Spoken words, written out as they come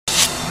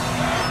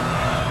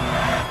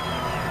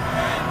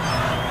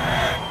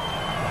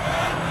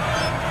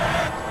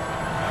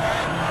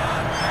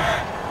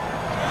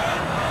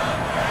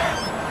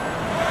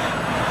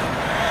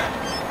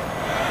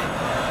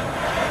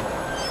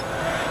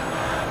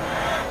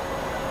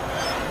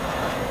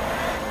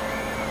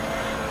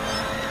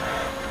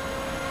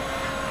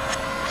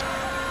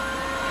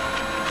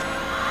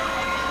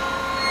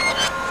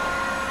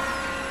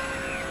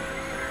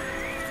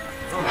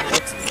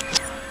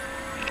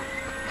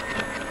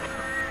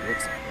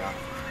Ja.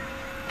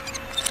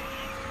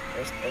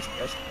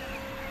 Echt.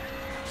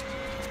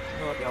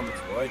 Oh, die haben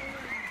het mooi.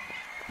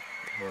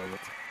 Mooi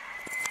goed.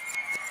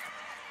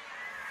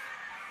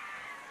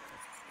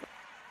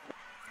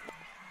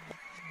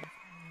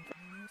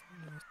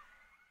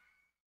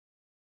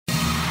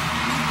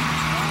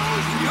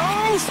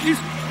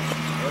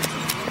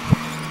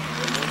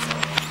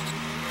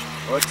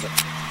 Goed.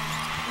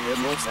 Weer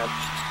mooi zijn.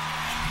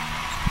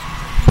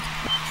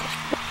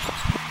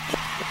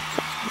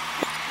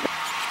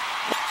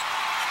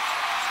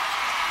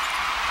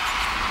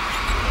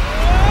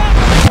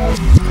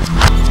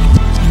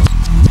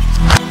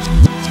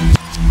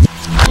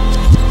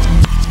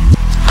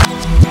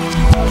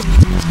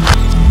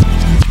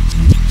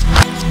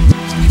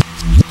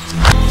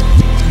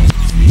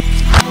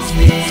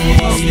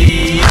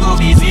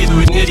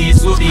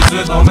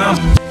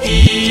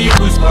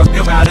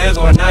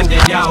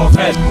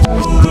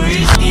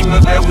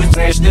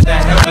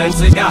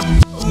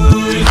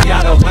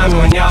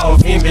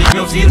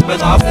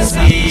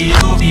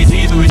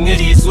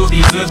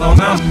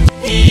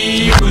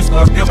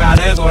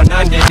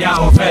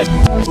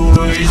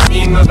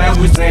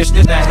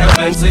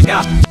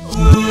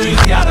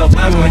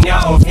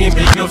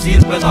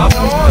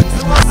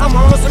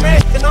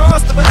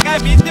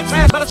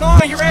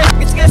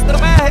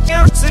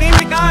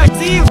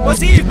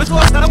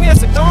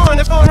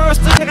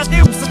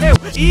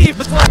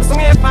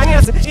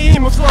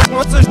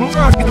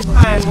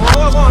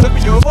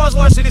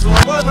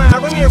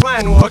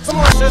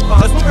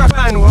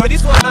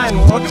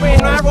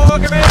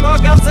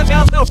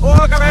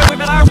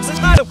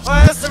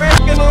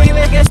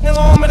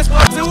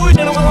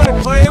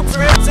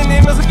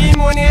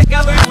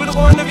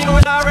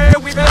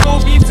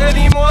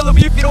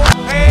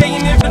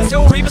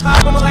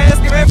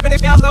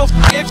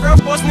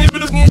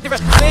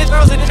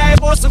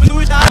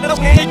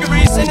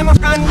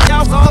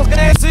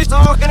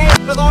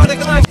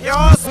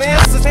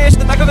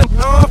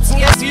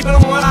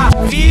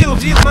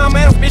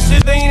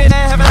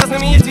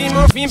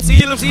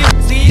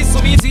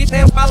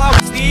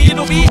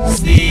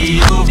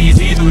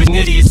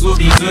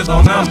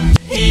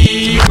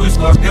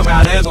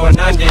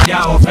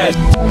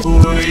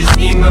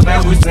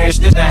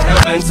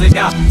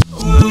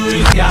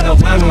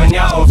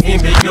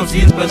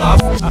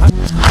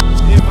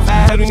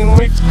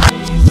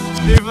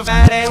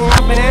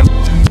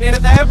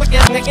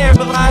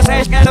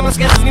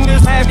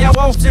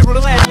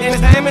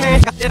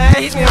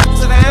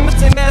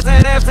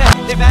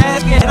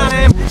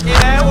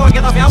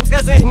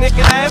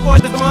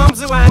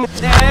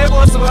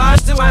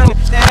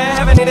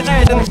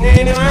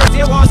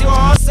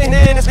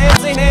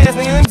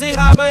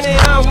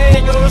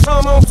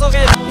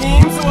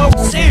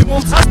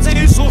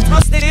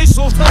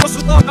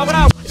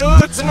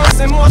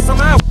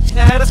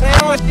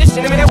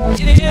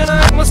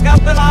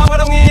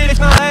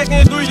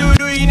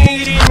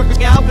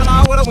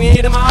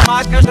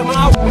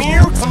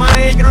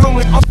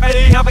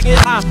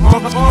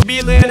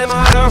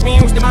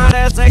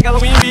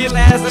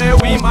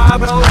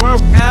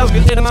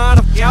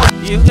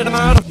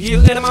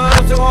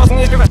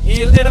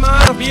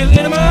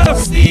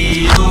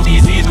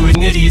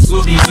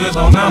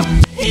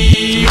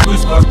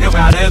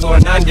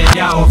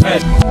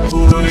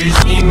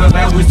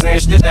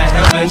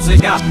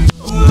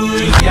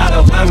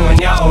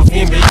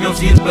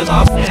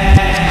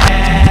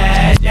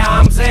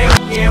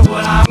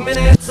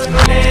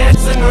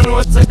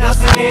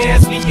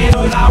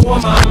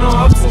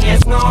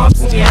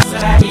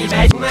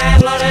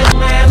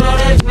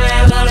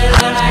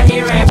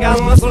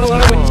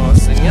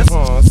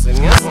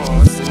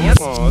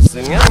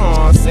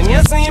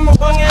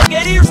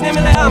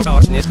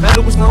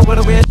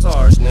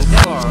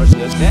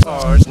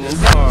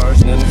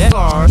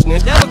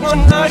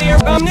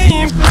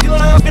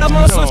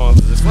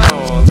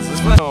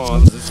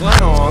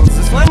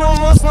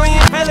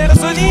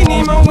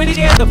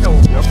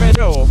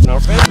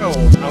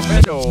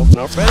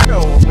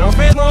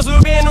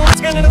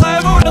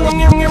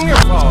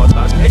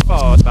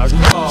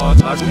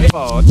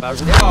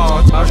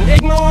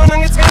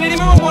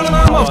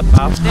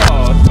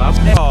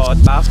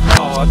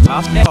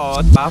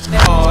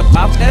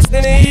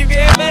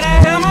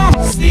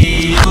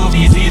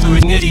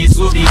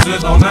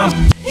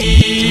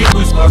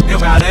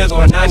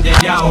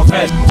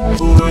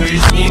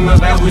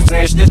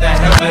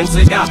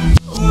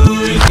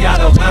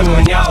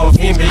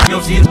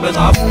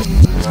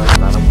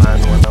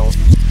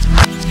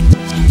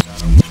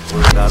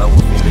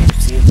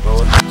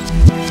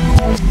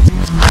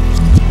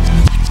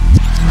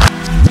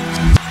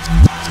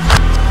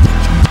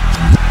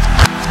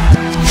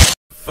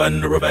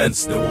 Fun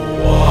events the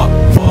war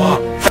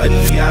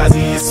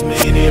فاليازي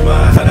اسميني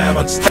ما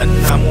هنامت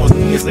استنى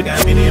موزني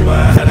سلقا بيني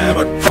ما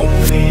هنامت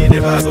قومني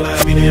نفاس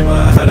ولا بيني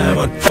ما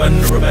هنامت Fun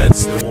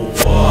events the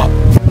war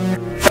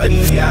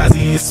اللي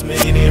عزيز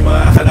مني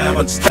ما أنا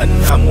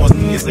بستنى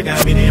موزني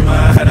سكامي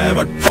ما أنا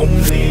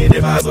بتقومني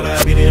دفاع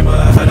بيني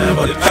ما أنا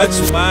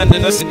بتقاتل ما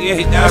الناس اللي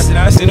هي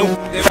ناس نو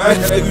دفاع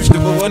كلاش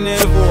تبغوني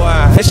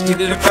بوا هشتي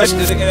دفاع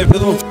تلقى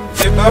بدو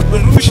دفاع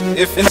بنوش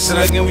إفنس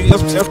راجع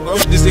ويلف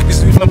تروش دزيك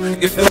زوينم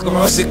إفل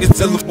كراسك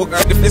تزلف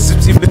بقى كفس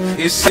بسيب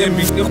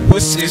إشمي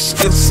كوس إش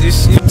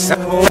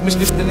سحو مش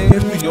نستنى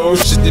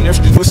يوش الدنيا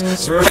تدوس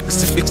سرق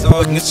سفيكس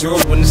أغنيس رو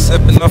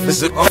ونسب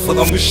نفس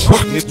الأفضل مش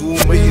ندو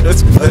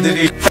ميرت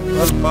أدري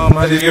البام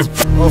أدري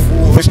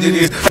أفوش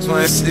دليل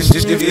سواس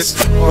إيش دليل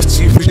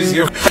أوتشي فوش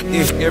دزير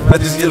إيه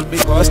دزير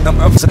because I'm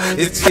up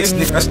it's yes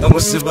nicht hast du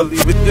musst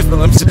believe it if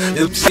I'm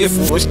it's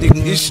for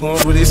sticking is wrong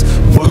with this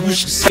what you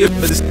should see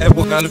but this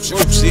ever kind of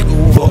show sick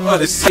or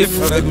other safe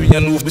like we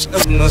know مش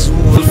أصلا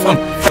سوء الفن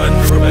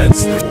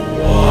Reversings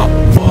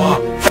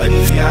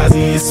اللي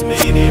عزيز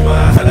مني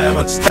ما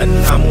أنا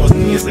بستنى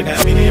موزني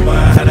سكامي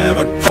ما أنا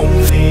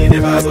بتقومني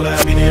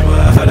دفاع بيني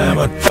ما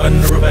أنا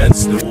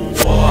Reversings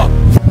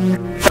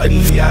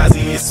اللي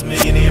عزيز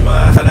مني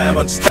ما أنا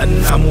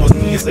بستنى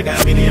موزني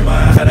سكامي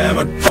ما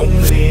أنا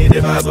بتقومني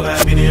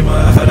دفاع بيني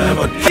ما أنا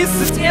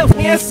Isso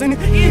self-ness and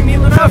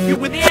e-mail enough you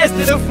with the ass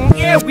that from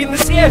yeah we the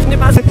self ne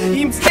pas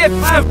im self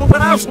five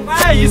but I schon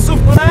bei so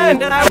von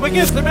that I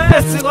begin the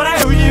rest so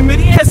that we me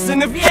yes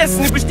and the yes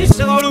ne bestimmt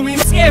so im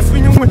self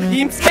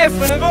im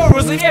self and go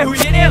was yeah we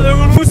the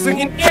und müssen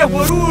in der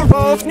Ruhe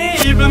auf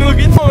neben noch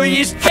genau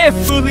ist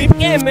voll im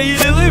game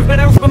you live but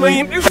auch von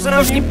im übsen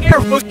auf im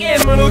careful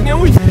game und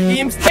noch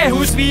im self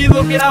was wie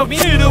look it out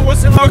wieder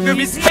was like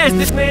we yes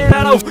this man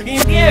out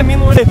im game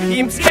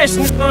im self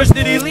nicht noch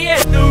die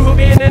lied du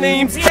wenn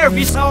im self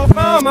is so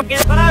fam I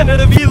can't find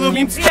the feel of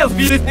himself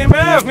wie das nicht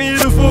mehr mir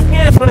du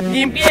vergessen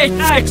im Geld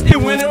tags du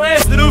when the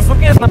last du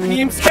vergessen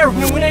im self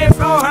nur eine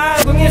Frau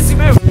hat und jetzt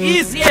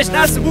ist jetzt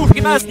das Buch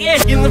was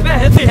ich in der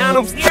Welt haben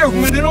ums self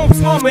mit den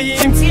Umskommen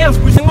im self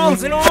was in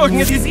uns in Augen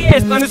das ist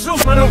dann so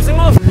man ums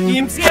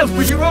im self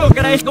was you rock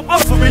recht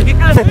auf will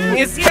gegangen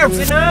im self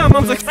sind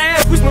am sich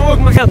selbst was noch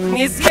machen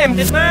im self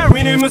das mal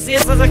wir müssen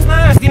jetzt das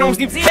sagen die uns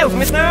im self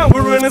mit now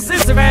we're in a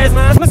sister as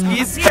man must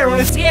be here on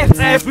the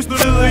self was du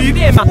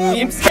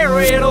im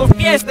self of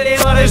yesterday,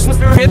 what is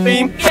Mr.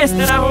 Hippie?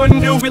 Yesterday, I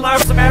wouldn't do we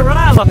love some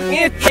Arala.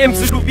 It came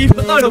to be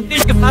the little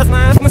dish of last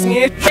night. Must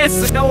get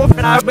yes, I go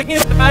for I begin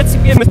to buy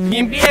some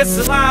game.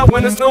 Yes,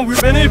 when it's no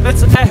revenue, but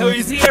I have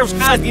his ears,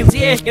 guys,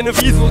 the ash and the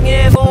visual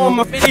get on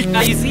my face.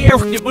 I is here,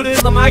 you put it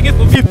in the market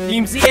for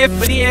 15 CF,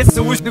 but yes,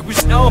 so was the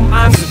no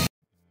man.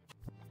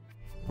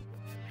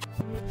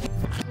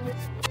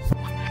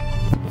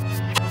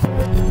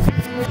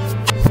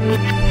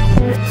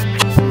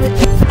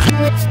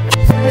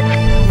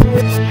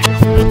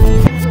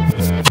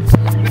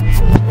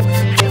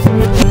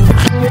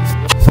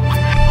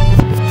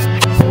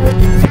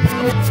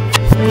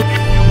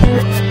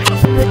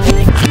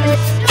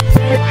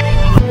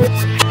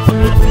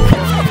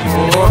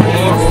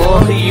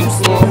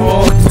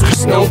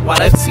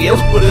 Para céus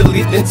por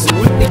ali dentro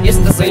tem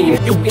esta senha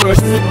que o que nós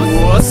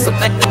temos se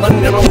tá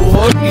calando no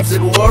work gives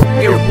it work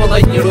here will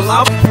I you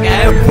love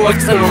get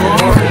works and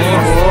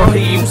more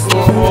hymns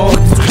no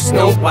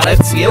não para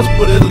céus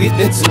por ali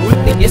dentro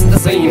tem esta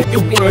senha que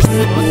o que nós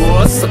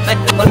temos se tá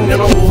calando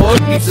no work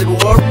gives it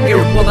work here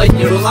will I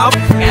you love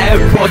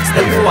get works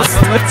and more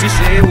let's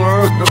say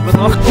work but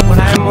noch como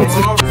I'm on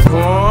the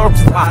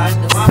corpse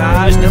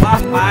faz de lá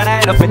para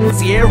a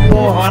pensar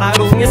ora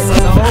não isso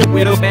só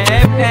with a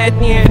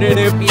bad near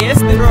the yes,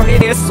 the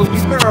rocket is so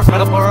pure for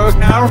the work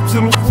now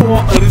to look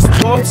for the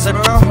sports and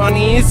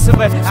honey, so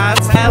I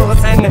tell it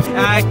and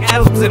I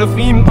get to the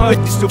film, I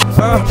just to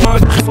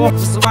much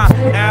focus on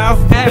now.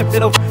 A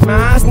bit of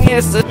mass,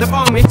 yes, the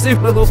bomb makes it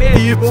a little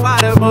bit. You go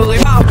out of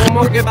the mouth, I'm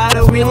walking about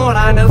a wheel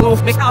on a little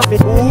bit of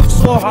it. Oh,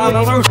 so hard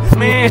on earth,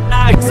 man,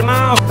 like some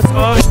mouth, it's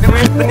gosh, the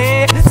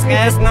infinite.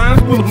 Scares now,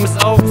 put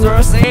myself,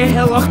 sir, say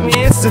hello,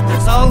 miss, so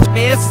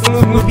best,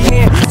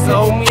 moving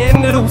so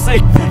in the say,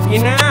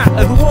 you know,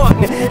 I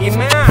want it,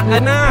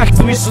 أنا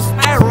أكتوي شو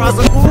سبير از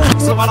أبوك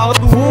سوال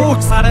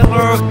أدوك صار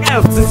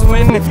الرقاب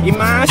تسوين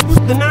إيماش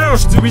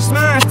بستناش توي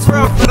سماش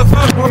تروح for the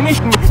fuck we're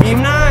mission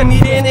إيمنا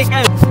نيريني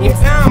قلب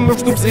إمسام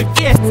مشتوب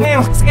سيفيت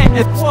نيم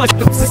سكت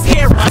واشتوب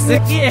سيسير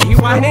واسكيه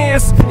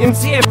يوانيس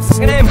إمسيب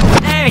سكريم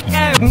أك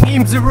أب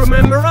إمزي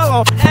remember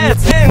all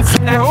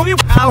أتنس نهو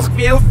يبقى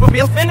فيل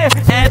فبيل فنه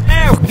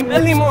أتاو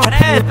كمالي مهر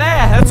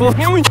أتا هتوه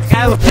نيوي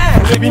قلب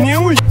نبي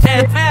نيوي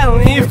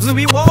أتفال نفزو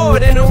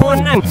بيوود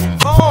أنوانن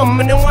قوم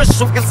من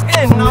وشو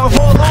كسكن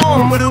hold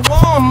on with the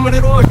warm with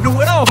it or do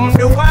it all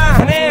the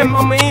wine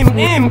I'm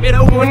in bit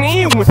of one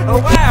in with a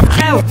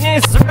wife out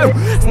yes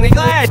sneak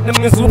glad the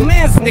miss will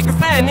miss sneak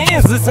fan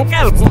is this and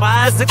got some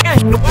buys the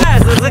cash the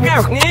buys as a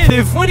girl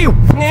needed for you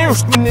now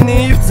shouldn't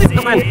need to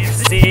sit man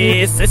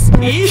sis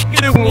ich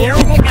get a near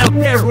out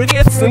there with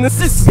it and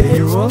this is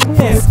you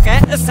yes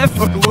got a set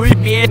for Louis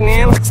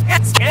Vietnam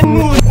scan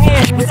mood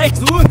nicht sechs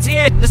und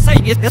jetzt das sei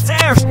jetzt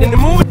erst in the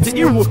mood to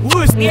you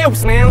who's now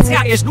smells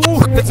ja ist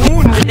durch das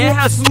Mund der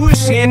hast du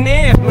schön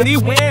maar die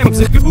whams,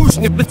 ik woes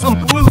niet met zo'n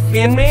poel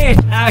being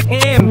mad. I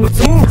can, but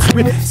to move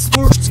with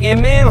sports, get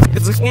man,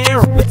 it's a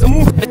camera, but to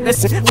move, but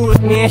listen,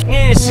 with me,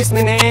 she's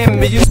the name,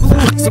 but you school,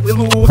 so we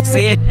look,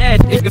 say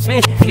that, if you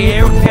think,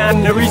 care,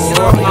 kind of reason,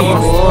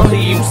 I'm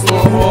he was so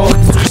hard,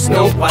 to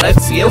snow, what I'd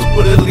see,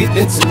 put a lead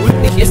into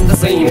it, it's the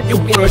same, you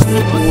can rush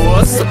through the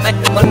walls, so that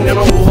the money in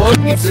a war,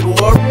 gives it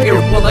war,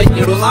 careful, like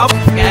you love,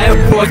 guy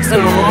works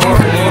and more,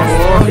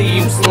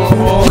 he was so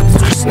hard,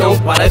 to snow,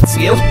 what I'd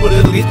see, put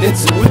a lead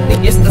into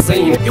it, it's the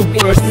same, you can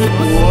rush through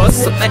the walls,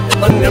 so that the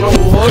money in a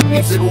war,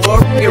 gives it war,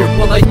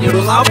 careful, like you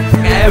love,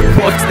 guy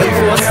works and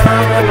more,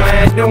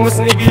 I don't was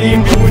nigga,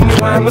 doing the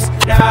ones,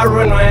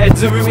 Darren, I had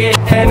to be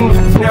and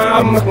now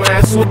I'm a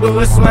class, so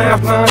the smile,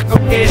 my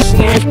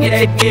occasion,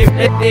 I give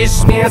it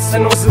this mess,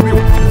 and also you,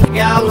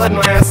 Gallon,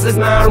 my says,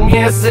 now,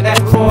 yes, that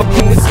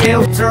walking the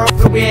scale, turf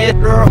the way,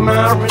 girl,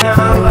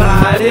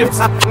 Marina, lives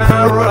up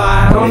now,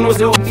 I don't know,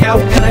 so yeah,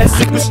 I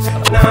see,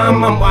 now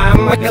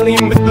I'm like a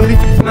limb, but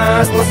the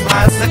nice,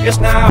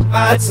 now,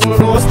 fights and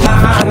lost,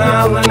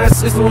 and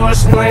this is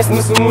washing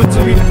license, smooth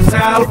to be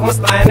self,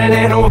 must line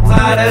and no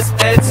apply as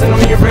pets, and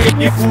we break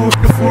you food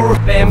to four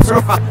them,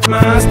 surf up,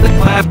 master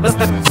clap, but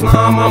the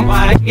slam on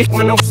by, get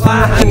my no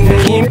fly, and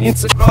him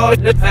into God,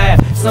 the fat,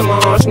 some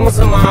arch, no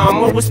some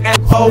arm, was that,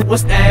 oh,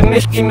 was that,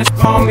 Mickey, Miss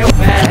Palm, your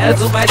fat,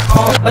 so I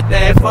call, but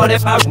that for the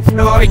thousand,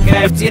 no, I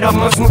kept it, I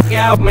mustn't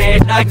cow,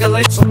 made like a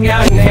little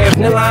cow, never,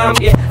 no, I'm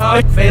get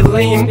hard,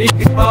 failing, it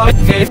could part,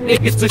 get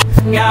tickets,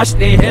 gosh,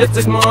 they hit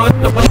this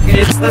month, the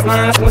buckets, that's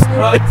nice, was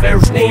hard,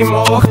 first name,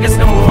 oh, guess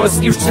the more,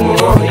 you should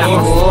know,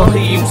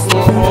 he was so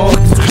hard,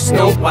 to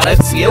snow, what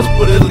I'd see,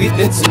 put a lead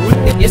into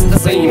it, it's the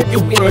same, you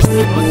can rush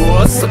through the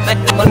walls, so that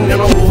the money in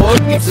a war,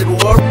 gives it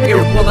war,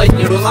 careful, like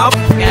you love,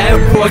 guy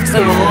works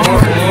and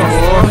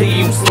more,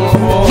 he was so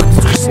hard,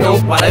 to snow,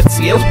 what I'd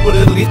see, put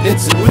a lead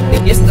into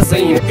it, it's the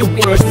same, you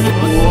can rush through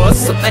the walls,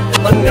 so that the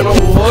money in a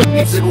war,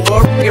 gives it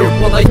war,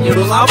 careful, like you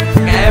love,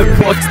 guy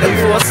works and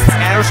more,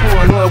 scare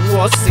score, no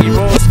was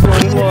zero,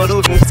 score,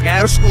 no,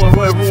 scare score,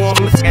 where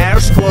warm, scare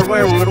score,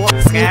 where we walk,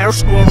 scare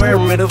score, where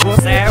we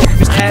was there,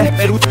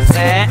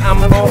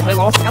 I'm a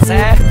little off,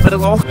 but a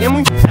lot of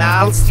them,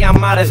 I'll see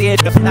I'm out of there,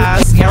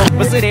 that's yeah,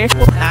 was it,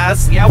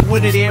 that's yeah,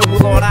 what it is,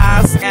 we'll all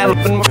ask,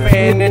 helping my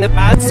friend in the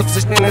bad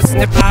subsistence, in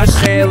the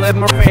past, let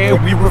my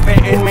friend, we were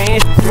vetting me,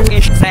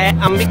 it's that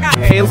I'm the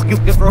guy, you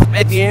give her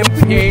at the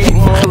MP,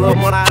 all of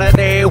what out of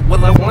there,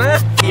 well, I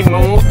want, you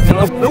know, feel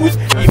a blues,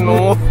 you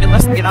know, feel a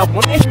state, I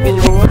want it, you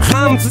know,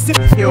 time to sit,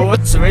 you're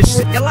rich,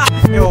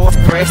 you're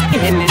fresh,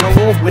 and you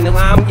know, when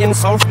I'm getting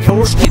soft,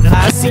 you're shit,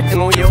 I see, you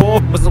know,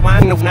 you're, was the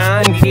one of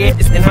 98,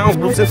 it's the now,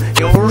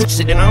 you're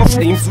sitting out,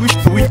 steam, switch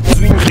to it,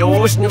 between the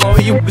ocean,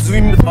 you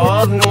between the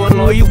ball, no one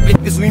know you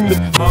fit between the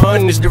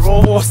fun, is the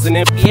roast, and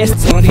the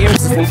best, and the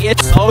answers, and the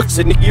talks,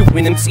 and you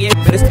win them, see it,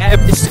 but it's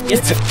average,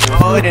 it's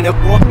hard, and a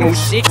walk, no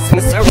shakes, and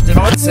the service, the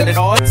odds, and the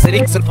odds, and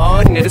it's a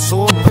fun, and it's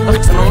all,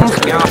 and on,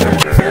 yeah.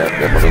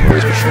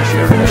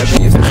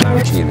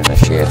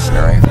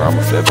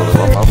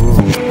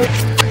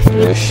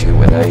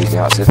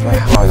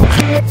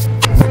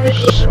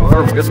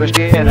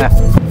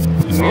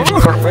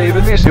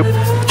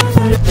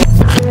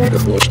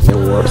 Das nicht mehr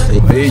worth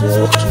it.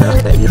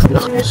 Nach der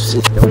Schlacht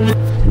sitzen,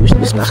 müssen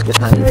bis nach der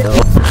Hand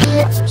auf.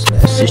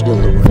 Das ist der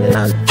Lohn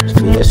an.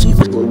 Das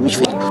ist glaube ich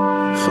fit.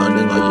 Von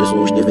den neuen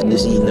so steht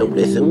es in der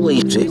Blätter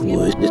lebt sich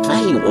wohl das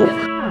Feier.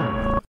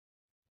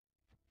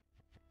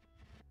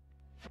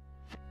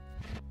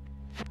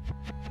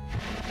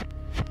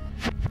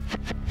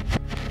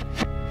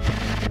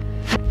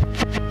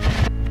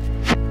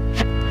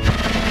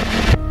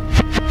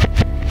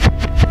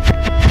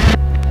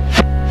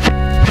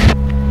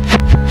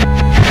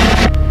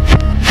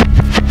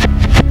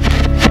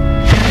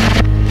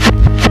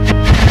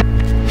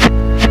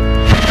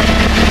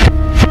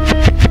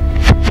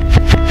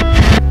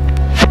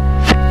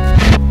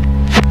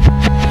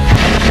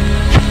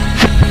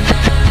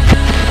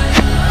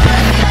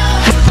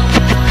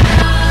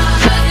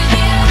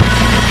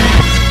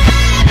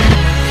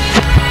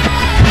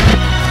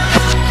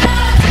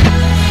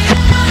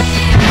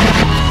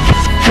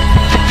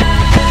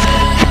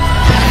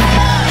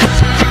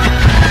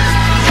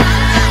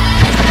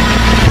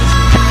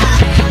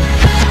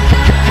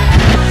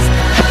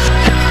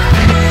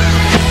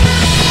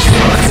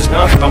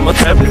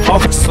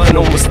 Boxen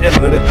almost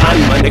every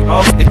time when they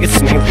cost it gets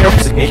me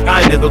fierce ich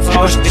keine so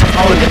zaust ich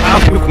trauen der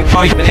Aufrücken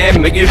ich bin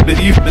eben ich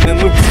believe in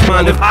den Looks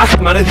meine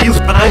Acht meine Deals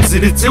bereits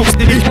die Zügs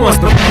die ich muss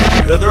noch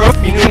der auf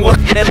ihn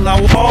und der low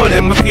all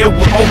in my feel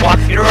will over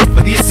here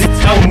for these six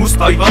down muss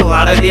ich will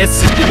out of this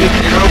system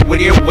it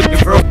with you with the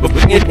first but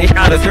we nicht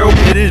out of zero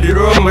get it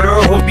room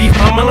or hope be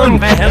coming on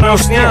by hand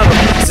out now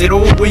zero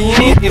we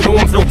need you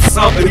don't so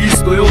saber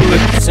ist du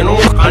so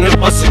noch eine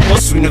was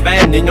in der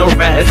Wand in your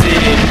bed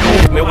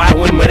in me why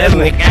when me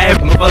like I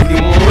my body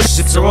mosh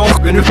it's all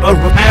gonna go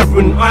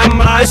everyone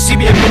I'm I see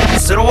me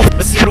it's all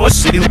بس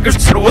يروش اللي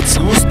القرش روت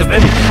سوس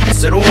دفن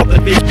it's all the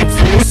big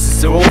fools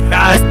it's all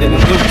fast and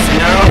it looks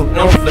now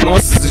no the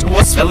nose is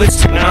what's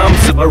village now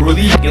so I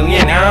really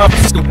get now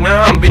stop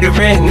now be the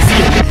rain is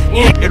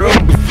yeah get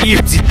on with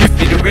 50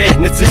 the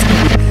rain it's just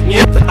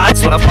Нет,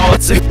 that's what I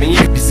thought, sick, me,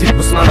 if you see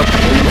what's not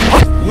a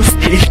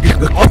ich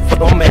gekauft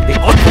von mit dem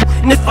Auto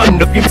nicht von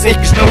der Film sich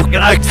geschnaucht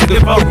gereicht zu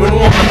gebaut nur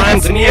am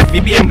Mann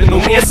wie wir mit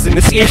nur mehr sind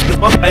es echt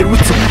was bei Rutz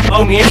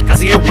auch nicht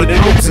dass ihr wurde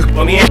noch sich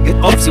bei mir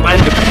auf sie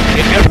wand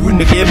ich wurden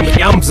gegeben mit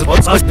jam so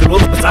was aus der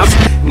Luft was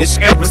nicht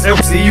was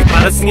selbst sie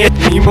war das nicht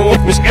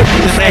niemand mich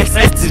das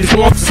 60 ist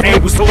noch sein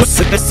was so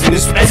das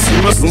nicht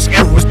fressen muss nicht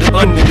was der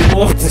dann in der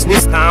Luft ist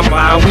nicht haben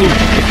war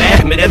ich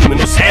werde mit dem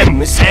nur Sam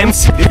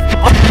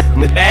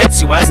mit bad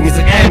sie was nicht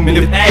again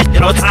mit bad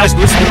trotz als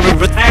du nur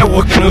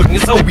vertrauen genug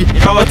so wie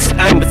trotz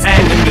an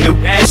bezahlen mit du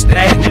best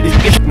rechnen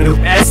die nicht mit du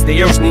best der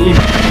erst nie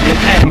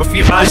mit einmal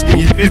viel was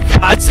nicht viel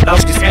als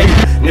das gesehen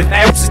nicht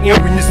selbst nie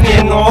wenn es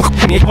nie noch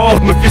nicht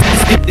auf mit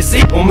ist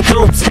sich drauf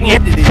sich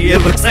nicht die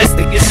was heißt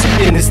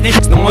das ist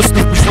nichts du musst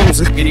du bestimmt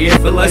sich gerät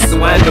vielleicht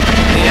so ein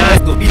ja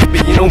du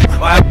bist you know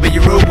why but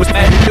your road was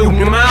bad to do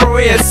no matter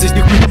where it's just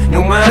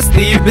no matter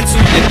Steve but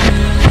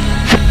you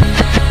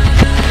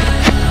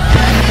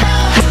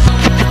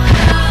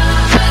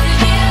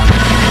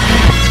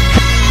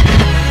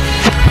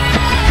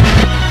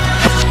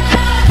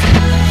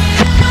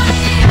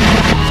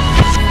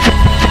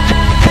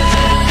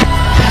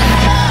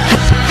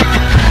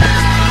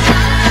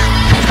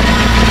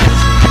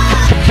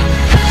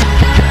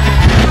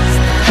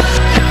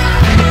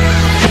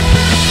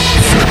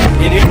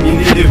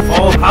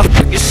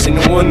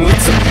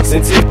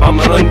sind sie beim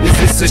Rand,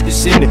 das ist durch die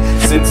Sinne.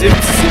 Sind sie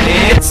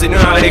nicht, sind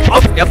nur eine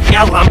Kopf,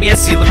 ja, am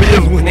besten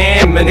will du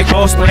nehmen, ich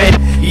weiß noch nicht.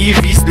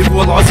 Hier wies du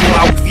wohl aus, ich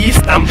auch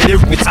wies, dann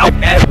hilft mir auch,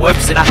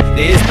 Website, das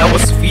ist da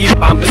was viel,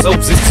 beim Besuch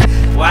ist.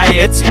 Why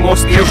jetzt, ich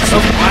muss dir so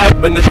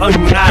bleiben, nicht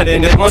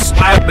angenaden, ich muss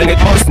bleiben,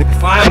 ich muss nicht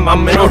gefallen,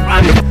 man mir noch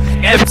ran.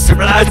 Gibt's die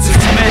Bereits,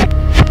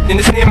 in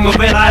es nehmen wir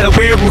wieder alle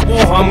Wege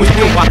hoch, muss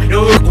nur mal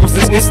durch, es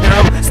ist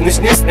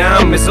nicht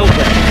Namen, ist offen.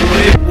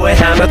 Du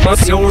lebst, hat man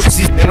sich auch,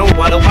 sieht mir noch,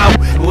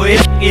 wo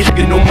ich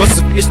genommen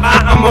muss, ich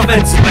war am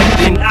Moment,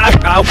 bei den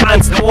Ackau,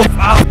 kannst du auf,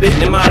 bin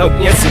nicht mal auf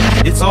jetzt,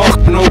 jetzt auch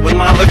genommen,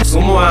 mal auf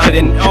so mal,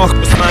 den auch,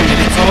 was man mit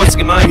den Zolls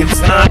gemein,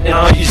 jetzt nach,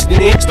 ja, ich bin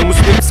nicht, du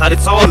musst nichts, hat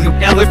jetzt auch, du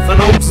kannst von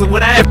oben, so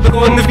wurde er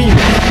begonnen, wie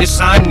ich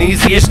sage, die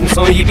ist erst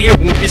so, ich gehe,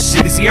 und ich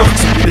sehe, das hier auch,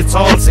 so viele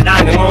Zolls, in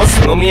einem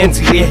Osten, und mir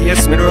sie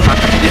jetzt mit Röhr,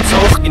 jetzt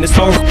auch, in das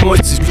auch, muss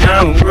ich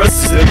genau,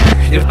 Rüste,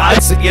 der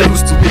Walze, ihr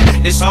Lust zu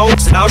tun, der Schau,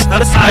 sie lauscht,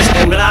 alles heißt,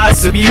 der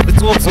Reise, wie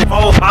Bezug zum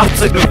Bauch,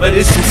 80, du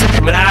verlierst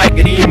es, mit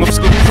Agerim,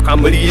 aufs Gut,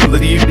 kann man die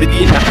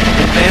Bediener,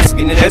 und Fans,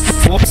 in den Essen,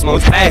 Swaps,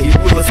 und Fäh, ich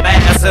will das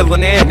Fäh, und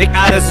nicht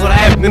alles so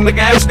reif, mit mir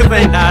Geist,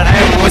 wenn da rein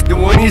muss, du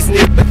wohnst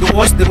nicht, du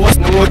hast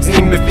nur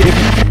nicht mehr viel,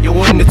 you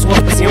wouldn't it's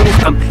what the young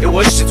come, it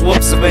was just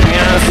what the venue,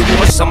 it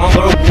was some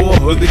other war,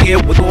 who the gear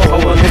with all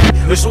our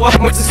name, who's what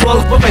much is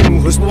well for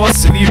venue, who's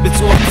what's the leave,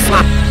 it's what the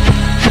slap.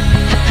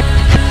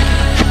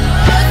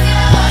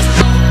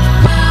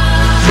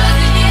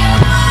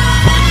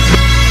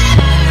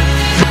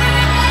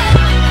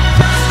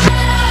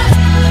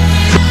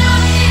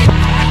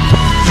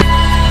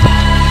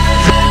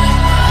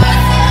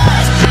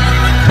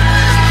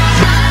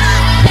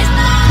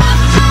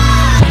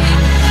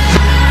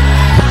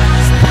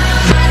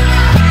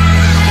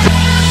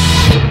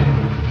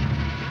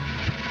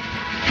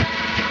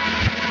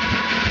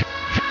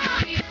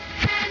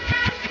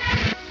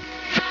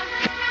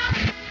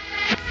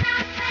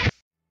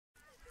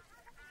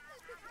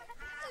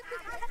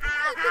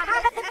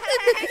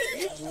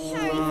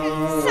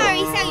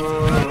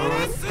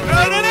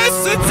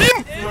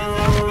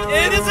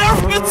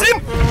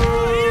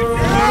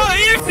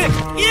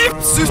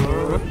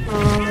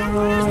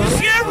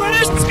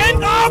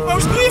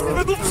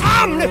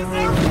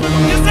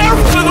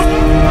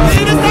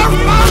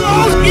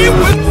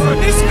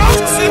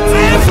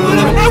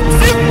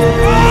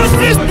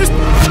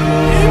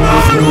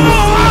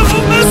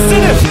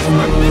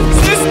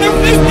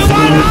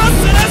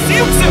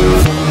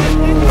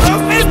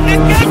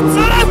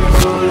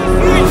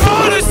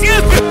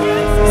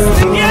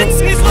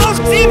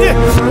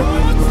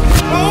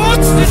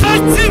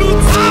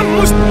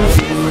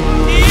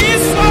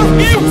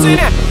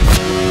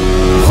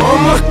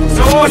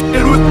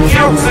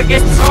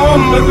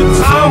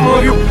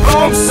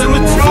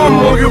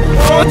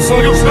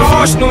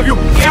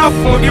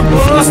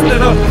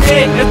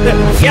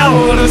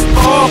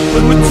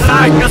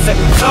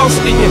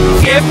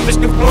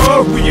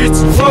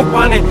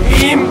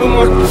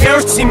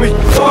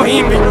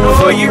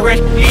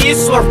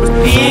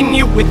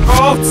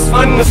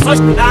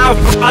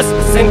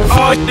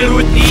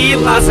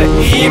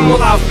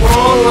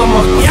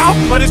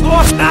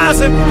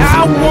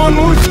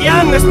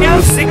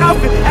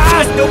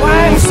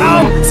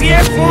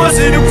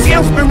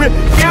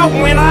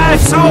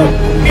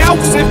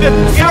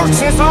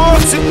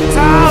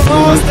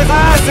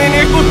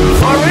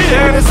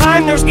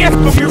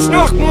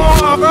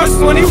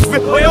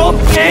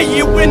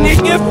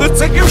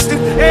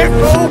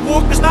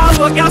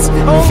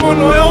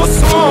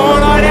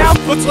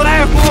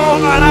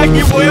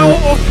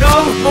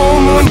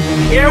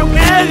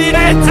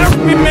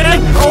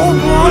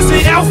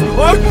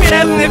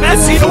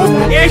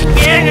 Ich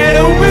gehe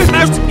nicht um,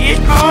 ich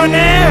kann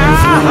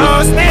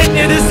nicht,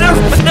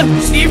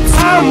 Steve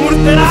Sam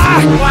wordt er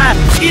aangeklaard.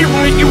 Hier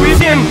moet je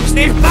with him.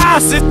 Steve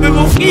Bass zit er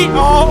ook niet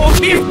al.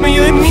 Geef me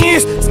je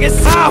nieuws. Skit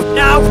saaf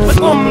nou.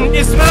 Bekommen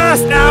is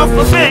vast nou.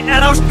 Versmet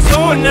er als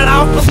zoon. Er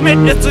al versmet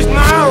het zich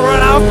maar.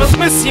 Er al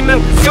versmet je met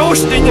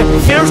joostingen.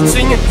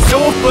 Joostingen. Zo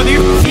voor die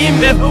team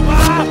met een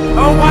waar.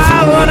 Een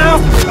waar nou.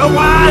 Een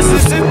waar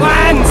is het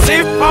waan.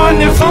 Zit van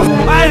de van.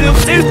 Bij de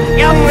zit.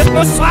 Ja met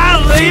mijn zwaar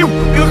leeuw.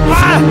 Je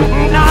klaar.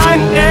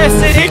 Dan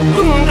is het ik.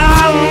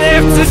 Dan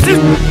heeft ze zit.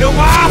 Je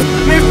waar.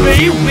 Met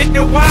veel met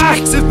de waar.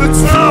 Zit het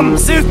samen.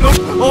 Zit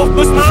nog op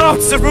de snaap.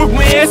 Ze vroeg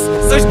me eens.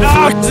 Zo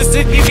sterk. Ze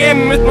zit hier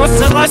met mijn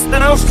celeste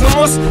en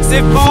ausgemoss.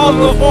 Ze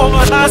vallen voor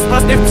het laatst.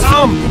 Dat is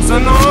samen. Ze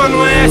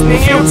nou is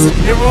niet nieuws.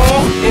 Je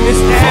wordt in de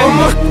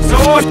stemmer.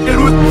 Zo is de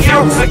roet.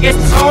 Ze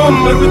gaat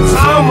samen. Roet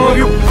samen.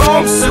 Je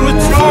komt. Ze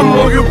roet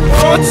samen. Je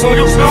wordt. Zo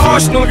je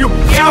slaas. Nog je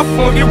kjaf.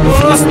 Nog je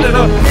borst.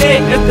 Nee,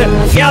 het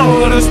is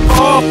jelle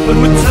spap. Er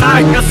moet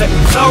zaken. Ze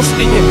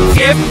zoustingen.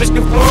 Geef me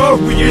de vrouw.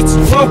 Hoe je het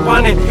slop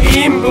aan het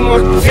heen.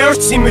 Bemoord.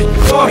 Eerst zien me.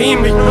 Door heen.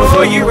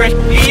 Oh, je recht.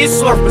 Die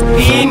soort.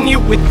 Bedien je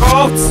met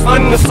kops.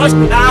 Van de slash.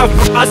 Daar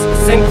verpast.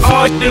 Zijn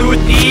uit de roet.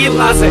 Die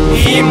lassen.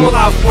 Hemel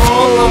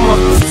afvallen. Maar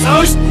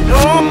zoust.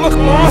 Oh, mag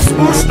maar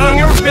spoest aan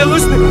je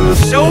villers.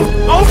 Zo.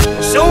 Oh,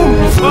 zo.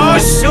 Oh,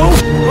 zo.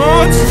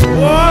 Wat.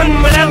 One.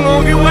 Maar dan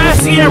nog je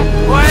was hier.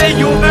 Why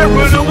you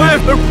ever the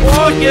weather?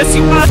 Oh, yes,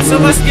 you want to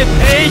let's get.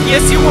 Hey,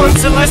 yes, you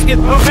want to let's get.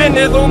 Wenn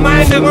it all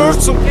mind the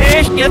earth so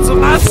echt. Jetzt so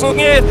was so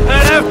geht.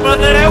 Aber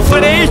der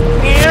von ich.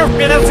 Hier,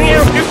 wieder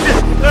sehr.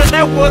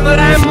 Dat wordt er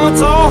helemaal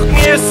toch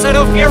niet. Zet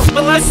op je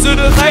verlessen,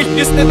 de lijkt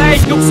is de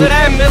lijkt op zijn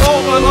rem. Met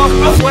overlach,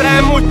 over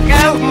hem moet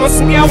geld. Maar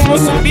snel moet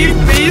zo'n bier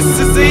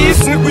feesten. Ze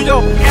is een goede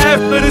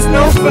geld, er is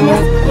nog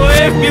genoeg. Voor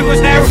even wil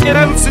ik daar weer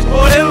hem zich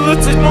voor heel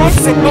het is nog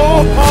zijn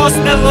kop.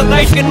 Voorstellen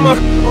lijken mag,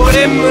 voor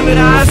hem een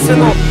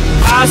razen op.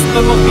 Hasta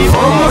nog niet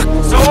honger,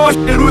 zoals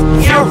de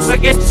roet jou. Ze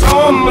gaat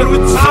samen,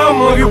 roet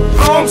samen. Je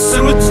komt, ze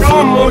roet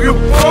samen. Je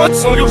wordt,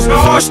 zo je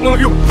slaas, nog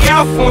je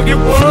kjaf. Nog je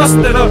borst,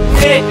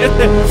 nee, het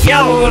is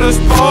jelle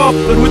spap.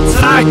 Er moet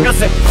zaken,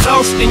 ze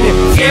zoustingen.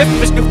 Geef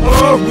me de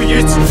vrouw, hoe je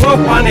het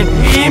slop aan het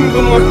heen.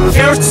 Bemoord,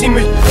 eerst zien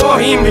me, door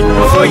heen.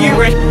 Oh, je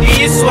recht,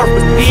 die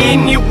soort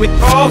bedien je met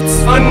kops.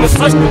 Van de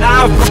slash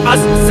daar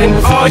verpast. Zijn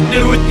uit de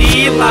roet,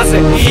 die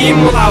lassen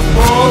hemel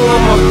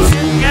afvallen. Maar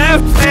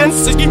geef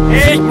mensen die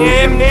ik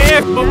neem, nee.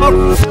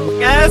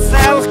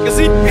 Gezellig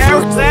gezien,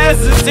 erg zijn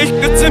ze zich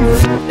gezien.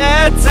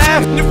 Het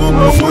zegt nu voor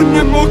mijn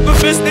woorden, moet de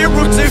best niet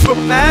goed zijn voor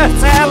mij.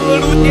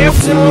 Tellen hoe die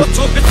heeft zijn hart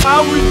op het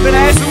touw uit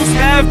bereis. Hoe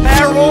schrijf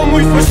daarom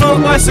moet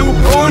verstaan, maar zo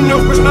gewoon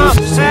nog verstaan.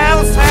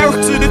 Zelfs erg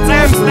zu de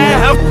temps, nee,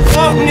 heb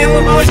ook niet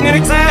helemaal niet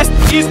exist.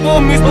 Kies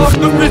voor mij, nog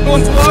de best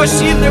ons was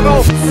hier er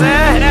al.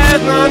 Zeg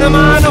het naar de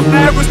man of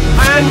ergens,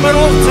 en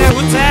waarom zeg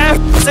hoe het zegt.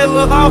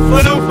 Zullen we af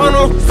en toe van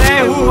op,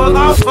 zeg hoe het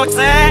afvak,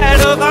 zeg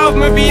het af,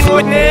 me wie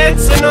nooit niet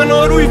zijn en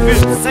nooit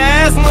uitvind.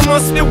 Says no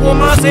must be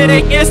woman, said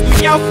I guess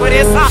to you for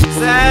this.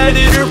 Said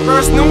it your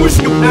first news,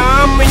 you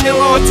know, in the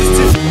Lord to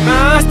see.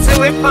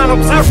 Till if I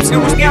observe, she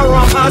was get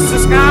wrong, that's the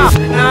sky.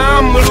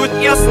 Now, Malut,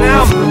 yes,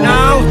 now,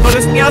 but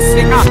it's yes,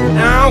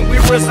 now we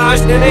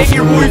reside in a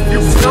year with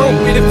you, so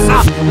we live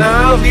up.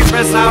 Now, we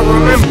reside,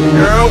 remember,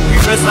 girl, we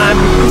reside,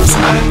 we do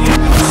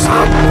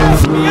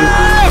something.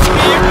 Yeah,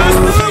 we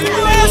reside,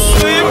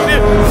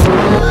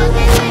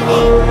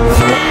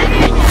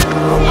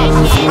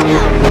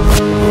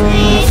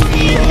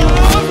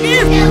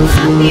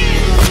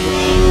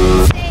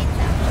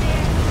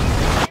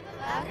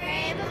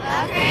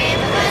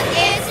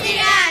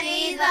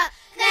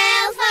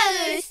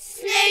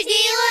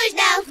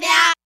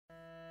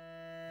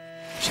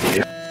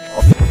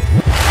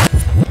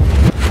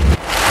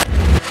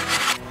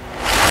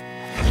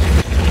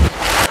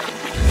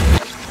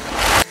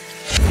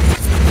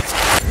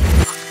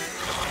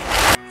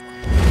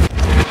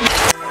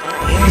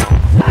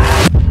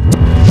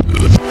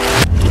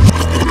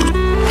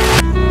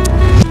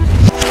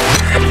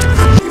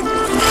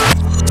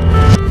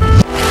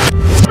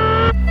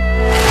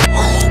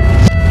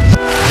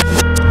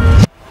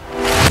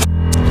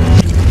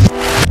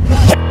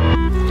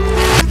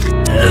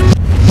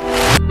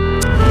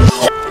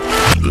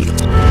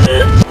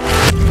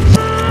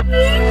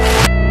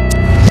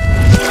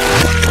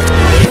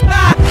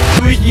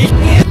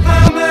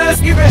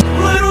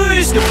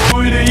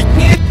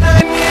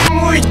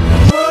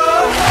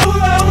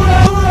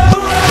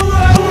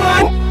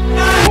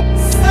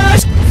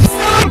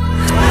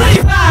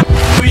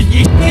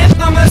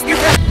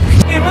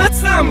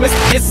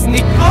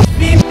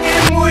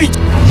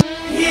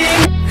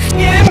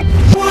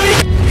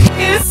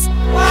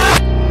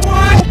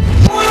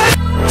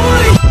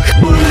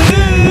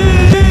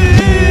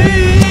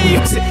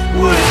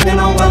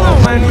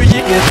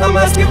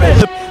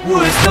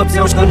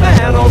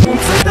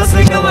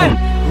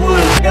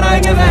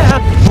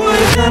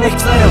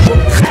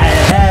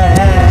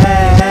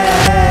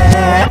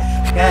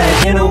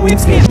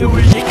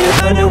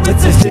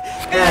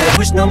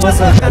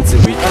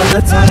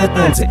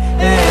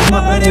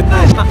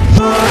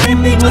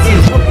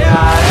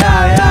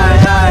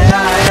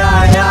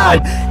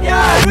 Jan.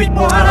 Ja, doe het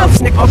maar als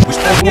snik op, moest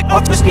dat niet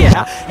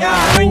opgesteren. Ja,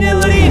 doe je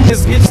alleen, dus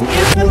het is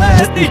de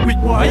laatste. Ik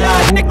weet maar, ja,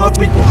 nik op,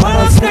 weet maar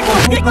als snik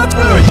op, nik op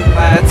terug.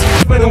 Maar het is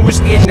van een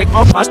woestijn, nik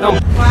op, als dan.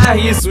 Maar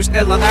hier is zo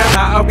snel dat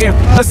daar ook weer.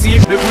 Als je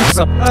de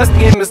voedsel, als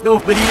die in mijn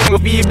stof bedienen,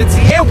 of wie met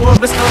z'n eeuw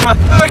bestaan.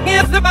 Maar ik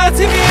heb de baas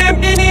in hem,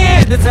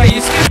 nee, dat zei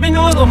je schip in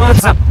alle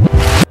mensen.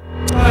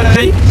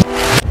 Allee.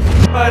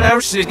 But I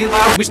shit you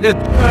love wish that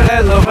but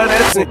I love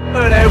it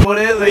but I would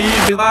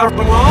leave you love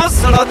from us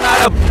so that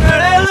I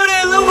but I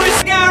love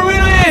wish can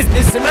release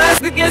this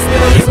mask against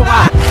the so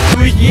why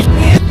we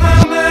get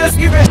my mask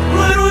give it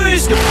what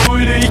wish the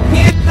food you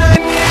get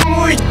and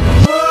muy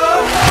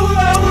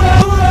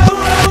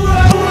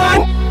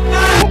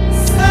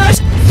such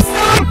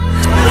some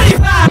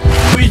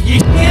we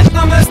get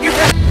my mask give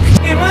it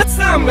in my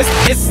some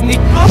is sneak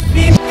off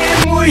in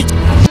muy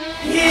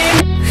him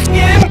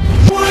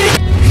muy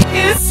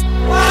is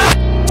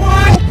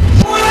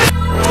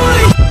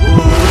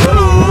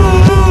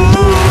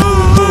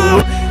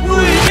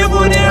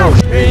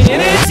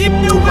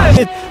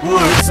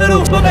Words are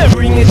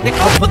overbearing it, the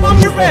cup on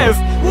your rev.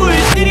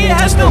 Words did he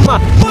has no ma.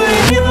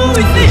 When you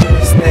always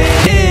this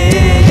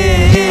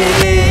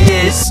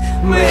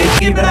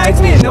make it right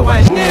me, no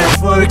I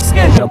never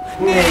scandal.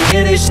 Nay,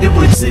 it is the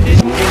woods it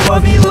didn't give a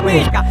real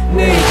maker.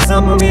 Nay,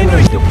 some of me know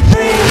you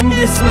bring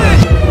this man.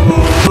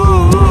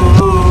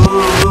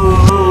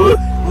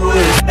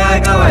 Words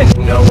that going,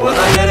 no one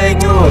I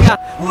know.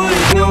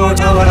 Words no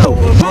cover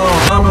over,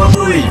 I'm a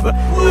weaver.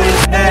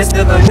 Words that's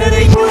the one that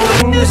I know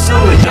in the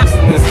show.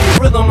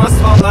 Rhythm must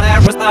fall on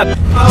every stop.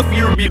 How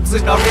few beeps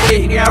is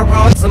already here.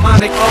 Brought some on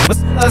the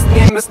office. Us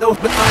name is no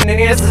behind the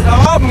answers.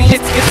 All me,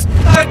 it's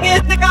I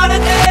get the god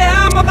of day.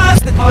 I'm a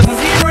bastard. Wasn't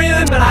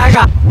zero, but I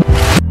got.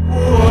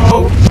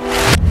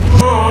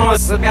 Oh,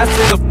 so that's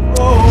it.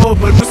 Oh,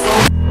 but we're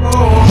so.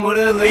 Oh, what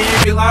a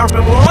leave you laugh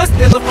and more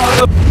still the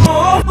photo.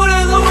 Oh, but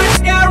a Louis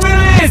got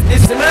released.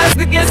 This is a mask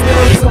against the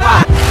reason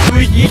why.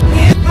 We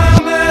can't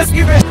find mask.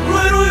 Give it.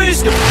 What wish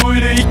the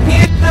food you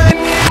can't find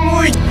me.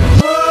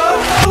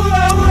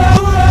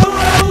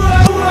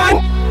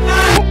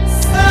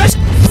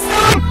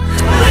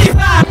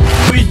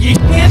 We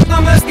can't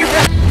find mask. Give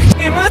it.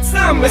 In my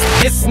time,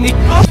 it's sneak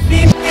off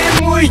in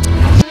muy.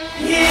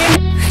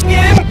 Him,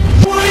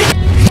 muy.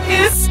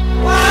 Is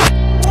what.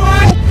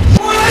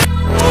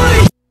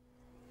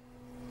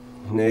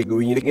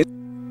 Nego eating it.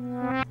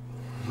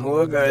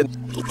 Oh, good.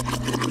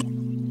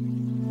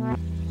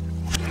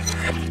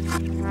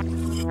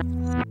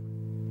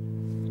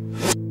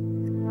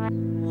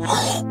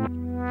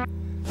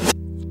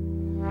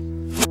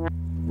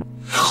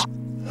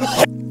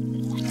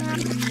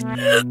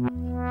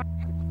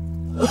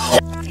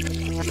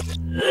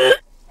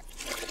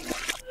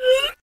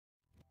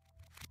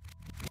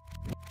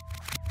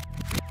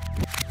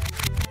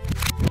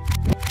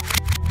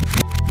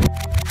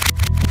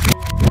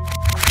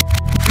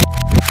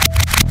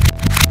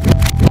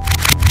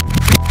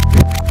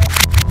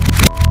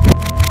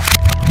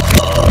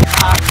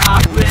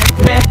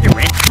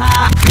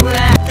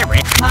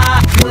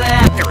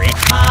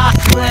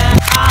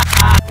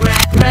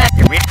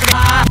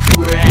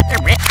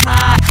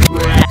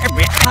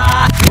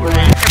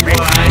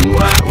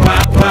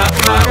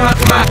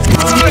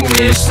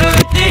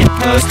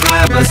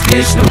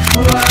 Конечно,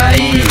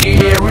 твои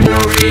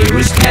верные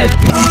ручки.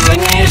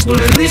 Конечно,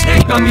 лишь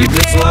как мне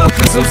лицо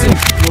красивым.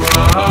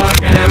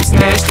 Когда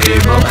снэш ты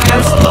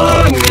болтаешь,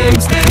 огнем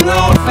стену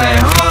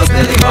фэйхос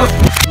далеко.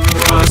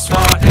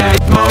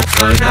 Расфордать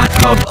попса на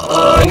топ.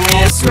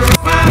 Не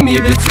сурфа мне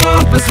лицо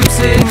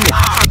красивым.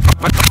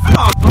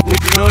 Не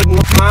пинод,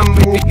 но мам,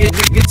 не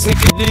кидать, не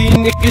кидри,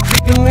 не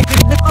кидать, не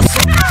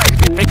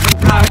кидать. Не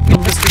контракт, не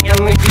достигал,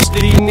 не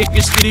киштри, не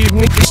киштри,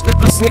 не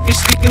киштакос, не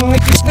киштикал, не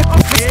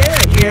киштакос.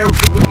 Here,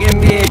 people get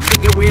me,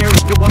 take it weird,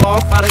 still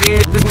off out of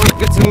it. This one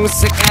gets in the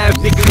sick app,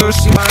 think it goes,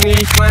 she want me,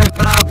 flat,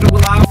 but I'll do a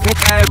lot of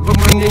app. But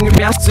when in your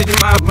best city,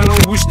 my man, I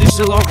wish this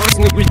shit off, us,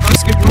 nigga,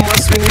 let's get from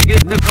us when you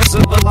get the bus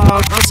of the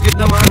law. Let's get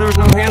the mothers,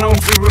 no hand on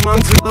 0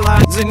 months of the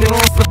lights, and then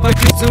off the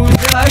bucket to it,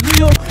 that I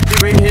do. The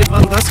red head,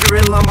 but that's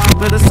gorilla, my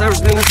better search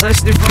than a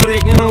search, they for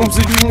it, you know,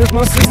 so doing this,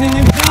 my sister, and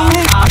you're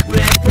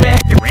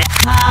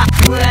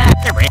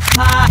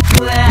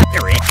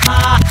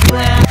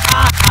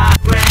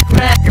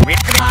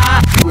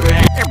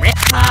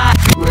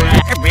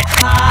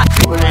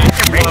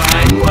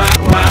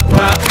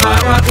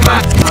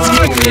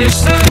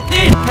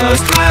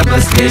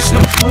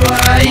Конечно,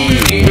 твои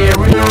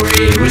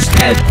верные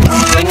ручки.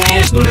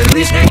 Конечно,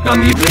 лишь как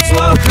мне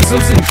лицо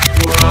красивым.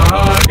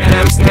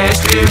 Когда снэш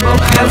ты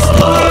болтаешь,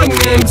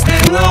 огнем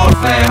стену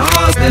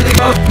фэйхос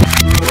далеко.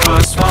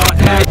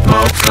 Расфордать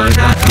попса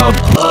на топ.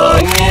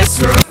 Не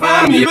сурфа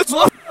мне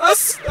лицо.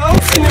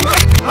 Остался нема.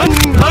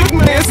 Unlike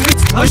me,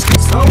 it's touched.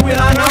 So we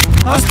are not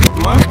us.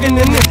 Marking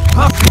in the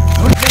cup.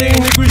 What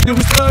in the good,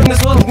 the stone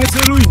is walking, it's a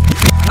ruin.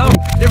 Oh,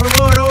 never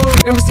more,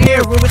 never see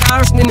air with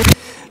ours in it.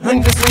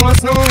 And this one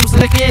snows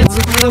the kids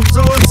of the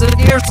souls of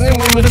the earth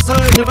and women the sun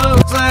of all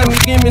time. We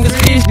give me the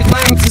space, the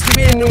climb to the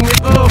wind, and we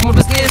go from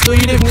the stairs so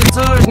you live in the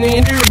touch, and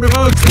you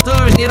provokes the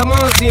touch, the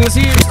amount in the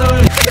sea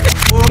story.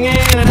 Walking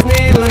in the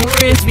nail and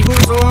race, we go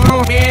so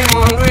long, game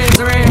on race,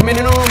 the red, men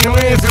and all the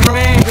waves of a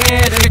man,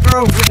 and the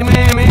crows with the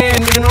man,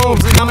 men and all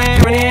the man,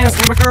 and ass,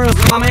 and the girls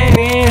of a man,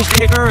 and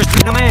the girls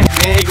with the man.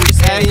 Hey, you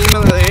say, you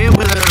know,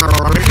 we're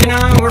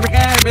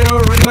been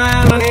over the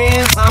mile, and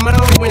ass, I'm at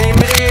home, and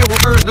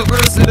we'll curse the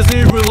curse of the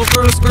zero,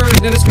 first curse,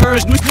 then it's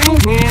cursed, lose no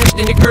hands,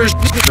 then the curse,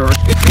 the curse.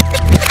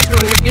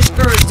 It's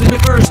cursed to the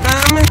first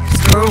time.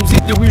 Girls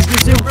eat the wish to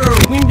say, girl,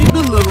 we need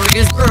to look like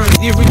it's cursed.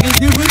 If we can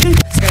do it,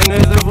 it's kind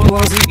of the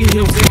velocity,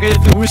 he'll say, get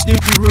the wish to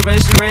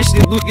revenge,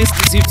 and look, it's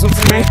to see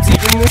something empty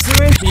in this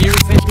way. Here,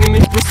 fetch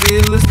me, make the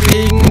sailors,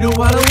 they can do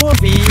what I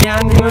want. I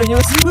know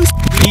you'll see us.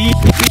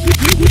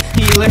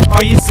 He left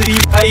all your city,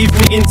 I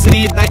even into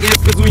it, like if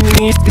it's when you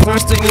need to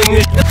start singing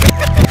it.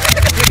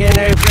 Again,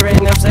 every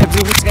right now, I've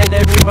do what's kind of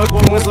every bug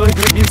one was like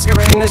the beats, and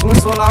there's no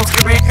soul, I'll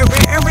skip it.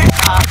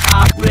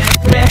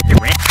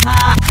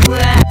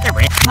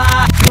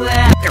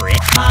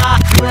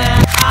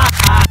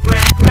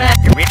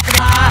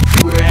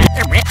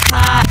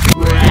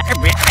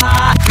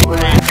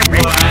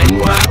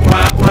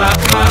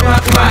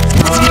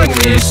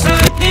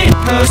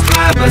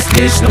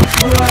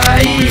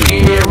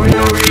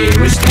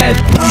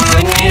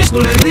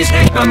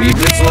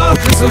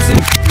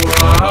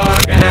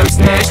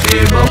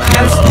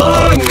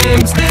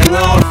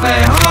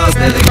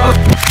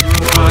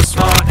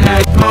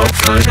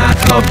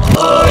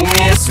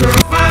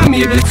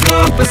 Me the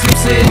top of some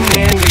sin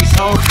and they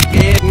show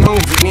getting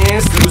over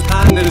against it was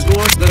time that his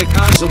doors that I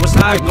can't show was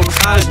high, no was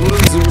high,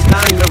 lose it was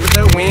time over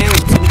the wind,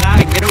 so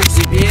I get over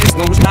CBS,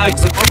 no was high,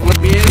 so off my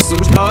beers, so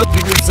was hard to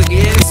use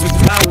again, so it's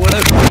about what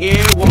I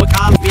hear, what my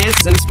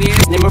confidence and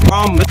space, name a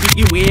problem, but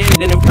you weird,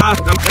 and if I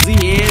come to the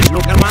edge,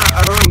 look at my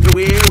arm to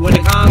wear, when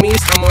the commies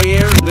come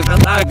here, the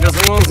attack as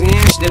a one's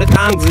inch, the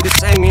times of the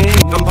same in,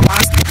 come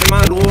past the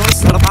my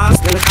doors, not a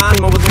past in the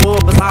time over the wall,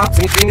 but I'm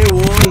thinking you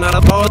won, not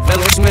about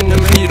fellowship in the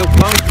middle of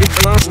the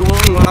national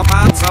one, not a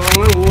bad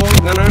salon, walk,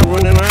 and I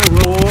run and I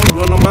roll,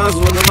 run a miles,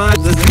 run a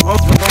miles, there's an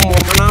offer from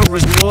one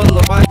average wall,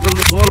 the fight to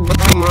the soul, but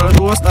I'm a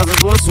ghost as a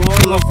ghost,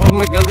 all of them,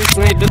 make a list,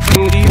 made the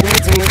thing,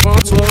 defense in the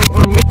control,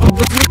 or make up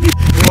the tricky,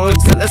 or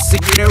it's a let's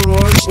get a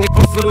roll, snick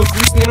off for the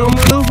first, you know,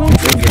 mother, don't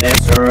get that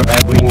serve, I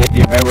bring it,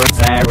 if I was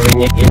tired,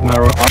 you get my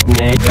up,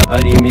 nigga,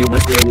 but me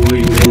was there,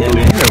 we win in the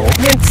middle,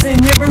 can't say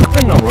never,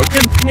 no,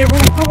 never,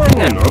 go on,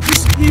 and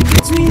just keep it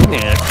between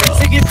there,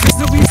 take it to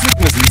the reason,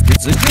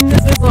 it's a thing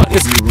as long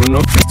as you run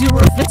up 50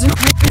 or 50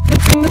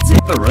 in the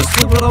tip the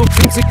rest of it all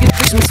things to get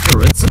the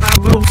spirits and I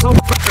will so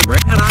forever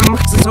and I'm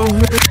so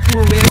hurt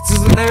it's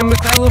as a damn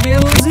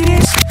television as it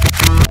is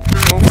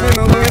I'm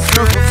saying the last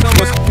circle so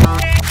much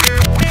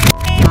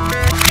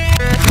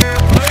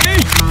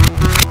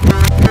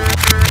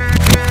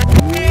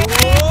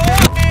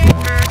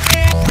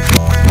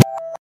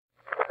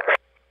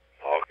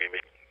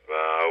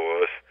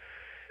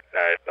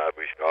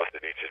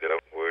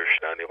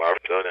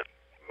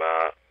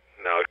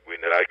now we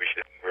know I wish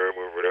that we're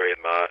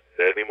in my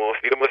any more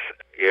steamus.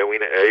 Yeah, we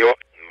know you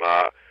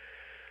my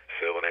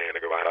selling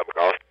and go out of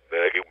cost.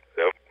 The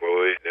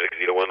boys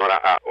the one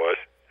that I was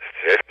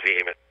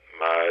team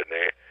my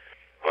name.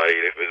 Why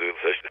if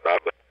it's such the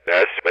stop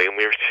that's Spain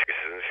we're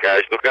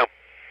guys look up.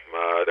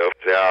 My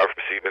the are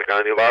receiving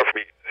kind of love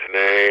me.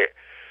 Snay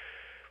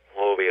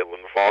will be able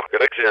to fall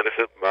connection and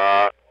it's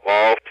my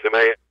wall to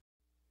me.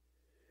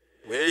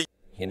 Wait.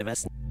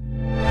 Invest.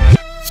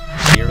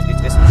 Here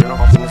is this journal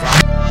of things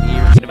off.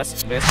 Here is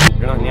the best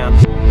journal now.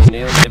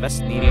 Neil the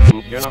best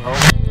journal home.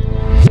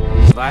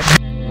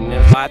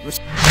 Life was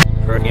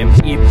for him.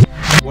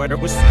 Whether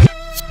was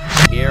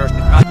here is the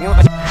cut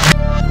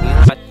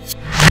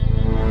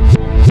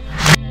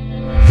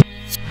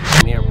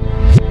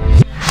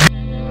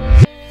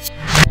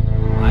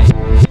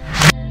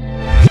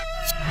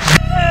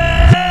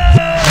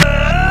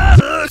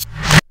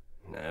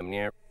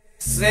near.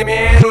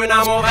 Semien when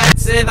I'm over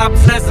sit up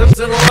says up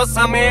to loss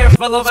I'm here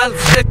full of el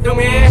sit to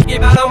me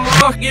give out a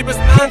more give a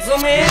stand to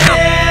me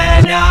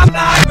I'm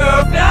not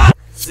good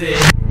sit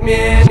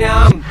me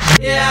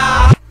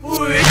yeah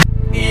we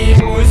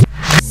imus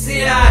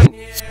sian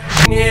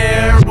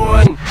near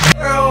one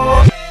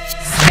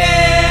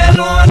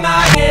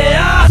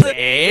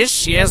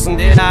Yes, and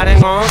did I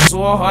didn't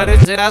so hard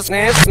as it has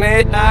nest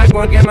made like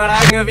one get my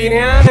like a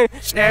Vinian.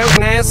 Stare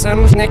nest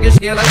and snickers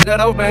still like that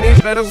open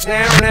it better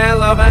snare and I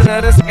love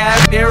another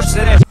sky dear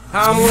city.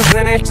 I'm with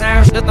the next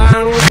house that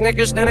I was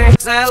snickers the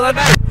next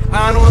elevator.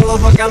 I don't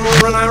love a gun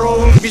run I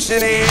roll fish in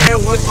the air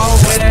with all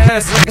with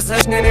us like a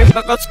session in it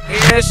buckets.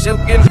 Yeah,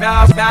 silken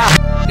foul.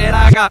 Did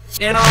I got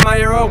get on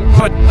my own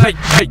but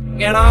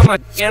get on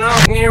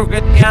near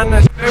good gun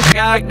and first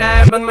guy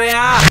dab in my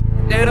eye.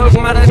 they don't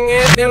matter,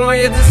 they don't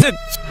get to sit.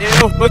 They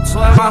don't put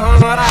slap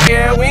on what I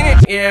hear,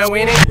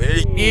 we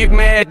need. Give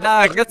me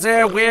dog, it's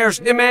a where's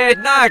the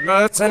mad dog,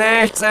 it's an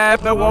ass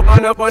up, a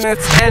woman up on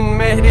its 10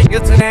 minutes,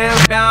 it's an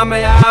ass, down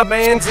my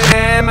bands, and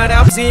I'm at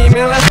up, see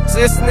me,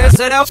 sistness,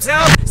 it up,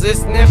 sound,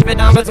 sistness, but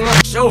I'm at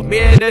my show, be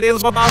it,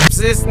 it's about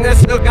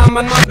sistness, look, I'm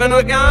not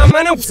gonna come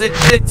and oops,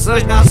 it's so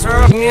that's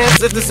her,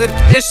 yes, it's a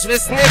fish,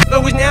 this sniff,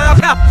 but we now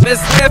got this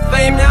sniff,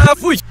 I'm now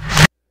free.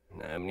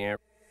 I'm near.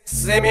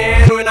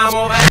 Семен, when I'm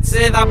over at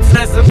it, I'm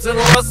stressed to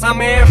lose.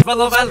 I'm here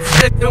full of it,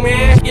 sit to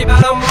me. Give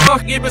out a more,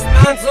 keep a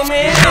stand to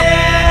me.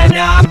 And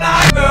I'm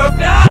not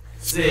good,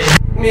 sit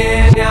me,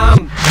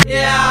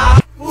 yeah,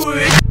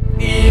 we,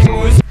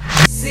 imus,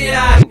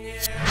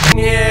 sit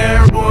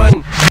near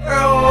one,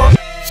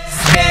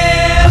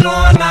 scale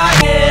on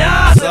my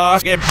ear. So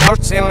get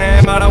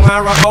porcelain, but I'm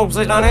a rope,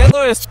 sit on it,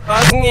 Louis.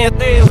 Buzzing it,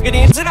 they'll get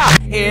into that.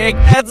 Hey,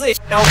 that's it.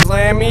 Don't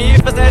blame me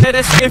for that,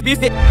 it's if you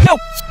fit. Nope.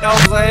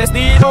 Don't blame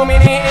the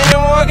domini in the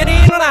market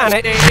in on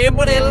it.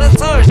 But it'll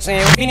touch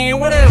him. Can you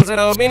what else?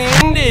 It'll be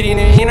in diddy,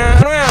 you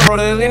know, around,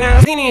 in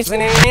a finish,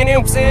 and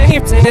oops, and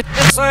hips, and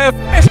it's so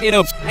it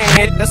up. And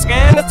hit the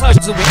scan, the touch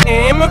to be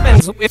aim, a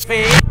pencil with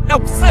fade.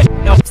 Nope, such,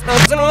 nope,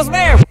 stumps and was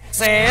there.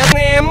 Says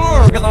name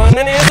more,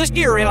 and it's a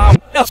scary law.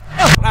 Nope,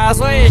 I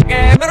say,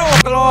 get it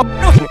off the law.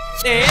 Nope,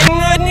 stay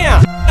good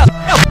now.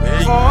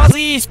 For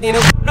these, you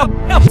know,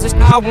 just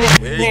out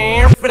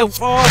there for the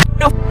fall.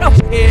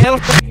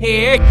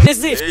 Here,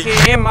 this is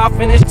here, my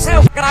finished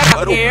self.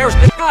 Here's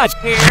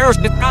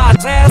the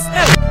God's ass.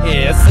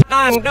 Here's the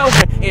done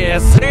over.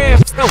 Here's the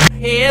rift.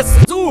 Here's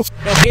the zoo.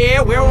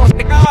 Here, we're on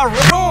the car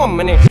room.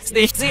 And it's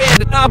the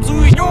top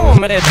zoo,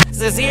 and it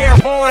says here,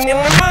 born in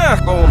the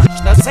Marco.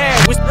 That's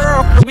how we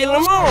stir for Bill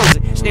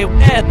Mons. Still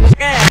dead, but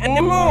cat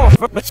anymore.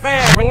 For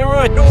fair, and the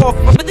road off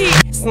for the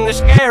deeds. And the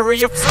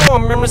scary of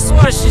some, and the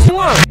source is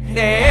one.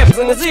 The abs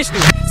and the issue,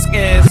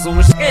 scares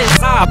or scares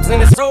stops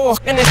and it's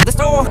talk and it's the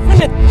talk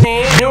and it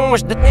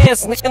knows the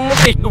dance and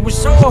the big was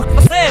so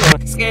for sale.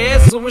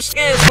 Scares or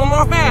scares no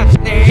more fat.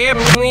 The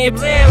abs and the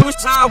abs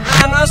who's out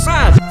on our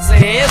side.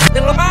 Say it's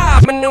still a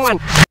vibe and no one.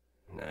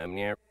 I'm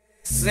near.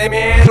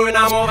 Семен, when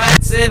I'm over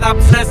at it,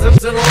 I'm stressed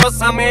to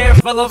lose. I'm here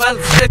full of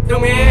it, sit to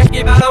me.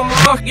 Give out a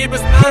more, keep a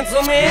stand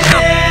to me.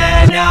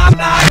 And I'm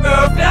not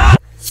good,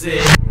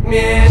 sit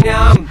me,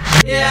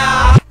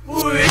 yeah,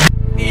 we,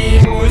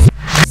 imus.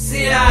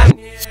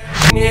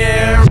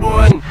 Near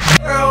one,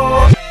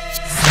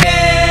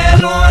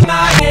 scale on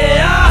my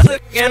ears.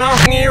 Can I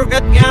hear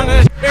good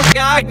cannon? If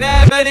I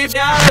never did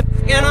that,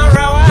 can I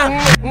run?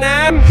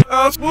 Nam,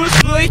 a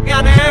push like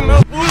a name,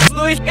 a push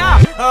like a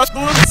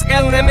push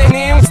scale them in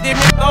him, Steve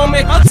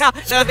McCormick.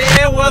 The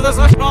day was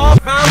a small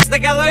found the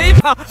gallery.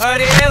 A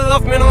day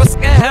of me no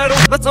scared,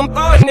 but some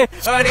thought, a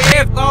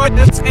day thought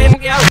that's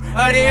in you.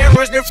 A day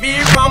was the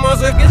fear from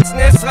us against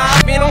this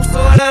life, you know,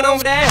 so I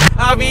don't there.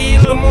 I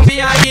will move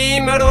the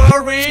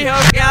Imedory,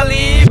 a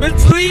galley, but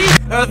sweet.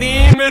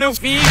 The middle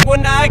feet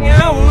when I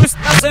know,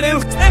 that's a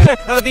little tenor.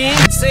 The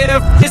set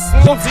of this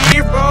no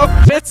zero,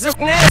 bits of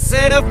nets,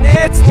 set of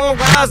nets, no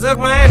wise of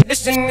my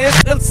ambition is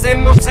still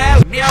symbol,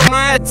 tell me how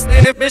much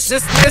the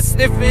viciousness,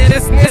 the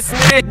fitness,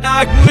 made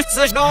dog, which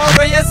is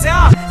over, yes,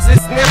 yeah.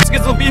 Sits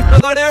nips, will be for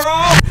the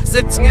arrow.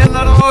 Sits in a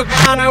little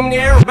gun, I'm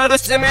near, but a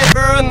shimmy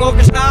burn, look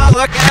at all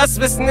the gas,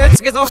 this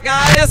nits, get off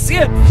guys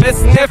here.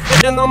 This nip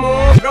in the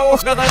moon, go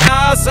for the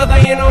house, so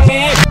that you know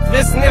me.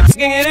 This nips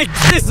get it,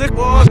 this is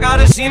what got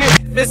a sheen.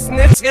 This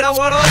nips get a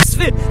what else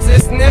fit.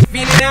 This nip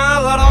in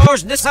a lot of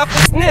this up,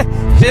 this nip.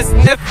 This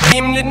nip,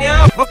 him the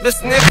now, fuck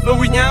this nip, but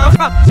we now,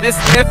 this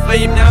nip,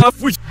 him now,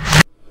 free.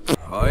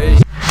 Oi.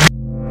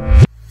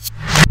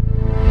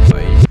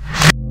 Oi.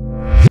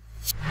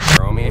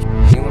 Throw me.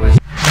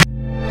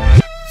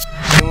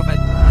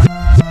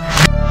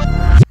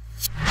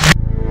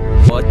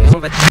 What?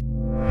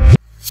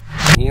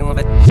 You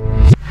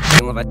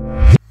love it.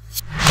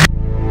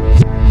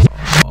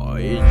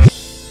 Oi.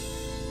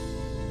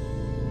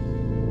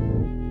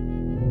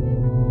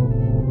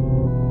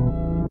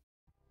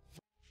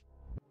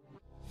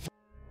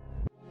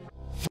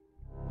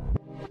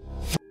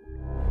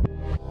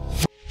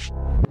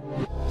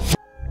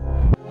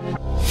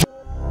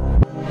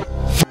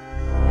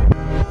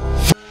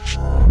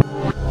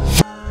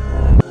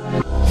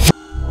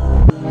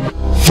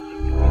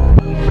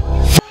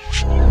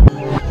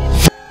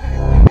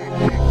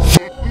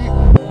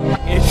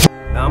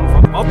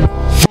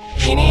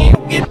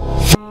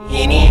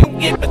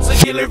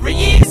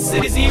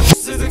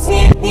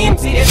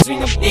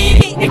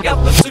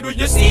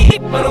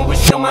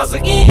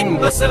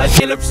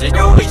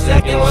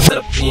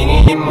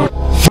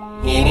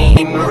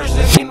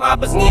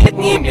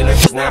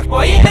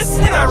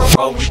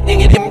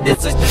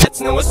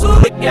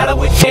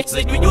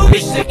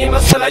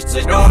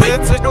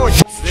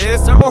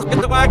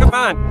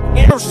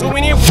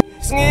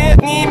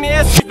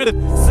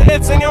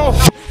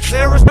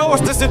 Sarah's nose,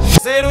 this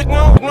is said it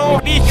no,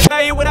 be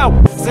can without.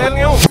 Selling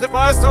you, the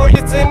first so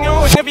it's in you,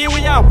 if you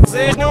we out.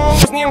 Says no,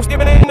 it's new,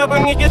 give it in up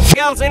and you get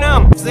scalds in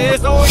them.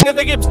 Says no, you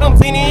never give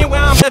something in you,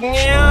 I'm dead,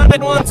 yeah,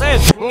 that one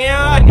says,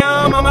 yeah,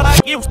 mama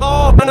like you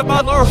stop and a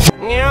butler,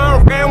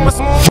 yeah, game was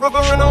smooth,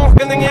 rubber and off,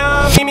 and then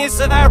yeah, me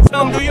said that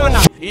some do you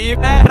not, if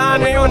that I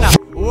know you not.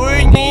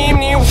 Ui, ni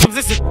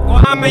subsisted.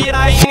 I'm a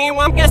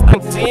anyone guest.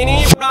 I'm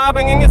seeing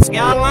robbing in its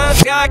gallant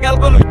sky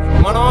calculate.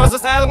 Monos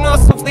is telling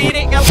us to lead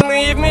it.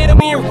 Calculate me to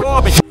me,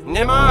 Robin.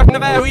 Nemark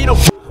never we do.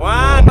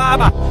 Juan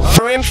Baba.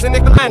 Rims in the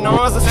clan.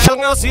 Nos is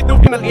telling us he do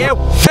him a leo.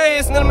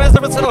 Face in the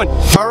miserable salon.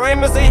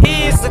 Rim is a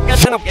he's a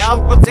catching of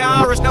gal. What's the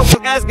Irish? No,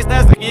 guys, get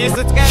that's the geese.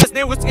 It's gas.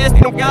 They was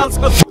casting of gals.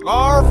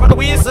 Or for the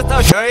wheels at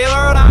the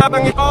trailer. I'm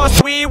going to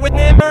cost we with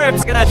never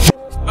rips. Get that.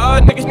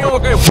 Niggas know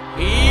go.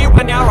 He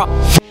went out.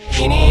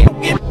 You need to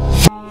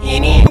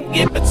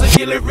get but such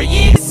delivery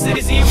is it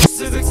is you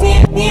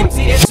name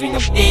see that swing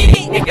of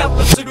eating I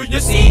got to do your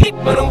seat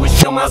but I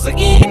wish I was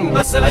again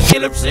but I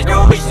still have said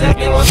oh wish I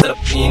can want to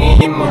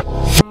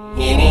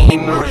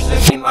him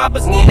rushing my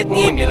business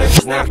name you learn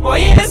not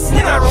quite yes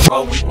and I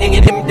recall we think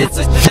it him did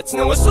such that's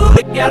no so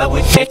I got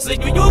away next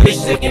like you wish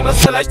I can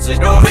myself to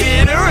know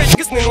it is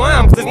because no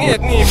I'm the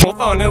name for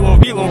phone it will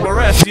be long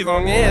rest you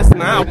long yes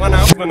now when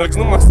I'm gonna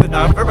no must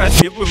have for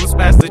rest you lose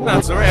fast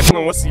not so rap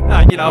no see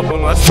not get out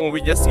one last one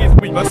we just see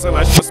we must have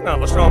just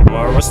not a strong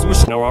or a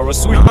switch no or a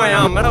switch I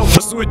am at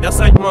a switch that's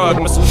like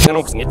mug must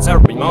no it's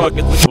every mug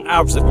it with an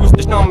hours of use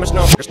the numbers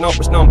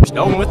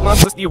don't with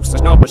months use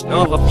the numbers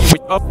no love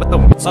you up but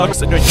don't sucks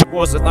the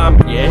was a time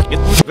yeah it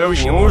was very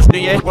news the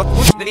yeah what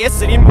was the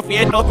city of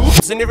the not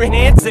oops in every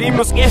hand city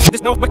must guess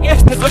there's no forget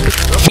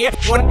yeah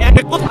one and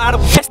it was out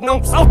of guess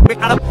no so we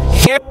got up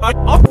yeah but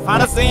off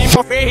out of the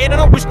more head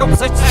and wish no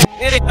such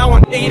it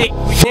down it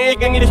we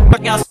taking it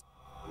podcast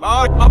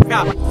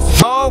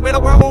oh with a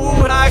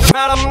world I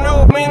got them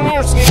no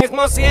man skin is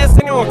must yes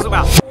and you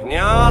about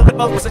yeah the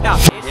bubbles it out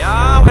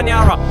yeah when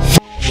you're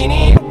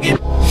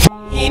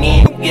you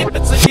need to get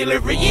but such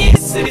delivery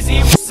is it is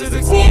you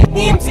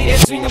name see that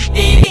swing of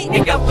eating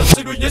I got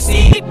to do your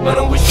seat but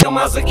I wish I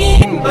was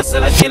again but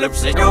I still have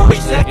said oh wish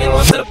I can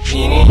want to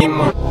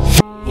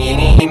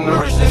him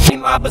rushing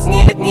my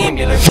business name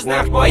you learn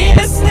not quite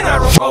yes and I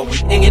recall we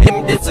think it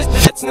him did such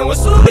that's no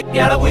so I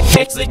got away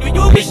next like you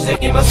wish I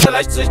can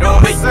myself to know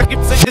I keep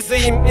such the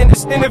same in the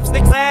skin of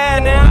sticks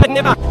and I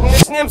never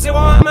this name say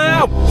I'm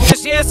out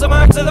this year some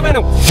marks of the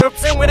window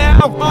trips in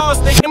without boss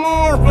take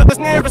more for this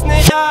nervous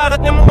nature at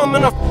the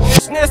moment of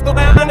this nest of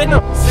and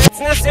no sits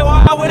nest so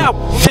I without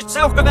this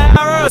self of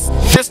ours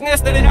this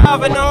nest that it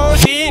have no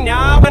she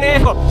now and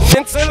echo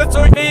until it's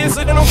all face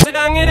so don't sit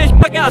down it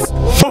my gas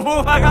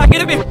I got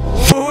get a bit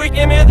we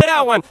give me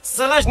that one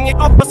Salajnik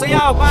up so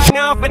yeah by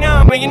now for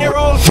now me in your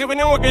roll to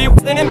an order you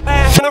then in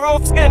back and a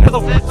rope skin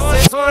of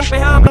this one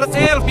behind the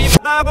tail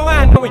people die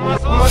but we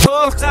my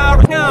soul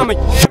sour now me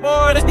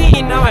boy the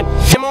dean now and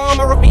him on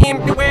my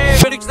repeat the way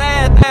but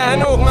exact I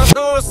know my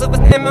soul so the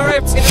him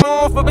rips in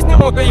off of his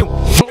no you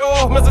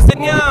oh my sister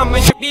now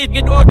and you beat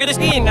get over the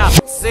steam now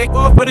sick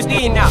off for the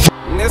steam now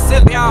this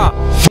is yeah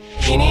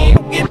you need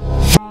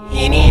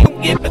to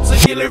get but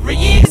such delivery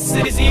is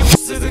it is you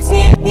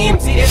name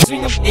see that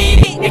swing of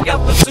eating I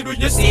got to do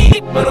your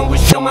seat but I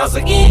wish I was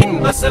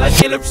again but I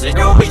still have said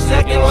oh wish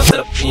I can want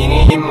to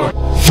him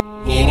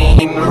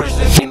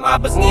rushing my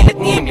business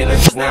name you learn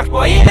not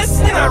quite yes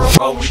and I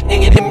recall we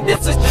think it him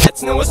did such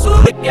that's no so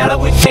I got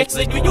away next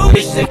like you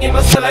wish I can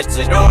myself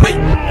to know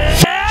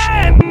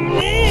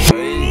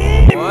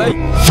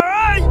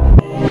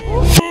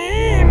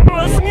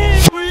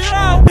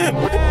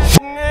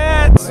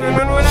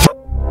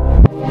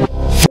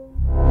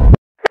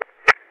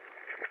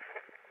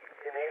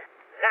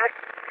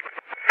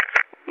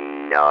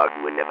Dog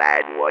wouldn't have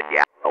had what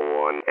you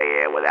want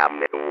here without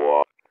me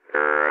walk.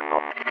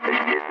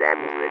 This them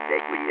the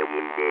deck when you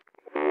did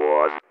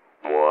was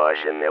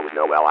and there was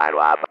no well I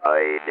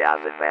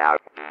does it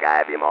out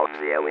guy be more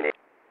clear when it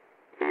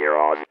you're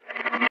all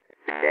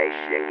they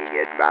shouldn't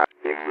get back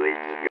the good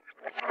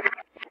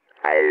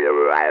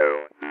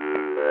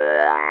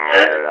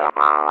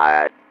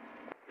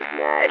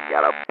I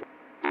got up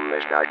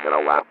it's not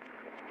gonna walk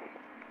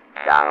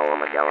down on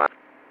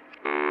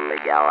the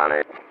gallon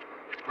it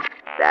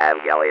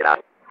damn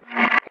Galita.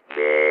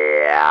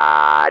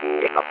 Yeah,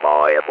 a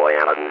boy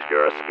out of the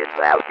girls gets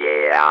out,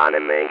 yeah, and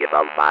then get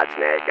on fat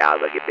snack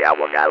out, like if they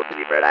work out to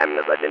be for them,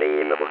 there's like an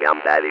email, but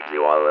I'm bad if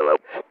you all little.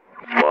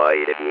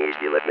 Boy, it needs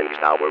to let me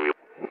start where you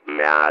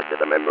master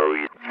the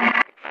memories.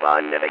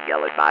 Fun never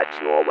yell at bad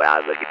snow, where I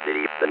was like a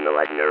deep in the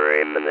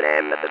legendary him, and the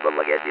name that the good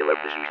like as you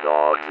live the shoes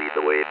dogs, lead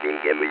the way of being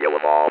given with you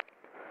with all.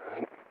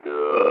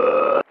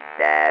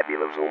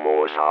 Fabulous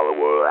almost hollow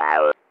world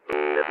out.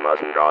 This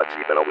mustn't draw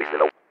sleeping always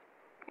little.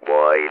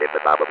 Boy, if the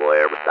Papa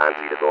Boy was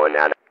dancing to going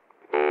down,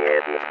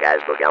 yes, and the skies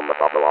look out the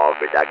Papa Law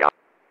for that guy.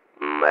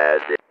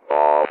 That's it.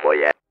 Oh, boy,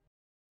 yeah.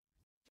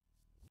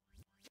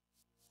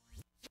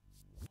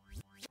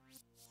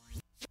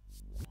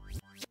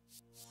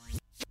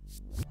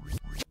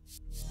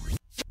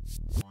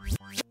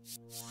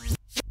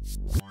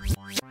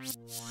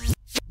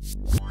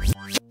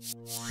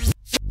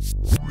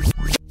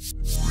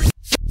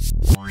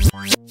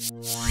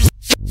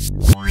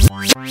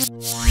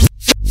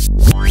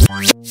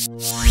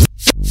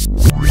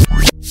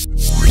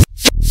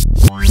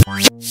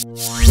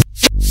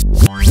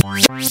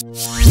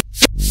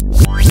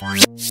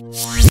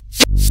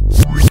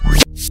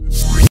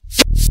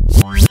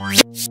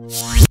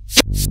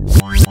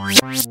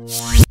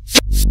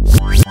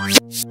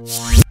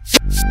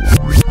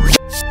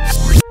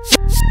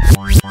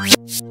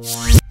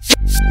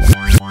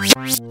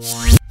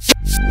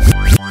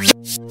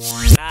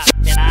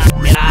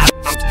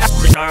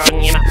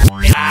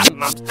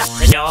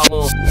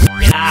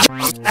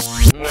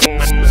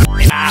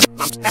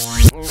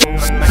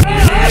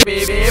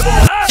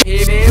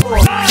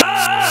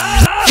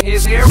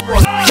 He's here for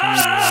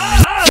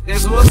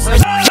this looks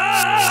like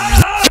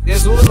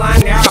this would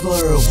line out.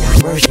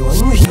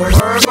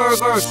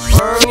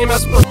 You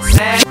must put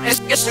sad, it's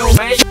get so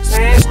big,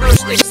 snatch,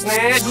 thirsty,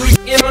 snatch, we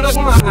give it a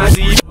my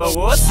but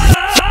what's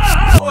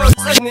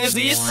what's in his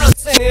east,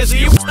 what's in his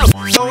east,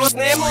 those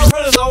name over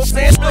the old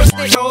snatch,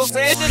 thirsty, old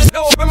snatch, did it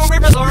go from a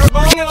river, or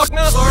bone, and look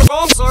now, or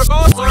bone, or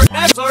bone, or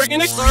caps, or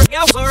gimmick, or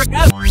gals, or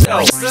caps.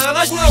 So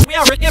let's know we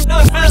are Rick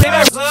done,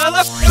 fast, so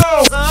let's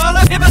go, so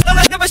let's give us the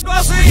let's give us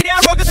go, so yeah,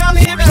 rock it down,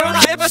 leave it, or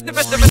I was the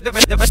best, name,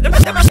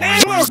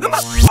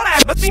 what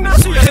happened, see,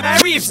 Master, you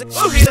Reeves,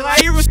 oh, he's a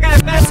liar, who's got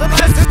a fast, so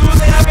let's do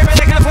it, I'll be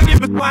ready to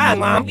forgive it, why,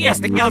 Mom, yes,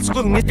 the gal's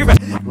good, and you're right,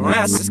 my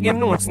ass is getting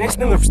no one's next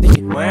to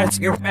lipstick, my ass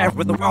is back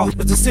with the raw,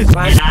 but the suit,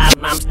 my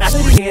I'm stuck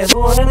here,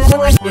 one and I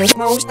like this,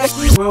 no, stuck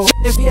you will,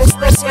 if he has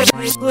that's it,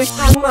 please,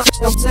 I'm not,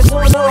 I'm set to no,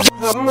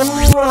 I'm a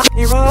mirror,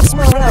 you're all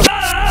smart out.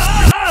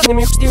 Let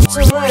me still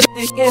to life,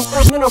 they can't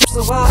come in up,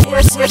 so I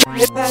yes, yes,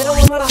 if I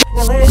don't know,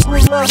 now let's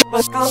move up,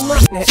 but come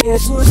up, now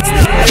it's what's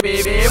there,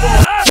 baby,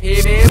 boy,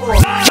 he's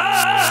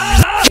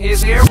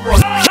here for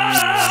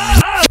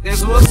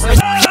this looks like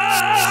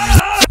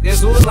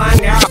this would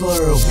line out.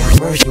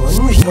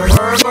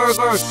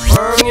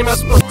 You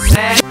must put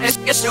sad, it's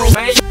get so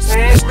big,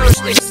 snatch,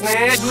 thirsty,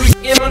 snatch, we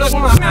give it a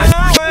my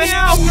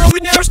no, we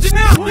never still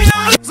now, we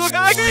are, so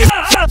I get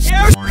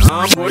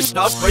I'm pushed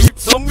up, but you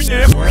told me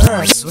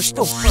never. Switch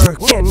to work,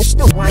 man, it's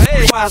the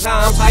way. Why's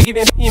I'm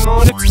giving him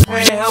on it,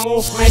 hey, I'm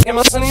off, making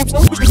my son, no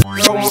push,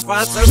 throw my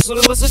fight, so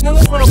the list is no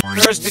one,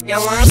 first the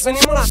gallons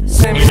anymore,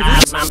 send me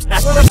that's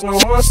no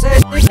one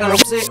said, they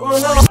can't say, oh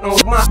no,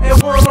 my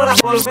everyone, I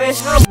will be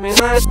helping,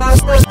 I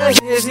start to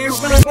is you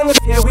finna come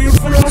here, we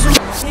finna zoom.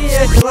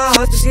 Here, the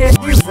last is here,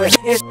 you fit.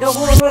 Hit the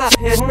one with I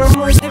hit no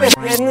more stiffin'.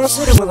 Hit no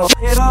city with a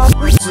hit off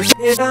bridges.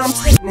 Hit I'm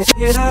sticking,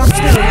 hit I'm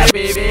sticking.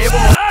 Baby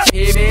boy,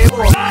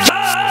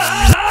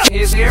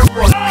 he's here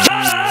for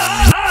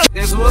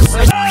this looks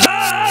like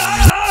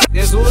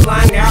this would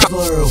line out.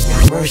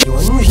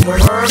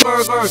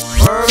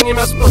 You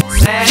must put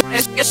sad,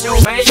 it's get so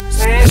big,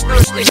 snatch,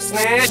 thirsty,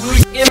 snatch, we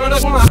give it a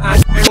my I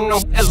don't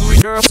know, as we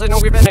girls, I know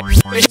we've been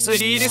it's a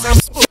deed, it's I'm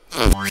spook.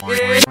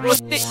 Yeah,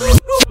 what's this?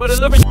 But a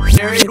little bit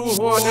there, who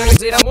won, and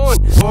it's I'm on.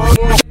 Oh,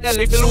 no, that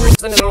little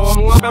looks and the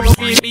wrong one, I'm a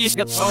beast,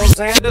 got all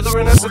sand, the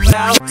runners of the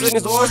house, and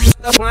his horse,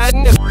 stuff, not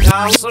in the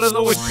house, so the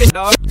low fit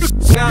dog.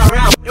 Now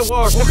around, it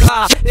was no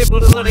car, they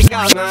put a little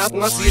guy,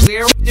 not see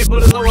zero, they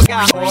put a little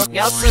guy, or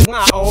gas is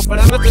not off, but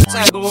I'm at the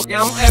side, look,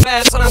 I'm a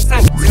bad son, I'm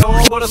saying, so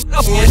what is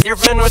up, yeah, your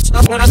friend, what's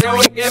up, not a zero,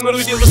 and game,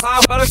 and deal with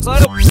how, but it's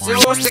like, so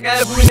what's the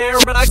guy who in there,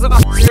 but I was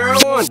about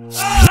 0-1.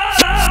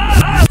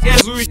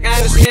 Yes, we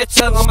kind of shit,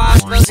 tell them I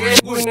was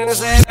get good in his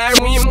head, bad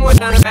we more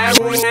than a bad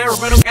one there,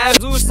 but I'm guys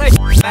who say,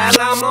 bad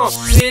I'm on,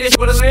 see this,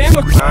 what is it,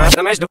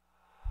 the measure.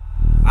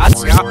 I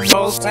got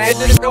old sand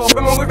to the go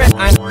from a we've and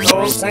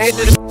old sand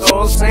to the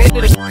old sand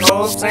to the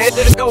old sand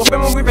to the go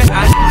from a we've and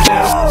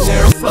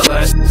they're full of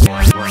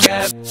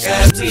gab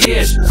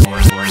TH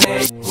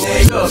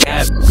go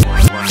gab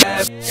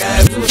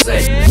to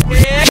say what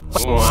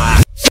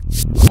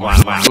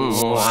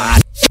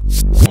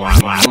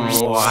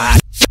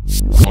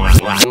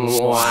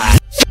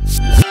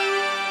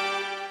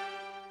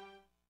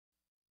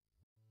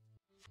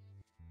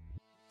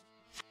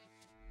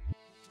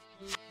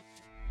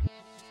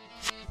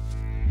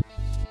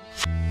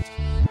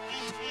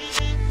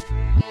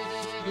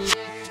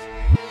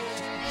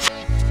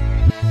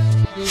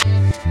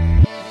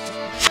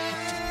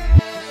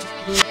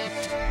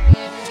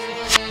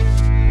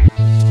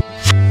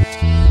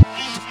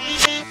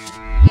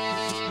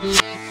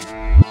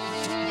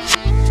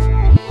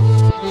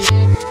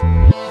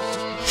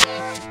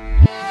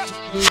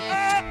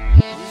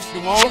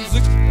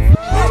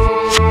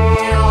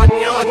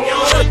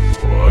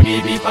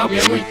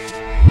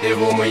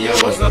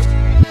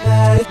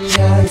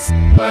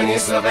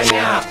Vanessa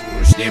Vania,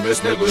 os livros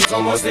de luz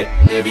somos de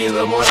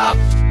Vila Moral.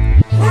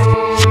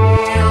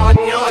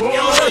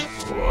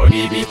 O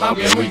Gibi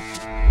Pampiamui,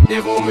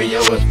 devo me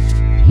eu.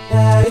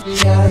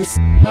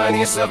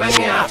 Vanessa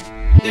Vania,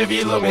 de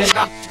Vila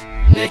Meta,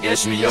 de que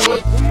suis eu.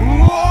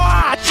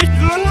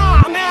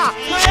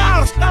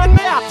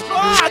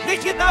 Tem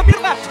que dar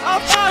virada,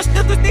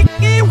 afasta do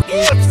tequil,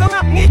 são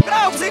na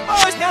nitrão, se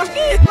hoje a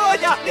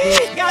nitroja,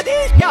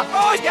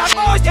 hoje,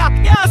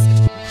 yes.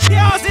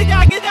 Yes, I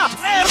get up,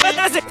 but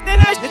that's it. Then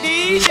I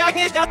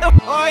get out of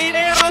oil.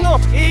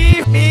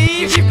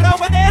 If you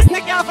throw a desk,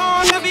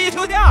 on the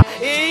video,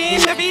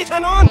 in the beat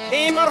and on,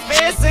 in our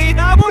face, say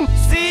that one.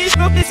 See,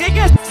 look, the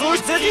sickest, so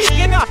it's a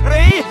skin,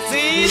 Ray,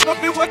 see, look,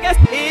 the workers,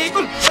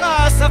 eagle,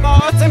 trust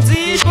about some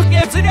seeds, look,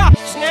 gives it up,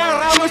 snare,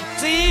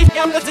 see,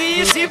 come the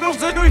sea, see, look,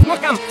 the do it,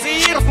 look,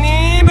 see, if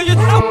name you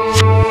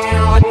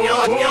know.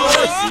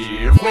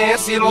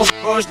 Mesilo,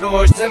 os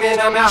dois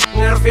examinam-me,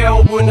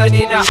 nerfeu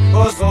bunadina,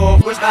 os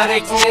ovos da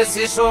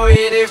nesse sou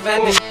e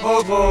vende,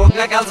 o bug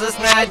daqueles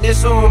assinades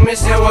sume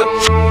seu.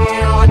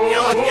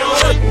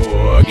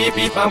 O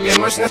gibi pam que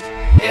mochna,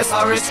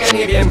 essa risca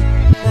nem bem.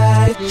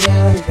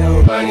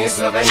 Bunny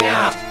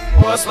Savannah,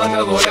 os van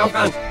de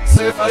Loyalkan,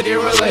 se fazer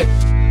relay.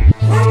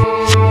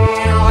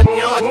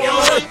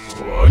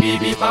 O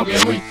gibi pam que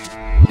muito,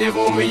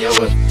 devo me eu.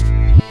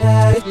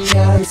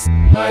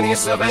 Bunny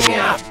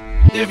Savannah.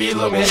 De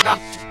Vila Meta,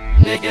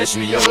 de que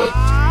suis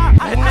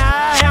and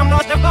I am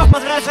not the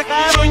purpose as a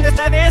car in the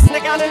service, the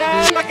gun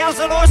and the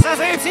council as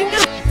a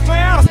single.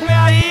 Where's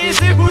my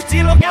easy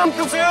booty look out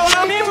to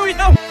fill me with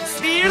them?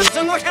 Steers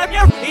and look at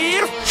your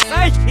here,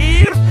 say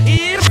here,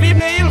 be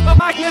nail for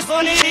backness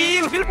on it,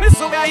 here, will miss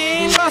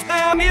away in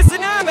the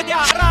missing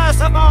Amadia,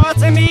 Ras about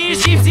me,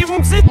 she's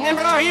even sitting in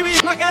Rahi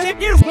with my kind of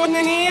gears, one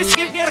and he's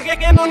give your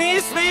game on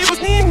his way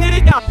was named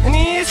Nerita, and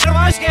he's the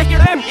rush get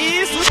him,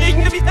 he's who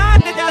taking the bit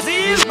as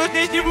he is, but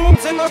the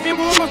wombs and not the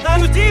womb of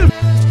Danutil.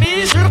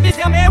 Be sure bis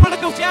am able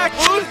to jack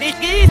full, die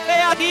geht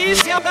wer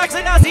dies, ja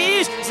wachsen das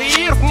ist, sie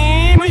hilft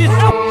nie, muss ich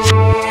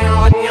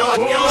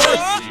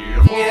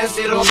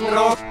se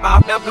rock,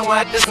 pop up the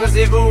white business,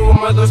 if you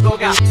must go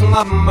got some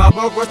of them, but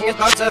we're working at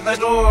parts of the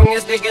door,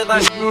 is bigger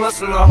than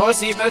muscle,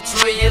 horsey, but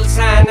real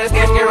sign is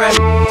get your end.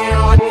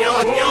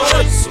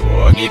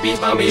 So, give me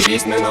Bambi,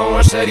 this man,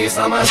 no, shady,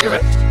 some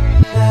masquerade.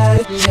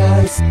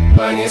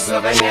 Bunny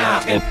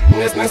Savannah, and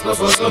this man's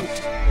supposed to look,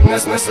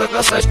 this man's like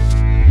a such.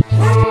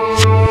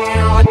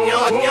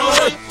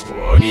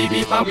 O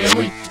gibi pam que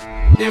muito,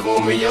 devo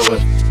me eu.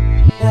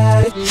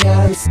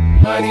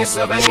 Bunny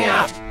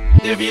Savannah,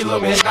 de Vila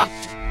Meta,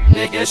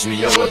 de que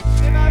suis eu.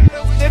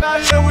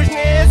 Devaluar os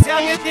meses,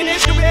 a tinha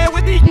que ver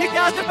o digno que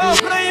há de bom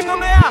frame no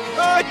meio.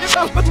 Oi, de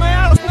bom para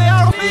maior,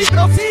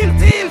 profil,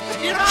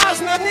 e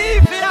rasna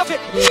nível,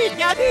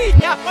 diga,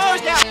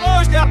 hoje,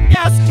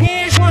 yes,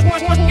 nish, mas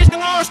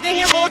nós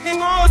tem voto em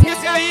nós, que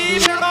se aí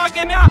me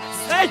roga minha,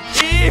 sei,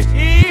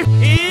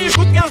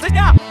 gut ganze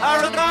ja,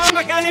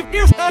 drama kan ik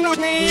nieuws dan nog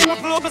niet, maar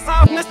kloppen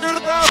af met de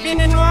drop in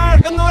een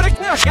waar, kan nooit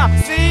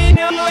knakken, zien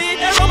je nooit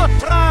de rolle,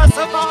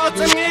 razen wat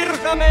ze meer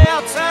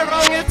gemerkt, ze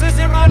rangen te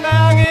zien aan de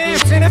hang,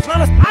 zijn het van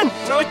het aan,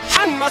 nooit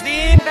aan, maar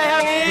zien de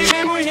hang,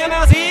 moet je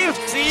naar zier,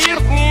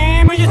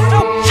 niet moet je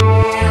stop.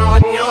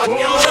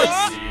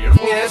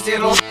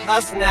 Zero,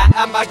 asna,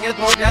 amaket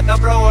moja da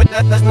bro,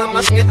 dat is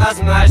namasket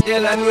asna,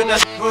 dela nuna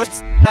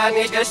puts,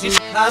 tani gashi,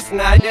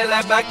 asna,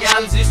 dela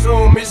bakal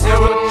zishu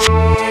miseu.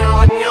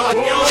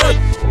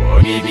 O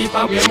gibi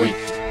pam que muito,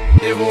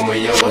 devo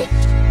me eu.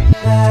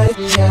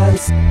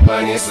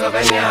 Bunny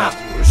Savannah,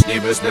 os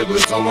tipos de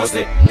gosto somos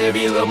de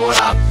Vila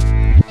Moral.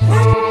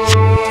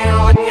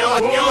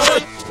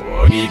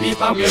 O gibi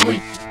pam que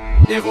muito,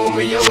 devo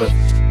me eu.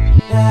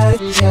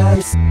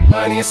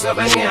 Bunny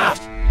Savannah,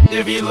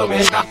 de Vila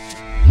Meta,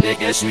 de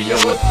que suis eu.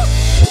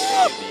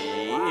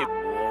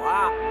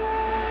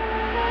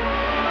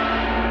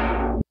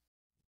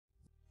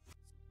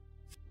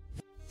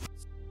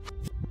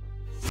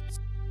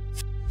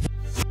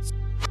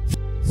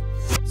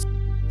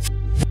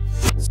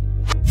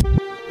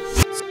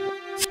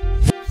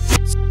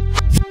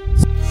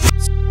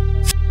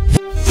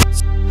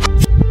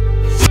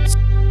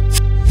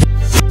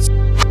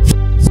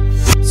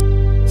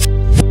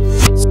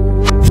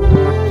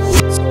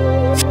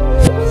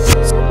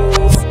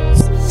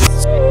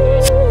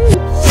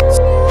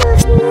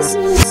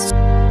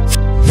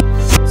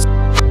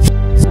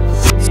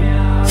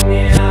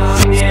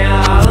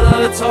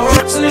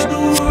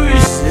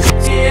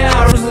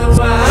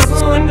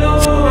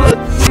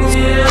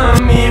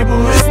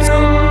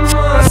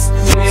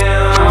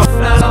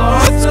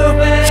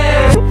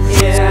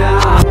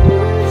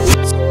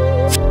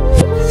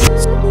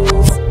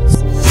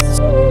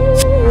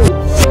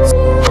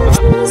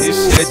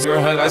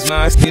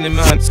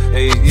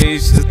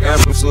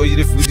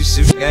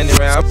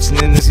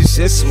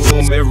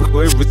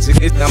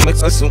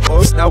 Some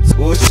cost now,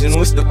 ocean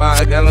was the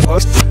bar, gallon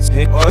cost,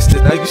 and cost the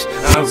luggage.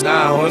 I'm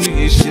not on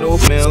the shit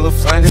open, look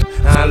fine.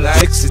 I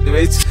like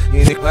situations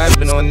in the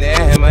clapping on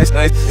there, my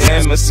night,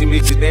 and must see me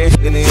today,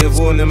 and they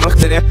won't the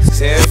master there.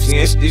 Say,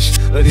 if dish,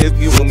 or if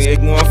you will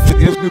make more for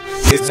you,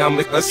 it's time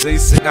because I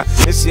say,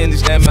 it's in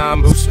this time,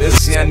 I'm Bruce, we'll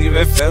see, I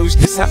never felt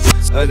this up.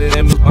 Other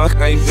than the punk,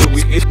 I'm the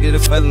wicked, get a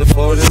felon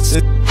for the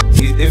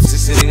if the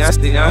city, I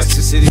stay out,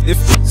 the city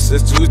different, so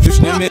to do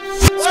limit.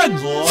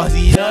 Lord,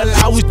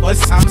 allows but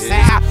some say,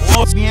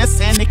 off me and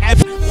send the cap,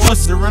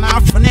 was to run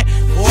out from it.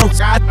 Or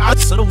God, out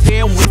so the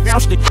way we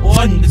found the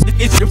one, the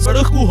picture for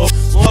the cool,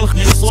 soul,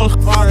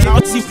 far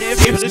out, see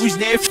if it was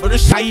there for the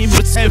shine,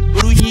 but self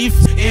belief,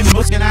 in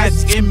looking at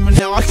him and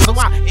the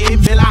Ottawa, in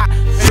Mila,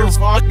 fair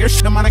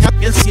walkers, the man I got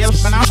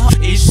himself and out,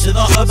 is the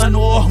other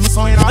no, I'm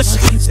so in us,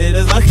 said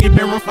as I keep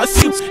him for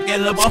you,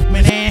 get above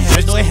me,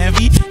 there's no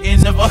heavy in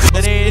the buck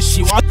that is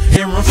she walked,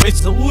 and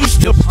reflects the whoosh,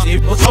 they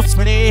book off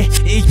me,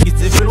 it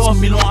gets it.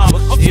 Milon,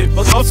 if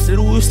I go to the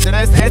roost, and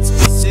that's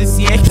since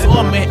the X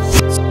on me.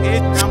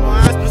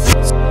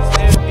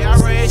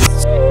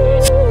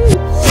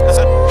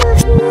 It's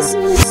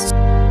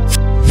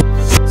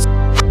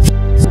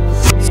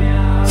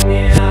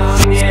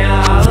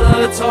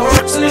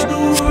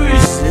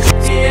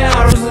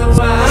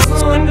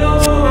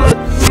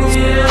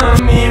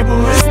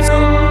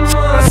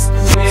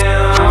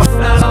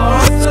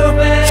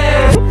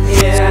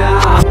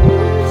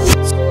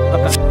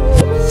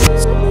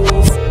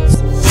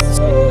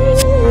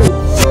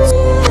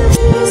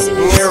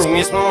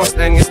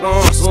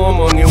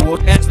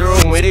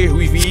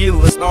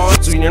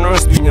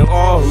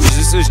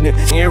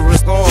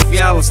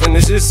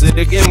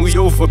Again, we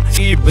over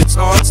even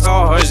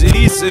stars, it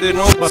is sitting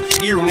over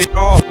here in it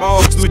all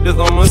balls with the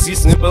thumbs,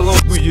 he's nipping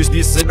up. We use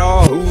this at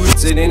all,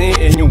 who's sitting in it,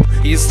 and you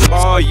is the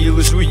bar, you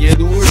lose, we had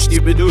to wish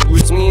you would do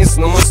with me,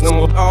 no must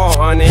know all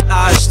on it.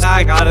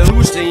 I got a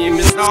loose team,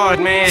 it's hard,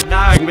 man,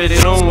 dog, but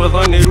it on with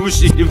on the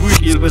rush, if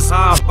we was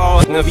half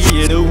out,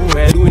 Naviero,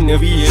 had to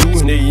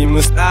Naviero, name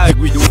must tag,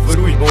 we do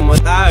for we on my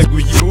tag,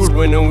 we do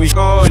when we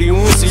call you,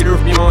 see the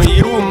film on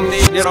your room,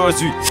 they did all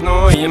you,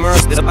 no,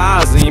 immersed in the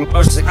bars, in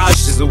push the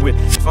ashes away.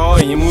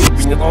 You move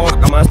in the talk,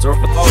 I'm after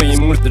for you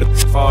move to the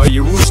fire.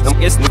 You wish them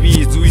guess the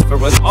be do it for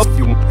what up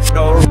you.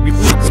 Or we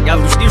put the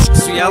gallows dish to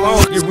see how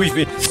long you with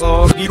it.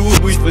 So you do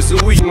it for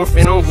so we more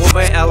fin over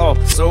hello.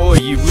 So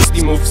you wish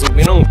the move so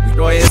we don't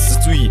go as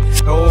a tree.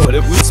 Oh,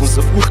 the woods was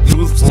a foot, the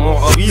wolves from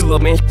all real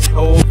man.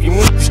 Oh, you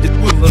move the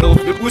good little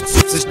the woods,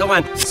 it's the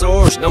one.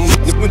 So I'm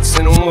with the woods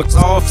and almost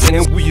off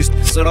and we used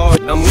so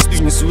I'm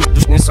doing the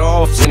suitness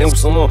off and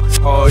also more.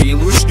 Oh, you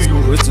wish to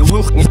you, it's a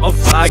wolf of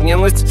flag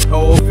and let's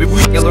oh, if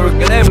we can look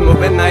at them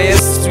when I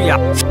asked you.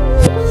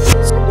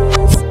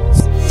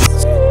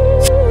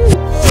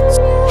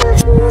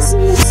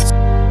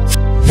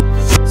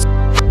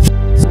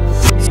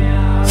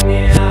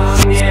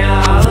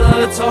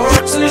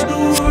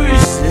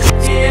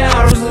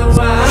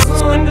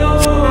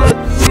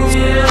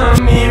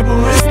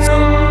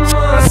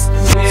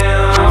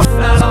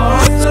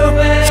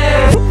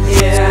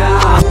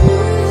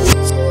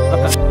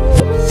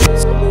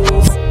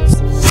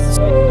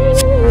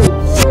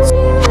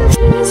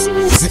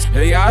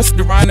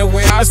 Around the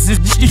way I said,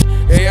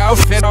 hey, I'll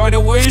fit all the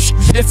wish.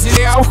 That's it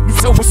out.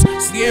 So it's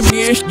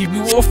CMS, give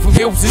you off for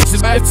hills. It's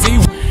about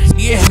you.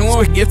 Yeah,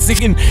 no, it gets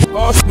again.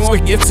 Boss, no,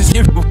 it gets a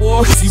ship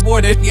before. See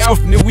what at the out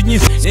in the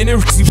witness. Then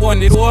every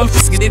one it all.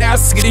 Get it out,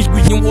 get it.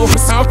 We can walk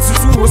us out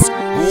to us.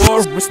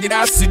 Or get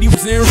out, city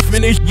was there,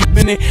 finish, give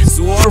me it.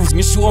 So, or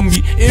you show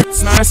me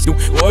it's nice to.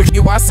 Or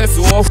give us a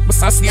so,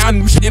 but I see I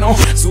knew shit on.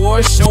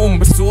 So, show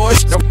me, so,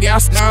 stop the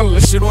ass now,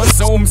 let's shit on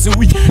some. So,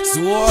 we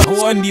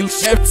so, Neil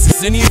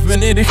Chefs, and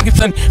even it.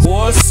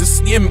 Was the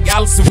same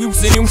gal, so we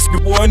was in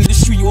the one the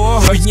shoe or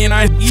again.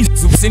 I eat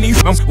to send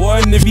from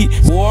one of the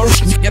war.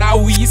 Get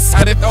out, we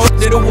had it out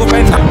to the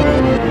woman.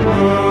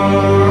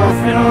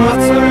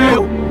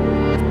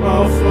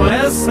 Oh,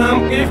 for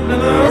some gift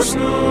and there's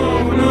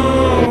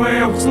no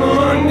way of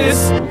knowing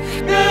this.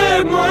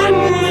 Good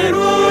morning,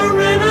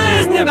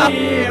 and never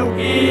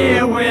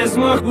here. Where's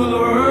my good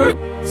work?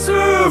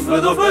 Surf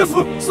for the five,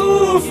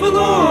 so for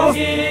the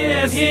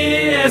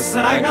yes,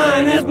 I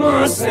got it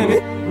more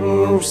sin.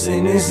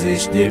 Sin is a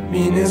step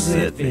in a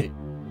set.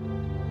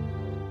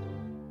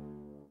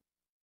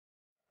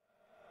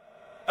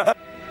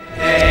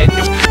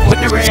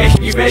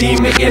 You ready,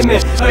 make it me?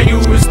 I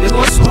use the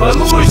loss of a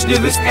lush to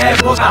the sky.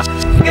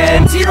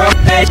 Can't see up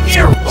that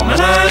here. Come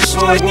on, I'm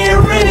showing you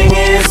running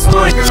in.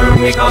 So you're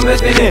me come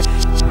with it.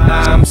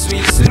 I'm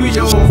sweet, so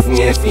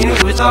you feel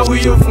without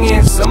you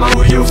feel. Some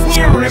of you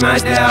feel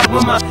remind that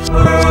mama.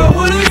 Oh,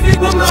 what do you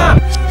think, mama?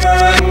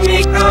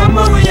 Me come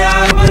over,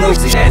 yeah, but don't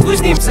see that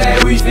with him. Say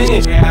we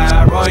finish.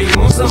 Yeah, Roy,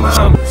 most of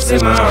mom.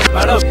 Simmer,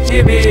 but up,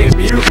 hey,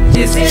 baby,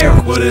 is here.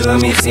 Put it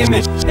on me, see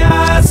me.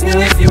 Yeah, still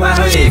if you are,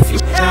 if you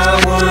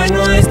have one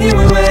noise,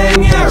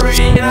 when you're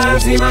ready, I'm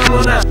see my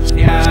mona.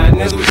 Yeah,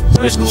 never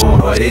push go,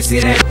 or they see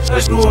that.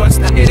 Push go, it's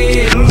not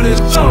it,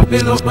 little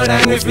pillow, but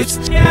I know if it's.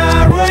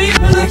 Yeah, Roy,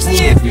 but let's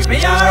see if you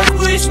pay our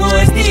push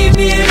noise,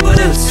 TV, but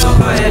it's so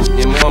bad.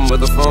 Your mom with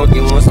the phone,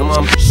 you want some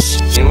mom.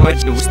 And what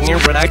do is near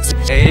relax,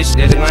 hey,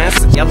 shit, and I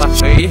said, yalla,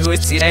 hey, who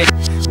it's it?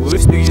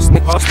 Who's do you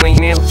sneak off my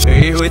nail?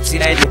 Hey, who it's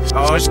it?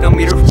 Oh, it's gonna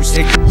be the who's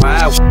sick.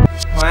 Wow.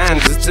 Man,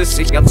 it's a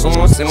sick, got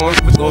someone sent on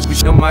for those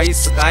which don't buy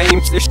his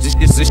time. This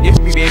is if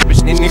we be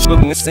pushed in the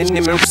goodness and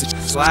the mercy.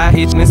 So I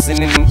hate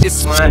missing in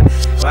this line.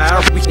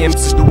 Wow, we came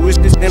to do is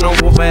this then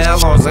over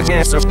laws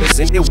against our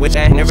person. Deal with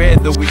that, never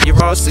had the wiki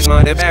roasting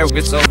on the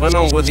barricades of an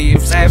over the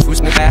side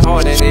who's not that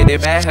hard and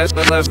it bad has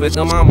been love with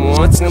the mama.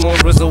 Once and more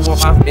result,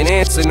 I've been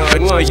answering.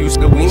 No, used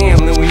to win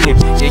and the winning.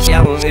 Yeah,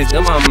 Callan is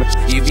the mama.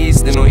 He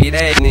beats the no, he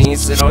that, and he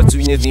said, oh, to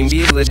you, the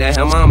beat with that,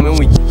 her mama. And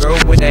we girl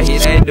with that,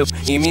 head.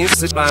 He means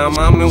to buy a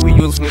mom and we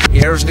use me.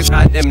 Here's the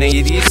goddamn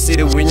lady.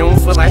 City, we don't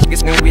feel like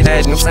it's no we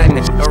had no sign.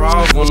 Or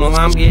all for no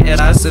lamb get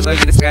I said like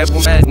this guy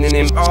from bad in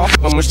him off.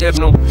 But much have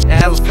no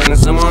elephant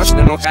is a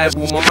monster. No guy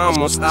who my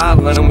mom was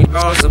style and we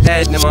cause a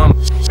bad name.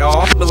 Go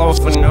off below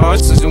for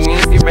nuts. So we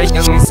if you break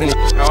and listen.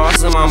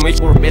 Awesome, I'm with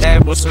for bit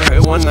able to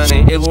her one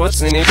and it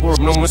was in it for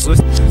no more. So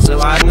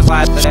I didn't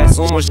like that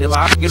so much. The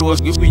laugh get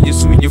what you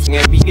just sweet. You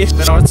can't be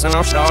gifted arts and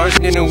our stars.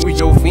 Then we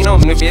go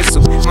phenom the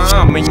vessel.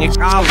 Mom and your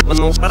call, but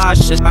no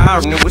flash at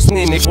our no was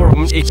in it for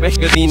me.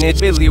 Expected in it,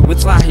 Billy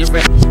with slash your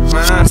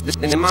master.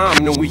 Then the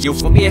mom no we you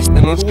for best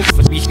and no roof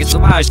for beach. It's a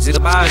bash to the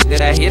bash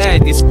that I hear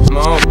at this.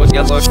 Mom, but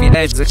you love it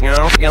as a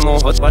girl. You know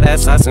what, but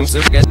that's some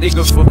circuit. They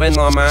go for Ben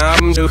on my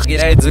arm to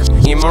get at it.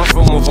 He more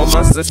from over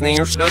masters.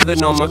 Name shut the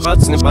no my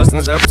cuts and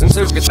buttons up some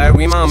circuit. I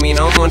remind me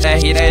no one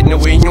that he had no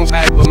way no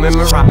bad but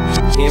memory.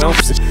 You know,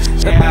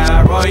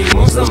 yeah, Roy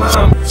moves the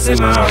mom.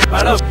 Simmer,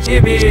 but up,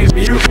 baby,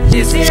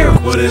 is here.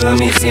 Put it on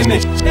me, see me.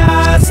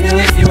 Yeah, see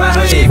if you are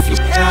if you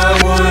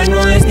have one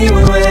noise, you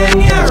will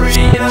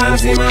I'm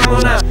see my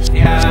mona.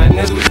 Yeah,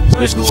 never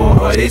push the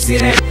wall, they see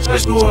that.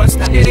 Push the wall,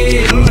 stuck it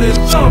in.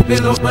 Don't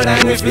below, but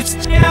I know if it's.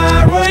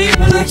 Yeah, Roy,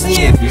 but let's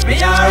see if you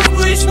pay our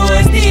push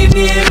noise, deep,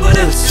 but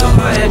it's so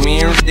bad.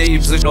 Me and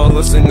Dave's a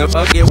dollar, in the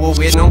bucket, well,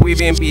 we know we've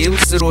been built,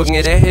 so we're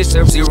going to hit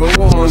 0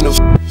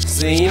 1.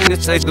 Seeing the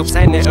type of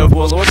sign of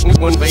wall or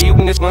one by you,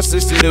 it's my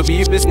sister to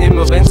be business name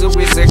of Enzo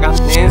with a got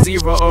and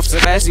 0 of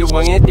Sebastian,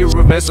 one at the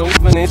reverse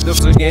open it up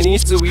so again,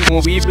 so we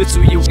won't be able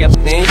to you get the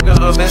name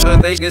of a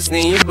Vegas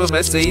name, but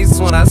I say it's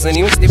what I send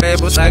you, the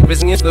Bible like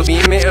business to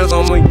be made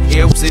on my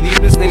help city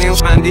business and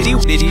find it, you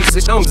did it, so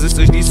thumbs,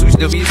 so these switch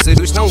the beast, so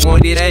there's no one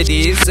did I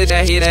did, so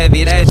that hit I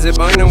did as a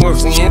bun and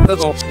works in the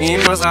law.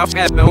 In my south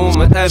cap, home,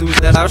 my tattoos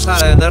that I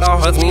started that all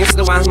has me,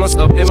 so I must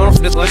stop him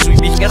off the flush,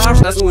 we get our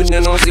stars, we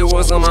know there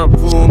was a man,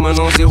 man,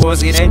 no, there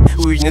was it,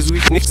 witness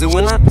with Nix,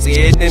 when I see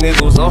it, and it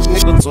goes off,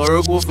 nickel,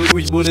 sorrow, for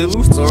which would it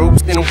lose, sorrow,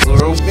 stand up,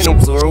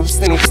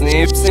 stand up,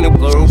 snip, stand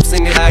up,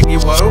 send it, I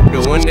give up,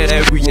 the one that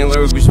I read and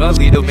learn, which was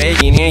little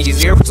bag in here,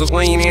 he's here, so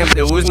when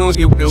there was no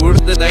give the word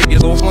that I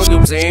get off my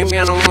good same,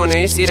 I don't want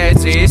to see that,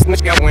 say,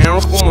 snick, I went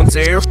on, come on,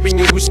 say, when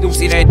you wish to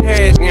see that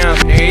head, now,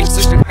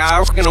 it's such a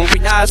car, can only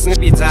die,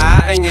 snip it,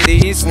 and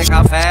it is, snick,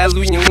 I fell,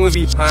 when you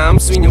movie,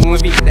 palms, when you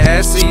movie,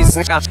 that's it,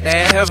 snick, I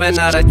have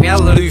another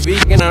gallery,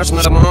 vegan, I'm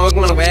not a mug,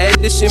 my way.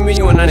 Shimmy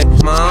on it,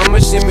 mama,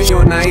 shimmy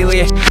on Nile.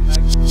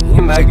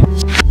 Him bag.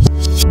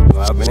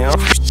 I've been out.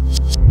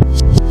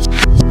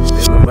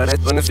 There's no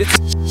bad benefits.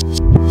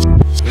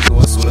 It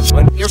was one of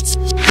 1 years.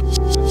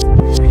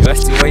 You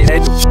asked you why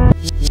that.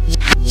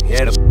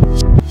 Head up.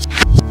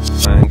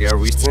 And there are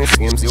recent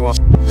schemes you are.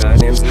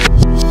 God names me.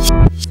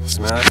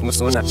 Smash my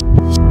son.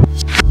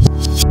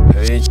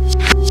 Hey.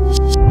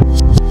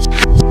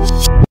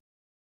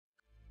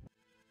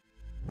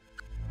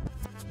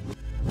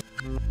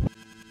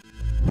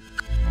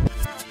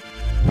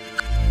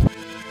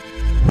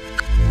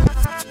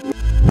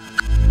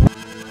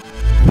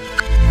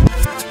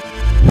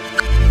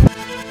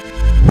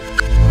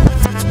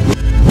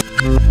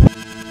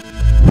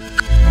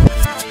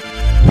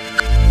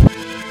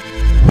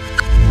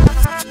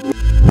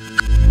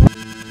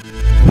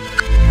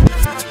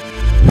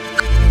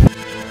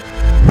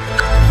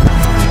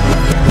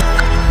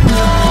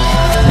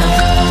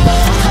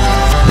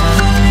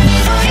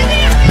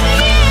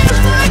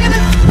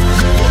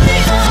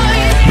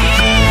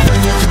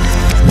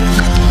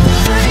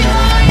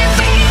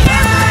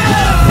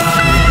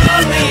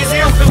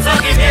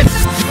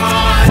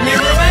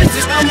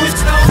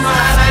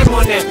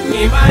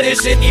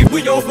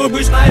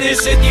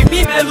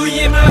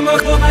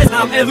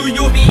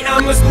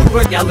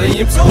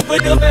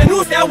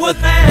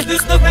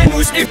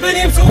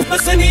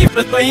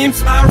 Им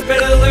спар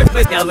перелив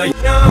петяли.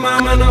 Я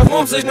мама на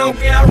хомсик на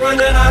п'я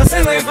ранена.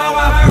 Сили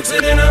фава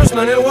ваксиди наш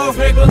на него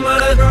фрикут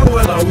мара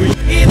дровелови.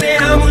 Іде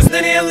амус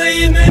даніли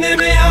і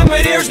мене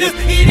амереждив.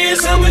 Іде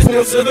сам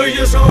снился до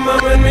єшо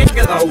мамин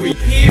мікадови.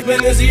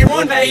 Even as he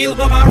run by he'll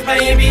pop by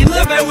and be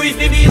love by we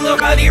be love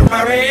by the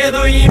parade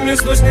or you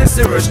miss those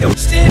necessary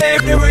shit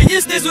everywhere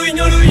yes there's we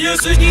know you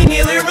so you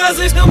need the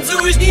roses come to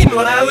us need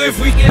what I live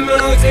we can no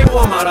say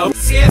one out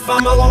see if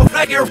I'm a low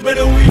figure but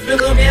we feel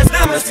the best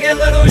I'm a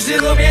skeleton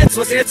shit the best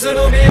so it's a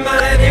little bit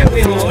mad at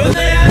we know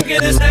that I'm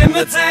gonna time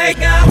to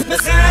take off the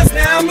size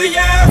now we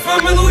are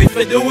from a Louis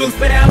for the wolf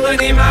for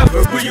Alan my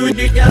for you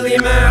did tell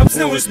him maps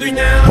no was doing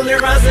now the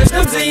roses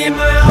come saying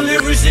my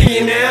live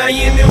you now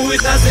you know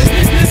with us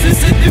business is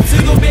to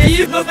the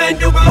bay of a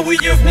door we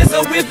have mess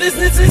up with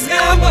businesses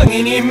gone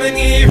any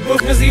money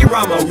book is the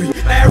rama we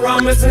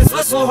rama since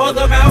what's so hard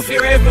about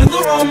fear ever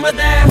the rama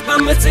that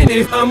I'm a tin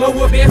if I'm a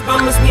whoop if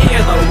I'm a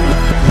sneer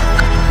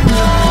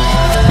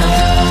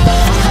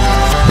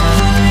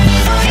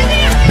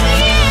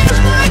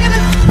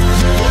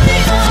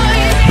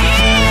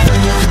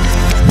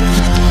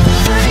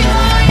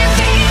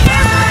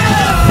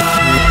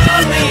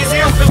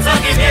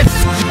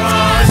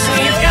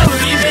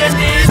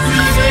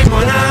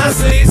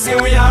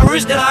we are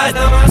rich that I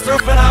am a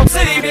stroke, but I'm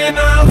sitting in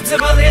out to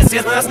believe. Если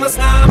нас на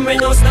самой,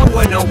 но с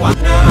тобой на вот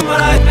нам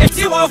опять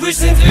его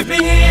вышли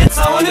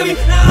терпенется, он и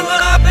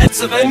нам опять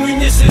с вами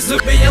не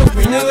сизупел,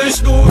 принял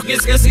штук,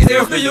 из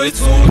косидер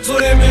хуйцу,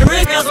 цурами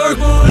рыка,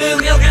 зоргулил,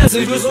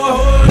 елказы,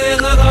 зоголил,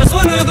 на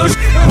зону душ,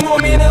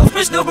 момент,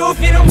 что был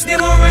фильм с ним,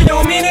 я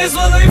умею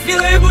золой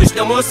филей, буш,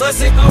 там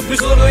ососиков,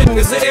 золой,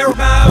 не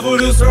зерка,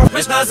 буду срок,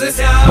 что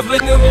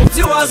засявать, не лук,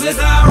 тела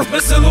зазар,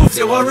 посылу,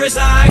 всего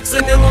рысакс,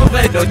 не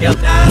ловит, но я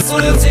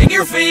солил, take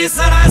your face,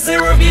 а раз и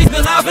рубить,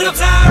 была бы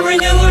в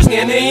не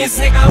нужнее, не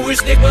снега, уж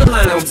ты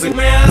подланом,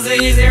 зимяза,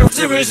 изер,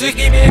 все выше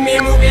кибе,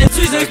 мимо, ведь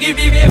чужих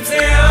кибе, все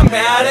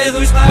амбяды,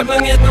 душ, так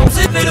монетном,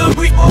 цепелю,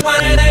 будь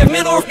попаны, дай в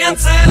милор, в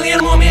конце,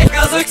 лен, момент,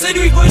 казах,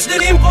 садуй, хочешь,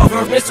 ты им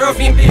кофер, мистер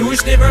Фимпи, уж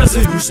ты версы,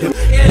 уж ты,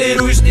 или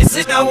уж ты,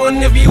 сыта, он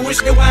не би, уж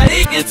ты,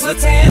 вали, гитса,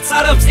 цент,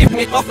 садов, стив,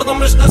 ми,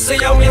 потому что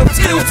я умел,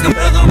 тилукском,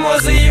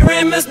 продумоза, и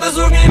ремес,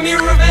 безургами,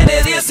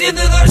 ревены, если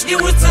ты дожди,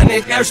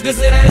 уценит, каждый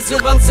зирай,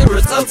 силвал,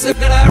 сиротал,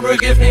 цепера,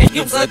 руки, фейки,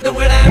 взака,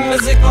 выдай,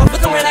 музык,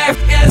 потом выдай,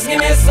 вказ, не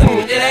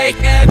месом, дирай,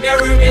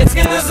 каберу,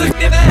 ветки, музык,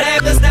 беберай,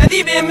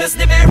 достади, бемес,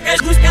 тебе,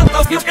 каждый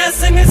скалтов,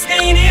 юкасы, не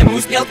скайни,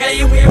 мускелка,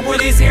 и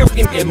выебули,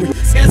 зервким, кему,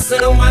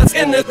 скасану,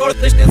 масканы,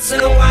 корты,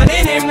 штицану,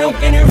 ваненем, ну,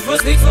 кеню,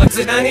 фустик,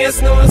 зокцитание,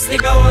 снова,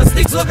 стикова,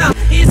 стик, зока,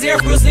 и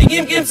зервку,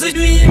 стиким, кем,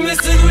 сидуи,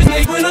 мистер,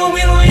 дуй, гуну,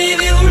 вину, и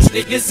вилуш,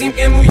 тикисим,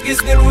 кему,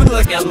 кискин,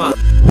 удла, калма.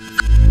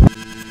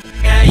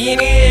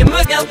 Каине,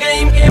 макалка,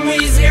 им, кему,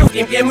 и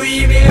зервким, кему,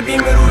 и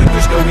вебим, руй,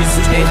 пушка,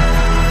 висушней.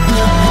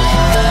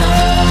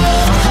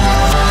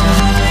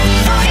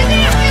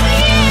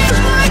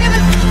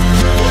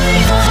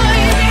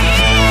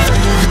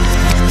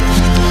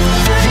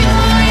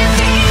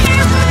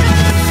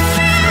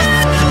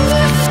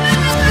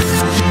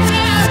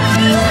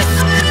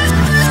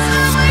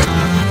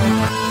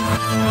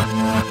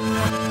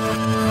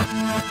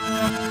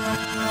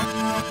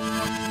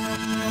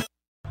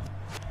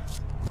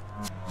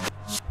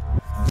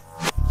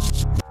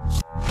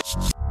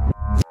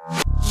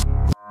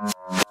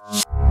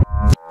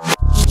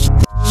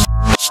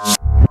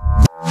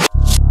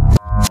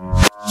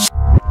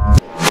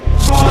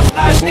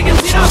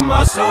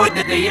 So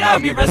that they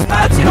be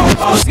responsible, no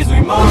boss, cause we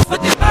moan for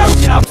the power,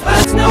 get up,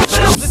 that's no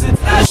films, this is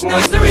stash, no,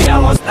 the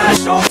real,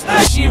 stash, off,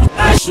 stash, you,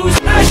 stash, shoes,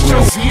 stash,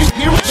 no. See,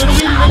 you should have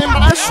been in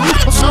my shoes,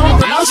 but so,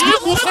 but now she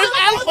will find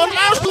alpha,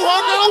 now she will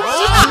go,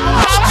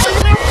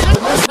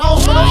 there's no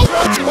way,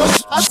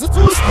 that's the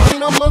truth, you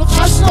know,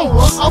 motherfucker,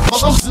 what's up,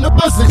 I'm in the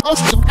buzzing, I'm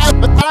still got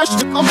the flash,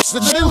 the comes to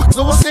the Deluxe,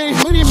 so I say,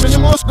 many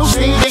most no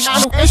say, they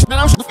got no cash, but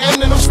I'm still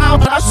getting no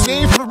sound, but I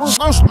say, for the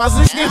most, my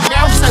sister,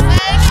 downset,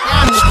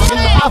 I'm in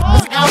the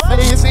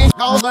office, it's ain't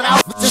gold that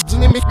out,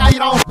 position in me, I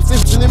don't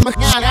position in my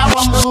hand.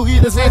 I'm the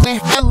leader, says they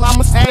fell, I'm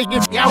a say,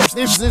 if you out,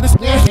 sniffs in the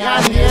snare,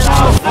 I get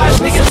out. Flash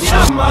niggas, get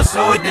up, my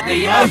soul, that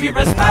they be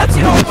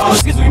responsible,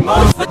 boss, cause we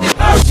moan for the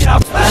power, get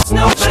up, flash,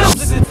 no films,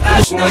 this is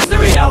stash, no, the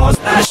real,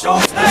 stash,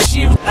 off, stash,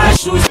 you, stash,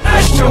 shoes,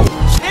 stash, no.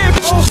 Air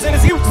Force and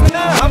his youth,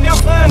 I'm your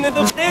plan, and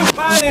the damn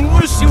fighting,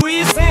 whoosh, you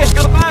is,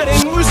 got a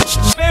fighting, whoosh,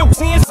 fail,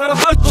 sense, on a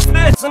buckle,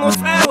 flats, and on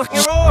style,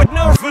 and road,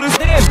 no, for the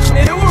stand,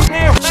 and it work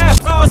now,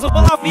 fast, stars, of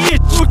all of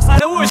it, looks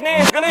like the wood,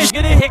 now, can I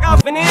get it,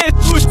 up in it,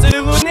 push to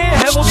the loot,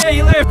 now, have a way,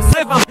 you left,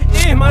 seven,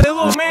 my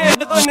little man,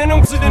 the thunder,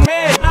 no, to the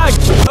man, like,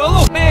 a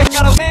little man,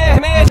 got a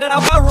man, that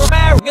I'll borrow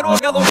about, get all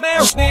got a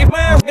bear, snake,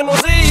 man, get no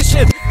say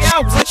shit, yeah,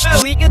 was a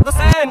shelly, get the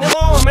sand, and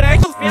all, but I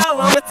can feel,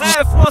 I'm a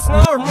time, force,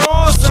 no,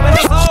 so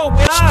many, so,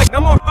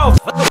 I'm on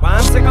off, but the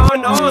ones that go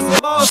on, the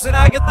boss, and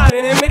I get that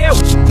in a video,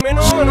 me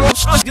no,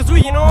 trust you,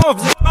 you know,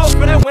 the off,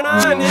 but when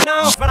I'm in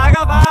off, but I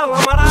got all,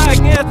 I'm a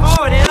get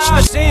for it,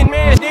 I seen me,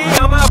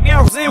 I'm out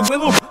here, they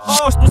will,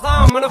 horse to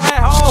some, and a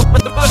fat hole,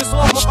 but the body's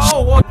off my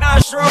ball, what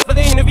not sure for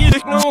the interview,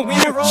 no, we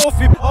never off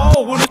it,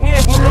 oh, what is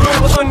next,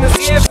 we're on the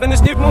CF, and the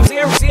stiff moves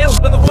here,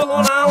 but the whole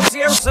on our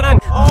here, so then,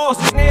 oh,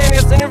 so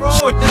it's in the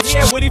road,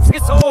 yeah, what if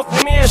it's off,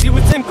 me, as he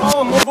was in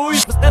calm, my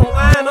voice, but then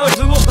line, I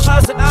just look, but I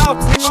said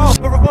out, stick off,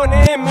 but we're going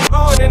in, and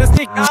gone, and a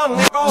stick out, and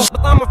they go,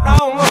 but I'm a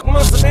foul, look,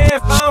 months and a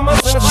half, 5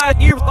 months, and a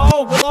 5 years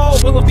old,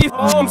 will it be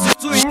home, so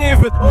to you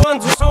never,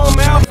 ones who show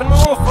me out, and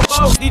more for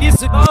both, did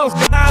this, it goes,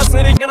 the dice,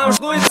 and it can have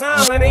good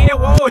sound, and here,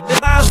 whoa, the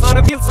dice, on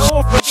a feel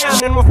so for again,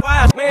 and we're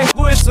fast, man,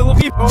 good, so the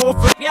people,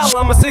 for yell,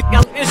 I'm a sick,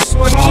 I'll fish,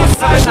 one,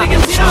 inside, I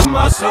can see that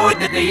my show,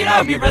 that they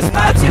be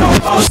responsible,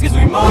 boss, cause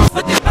we moan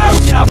for the power,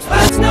 get up,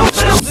 fast, no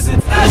films, this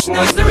is stash,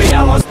 no, the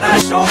real,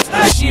 stash, off,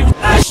 stash, you,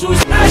 stash, shoes,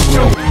 stash,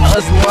 no.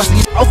 As was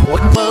he off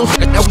what well,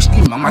 and I was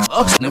steam on my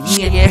box, no,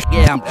 yeah,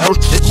 I'm out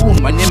to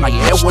do my name, my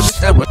hair was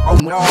said with oh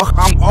no,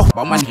 I'm off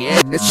by my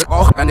head, this is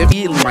off, and the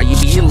wheel, my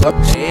wheel up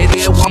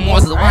there, one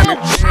was the one,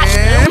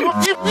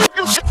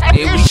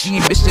 hey, we see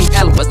missing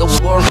was the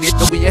war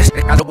with the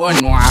yesterday, I don't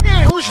want no,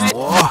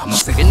 oh,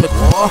 must again with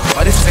war,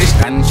 but it's fish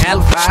and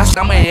hell fast,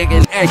 I'm egg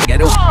and egg,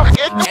 get over,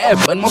 yeah,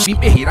 but more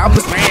people here, I'm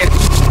the man,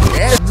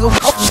 yeah, do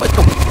cough, but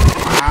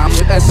I'm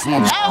the best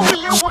one.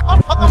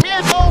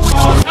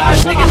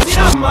 Flash niggas, get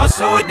up, my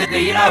soul, that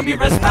they be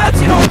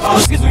responsible,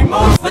 boss, cause we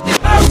moan for the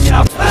power, get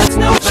up, fast,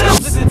 no films,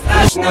 this is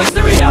stash, no,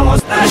 the real,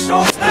 stash,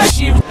 off, stash,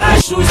 you,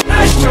 stash, shoes,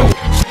 stash, no.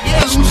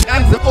 Yeah, who's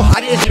go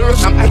hard as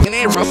yours. I'm acting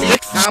in rough.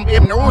 I'm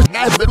being no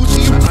guys, but who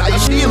see you? I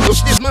feel look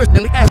this much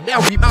and have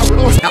now be my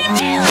road.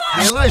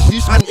 I like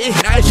this on it.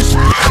 I just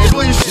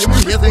wish it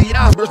was the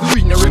year, but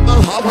we never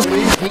go hard.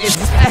 It's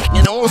back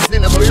in all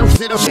sin of your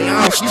sit up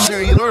and she's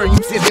very learn.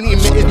 You sit in the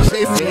minute, you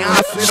say,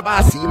 I sit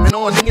about see him and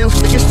all the else.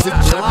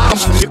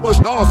 It was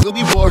also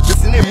be war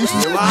just in every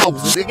still out.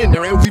 Sitting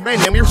there, we ran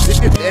them here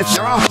sitting there.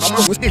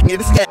 I'm was thinking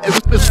this cat, it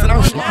was just an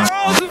ocean.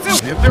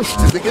 If there's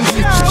sitting in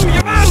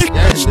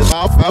the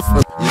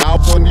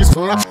mouth on this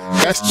one,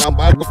 that's not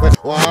by the way.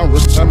 I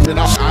was coming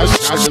out, I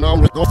was charging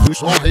on with no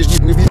fish on his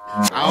movie.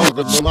 I was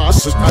the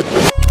last to start.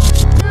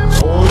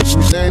 Oh,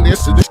 you saying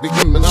this to this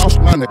begin and I was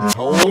money.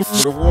 Oh,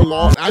 for the whole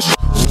Lord, I should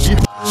be.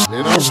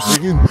 Then I was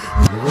singing,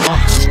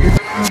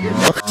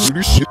 to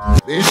this shit,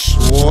 this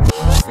war.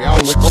 Feel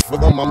like off for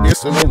them, I'm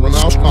missing over and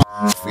out.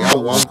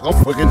 Feel one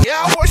off again.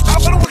 Yeah, I was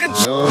stopping again.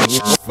 No,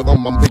 for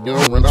them, I'm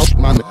beginning over and out,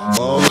 man.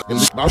 Oh, in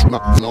this mouse, no,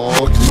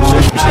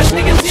 I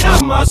think it's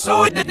enough, my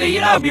soul, that they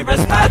have your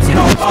response, you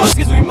know, boss,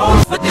 because we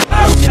moan for the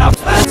power, you know,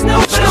 that's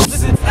no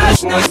films, it's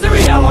stash, no, it's the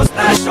real,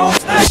 stash, oh,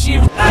 stash,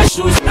 you, stash,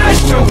 you,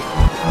 stash, no.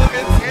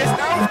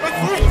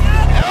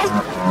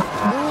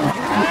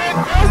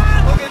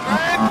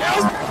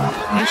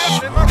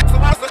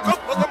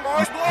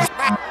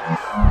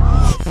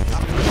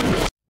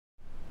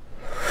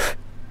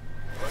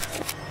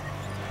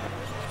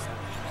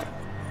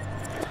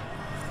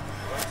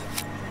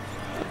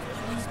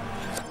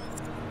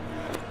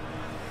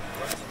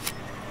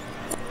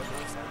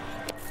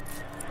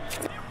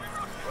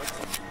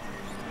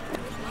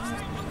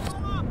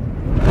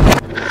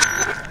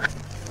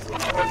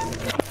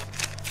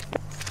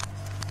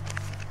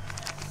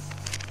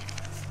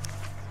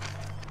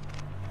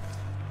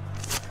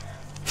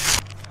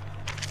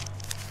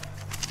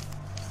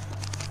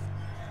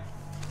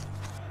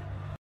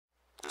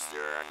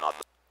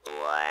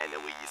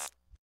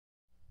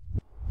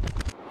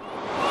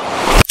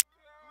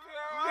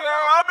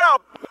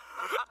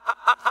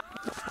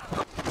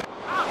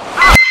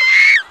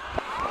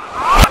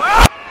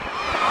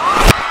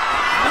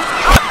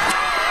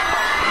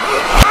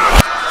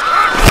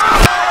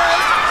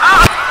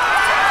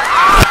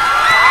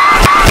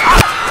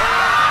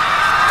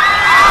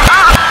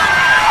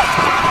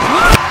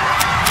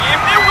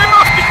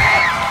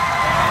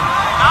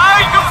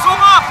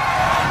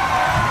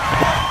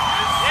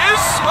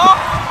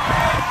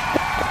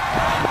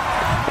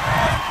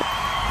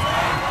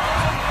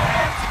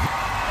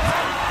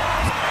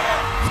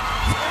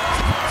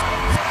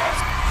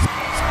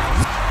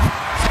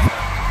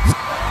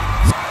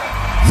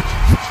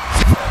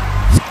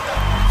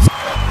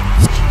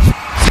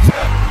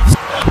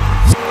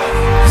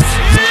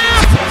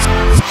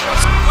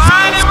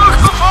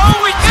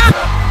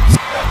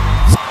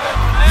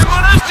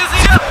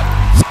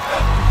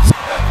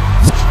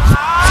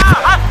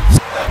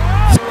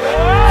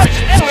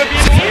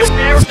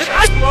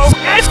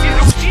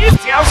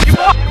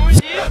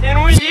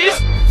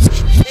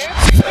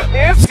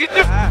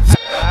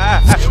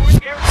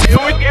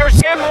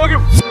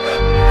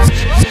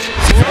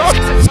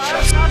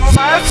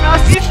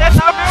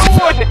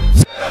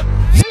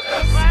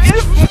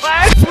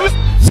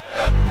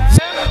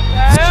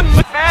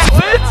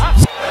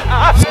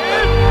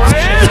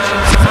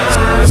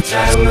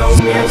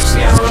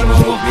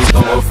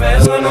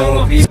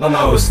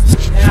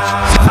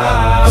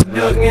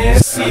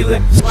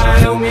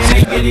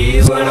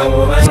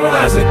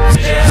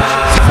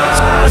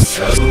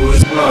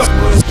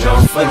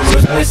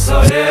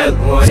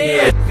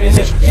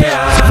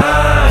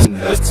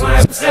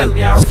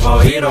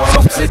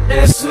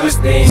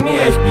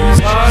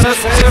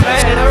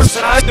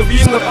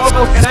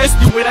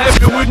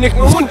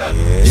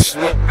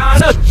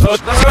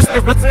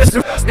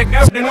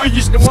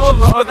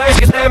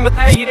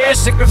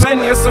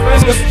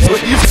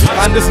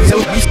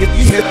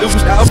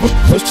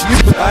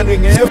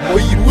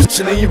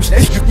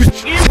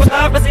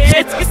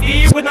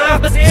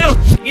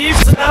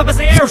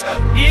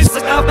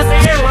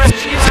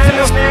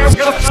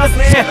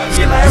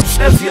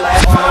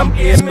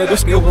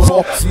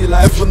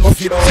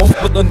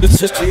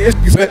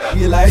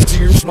 You like to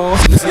your small,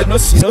 this is no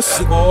sin, no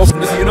cigar,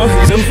 this is no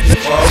hidden,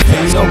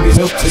 no me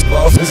no take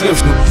off, this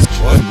is no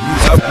one you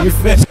have your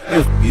fat,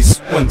 if this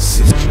one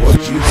sit, what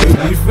you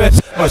will be fat,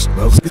 much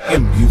love to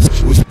them, you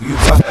would be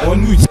back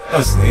on you,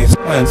 as they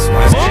man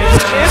smile. I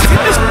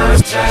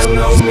don't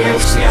know me, I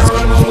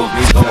don't know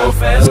people,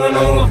 fell,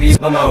 no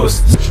people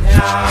most.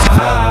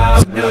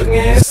 I'm looking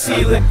at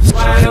ceiling,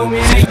 why don't we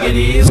make it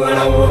easy when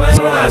I'm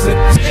moving on it?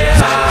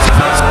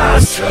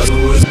 So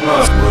it's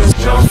not worth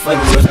jumping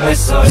with me,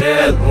 so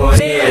that what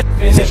it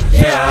finished.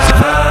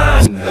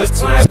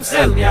 That's why I'm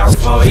selling your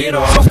for it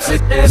all.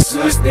 Sit there,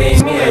 so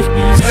stay me.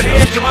 But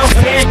it's the one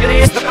for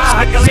me, it's the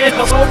back, it's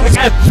the whole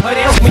thing. But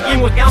it's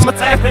me, what got my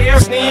type of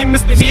air's name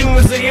is the deal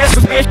with the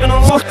education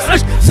on work.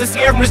 This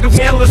year, Mr.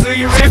 Miller, so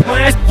you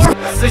recognize work.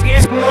 This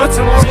year, what's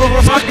an order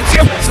of a bucket,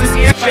 this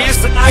year.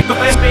 face and I go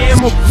and bam.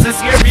 It's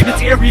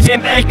scary,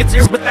 then back, it's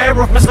here with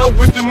error. Myself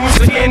with the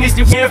moves again, is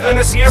you can't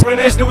finish here and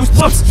there's those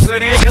books. So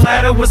they can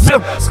let it was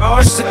up.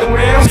 Scars sit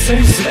around,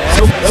 since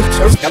now,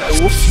 got the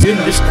wolf in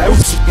this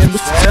house again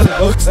with sad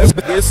looks out,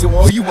 but there's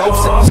all you want.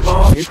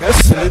 You're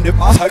guessing in the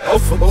bar, go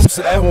for those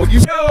that I want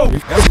you know. You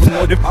never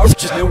know the pouch,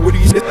 just know what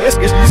he is. Yes,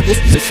 you're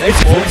supposed to say,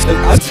 boys, the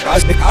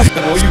guys, the guys,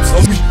 the more you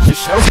told me. You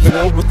shout the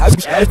one with how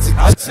it's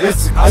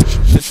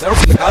the self,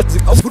 the guys, the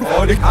couple of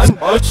all the kind,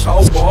 much, how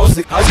was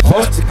it, I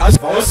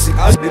was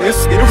it,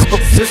 is,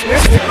 this is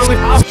really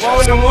hot,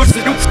 and what's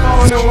the duke,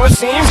 and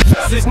what's him.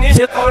 This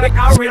nigga thought I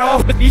carried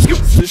off, but these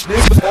youths, this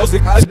nigga was the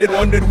guys that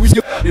wanted with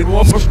you, did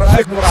one more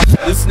brag,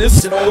 this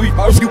is all you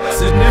are, you,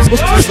 this nigga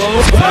was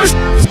all push,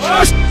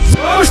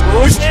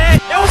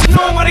 don't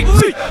know what I do,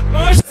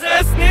 push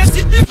this,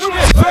 nasty different,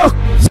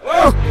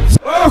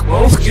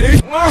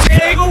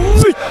 okay, go,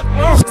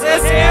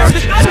 this air,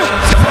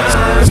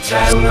 I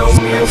don't know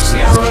me, I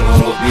don't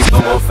know people,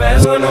 no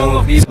fellow,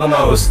 no people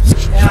most.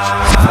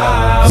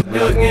 Yeah,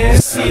 building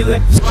and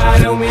ceiling. Why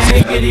don't we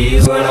make it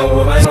easy when I'm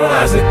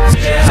overanalyzing?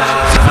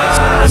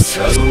 Yeah,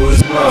 so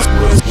who's most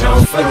worth?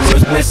 Don't for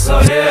witness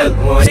or hell,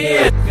 what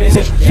it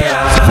finished.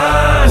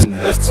 Yeah,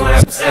 the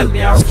time said,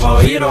 yeah,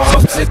 for it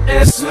opposite,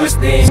 that's who's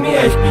name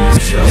is.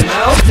 So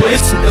now,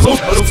 twist, the loop,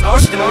 but it's not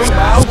still on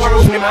my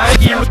world. In my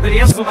ear with the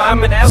rest of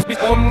my ass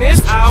become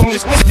this. I'm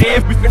just going to say,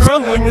 we can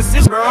run when this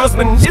is girls,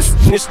 when this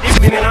is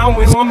different, and I'm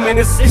in 1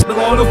 minute 6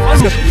 below the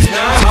fun.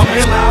 Now, I'm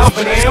real loud,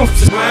 but I'm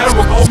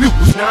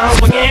who's now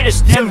again is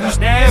still who's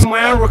there,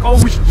 man,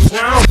 who's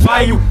now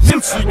by you,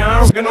 filthy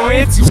now, gonna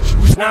hit you,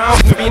 who's now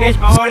to be next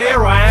hard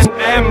air, and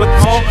damn, but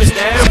all is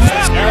there,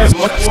 who's there,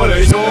 much what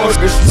I know,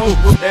 there's no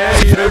good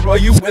there,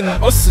 right, you and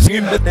us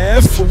in the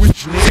there for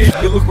which need,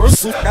 you look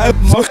so that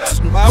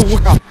much, my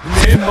work,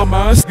 name my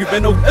mask, you've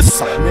been a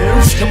west,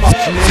 marriage, come up,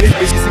 need,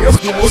 easy, no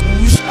more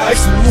who's I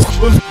so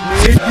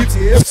need, you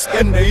take,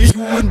 scan,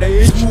 you and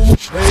they,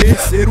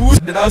 say, who's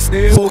the last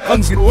day, or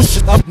consider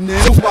shit up,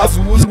 never was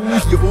who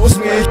you was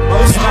me.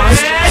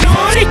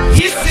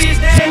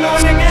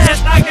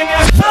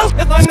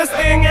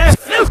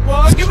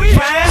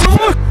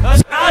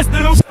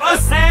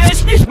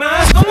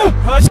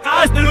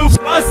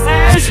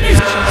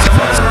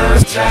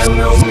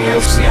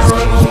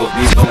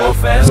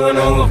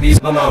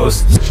 People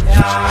most.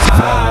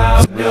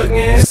 Yeah, building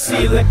and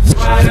ceiling.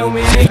 Why don't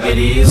we make it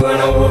easy when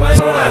I'm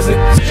overanalyzing?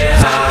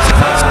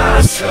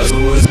 Yeah, so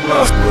who's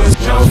most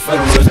worth? Don't for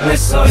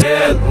witness or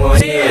hell,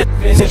 what it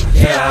finished.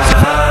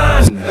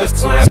 Yeah, the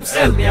time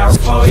said, yeah,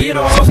 for it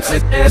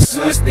opposite, that's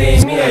who's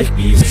name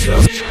is. So,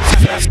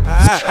 yes.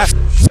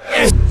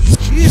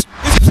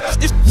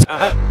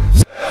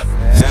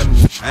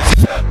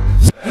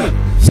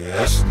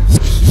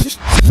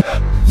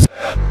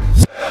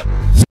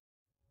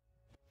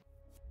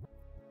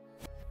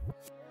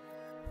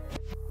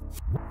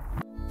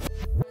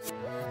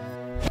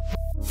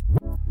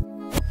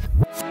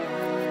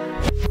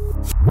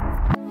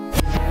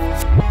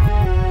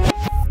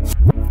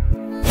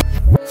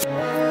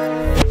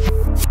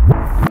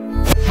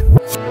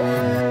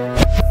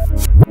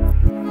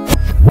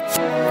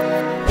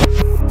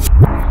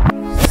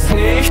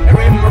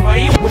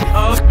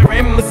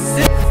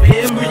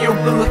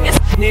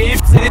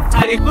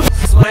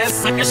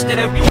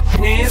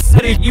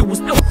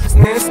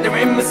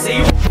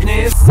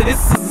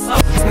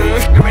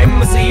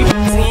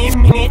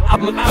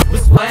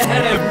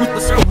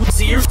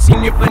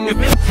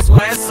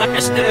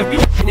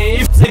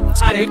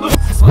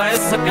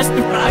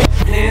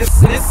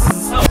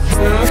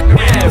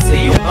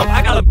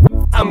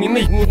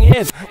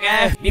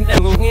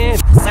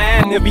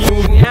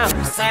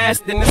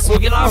 Then this will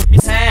get off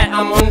his head.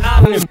 I'm on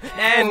him,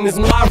 and this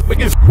mouth for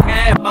good.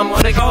 I'm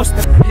on a ghost.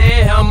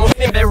 Yeah, I'm on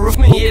him. They roof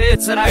me.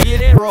 It's that I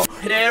get it raw.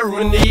 They're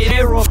in the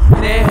hero.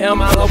 Yeah,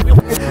 I'm out of you.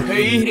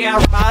 Hey,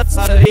 I parts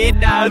out of it.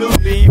 I do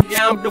be.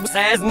 I'm the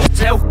size and the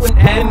tail.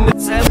 And the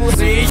tail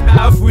was eight.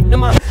 I food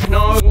them up.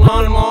 No,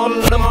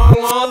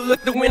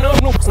 look the window.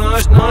 No,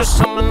 snarch, no,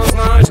 shaman, no,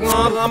 snarch,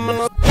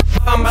 no,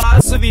 I'm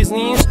a service,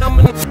 no,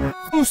 stammen.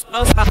 Who's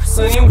us,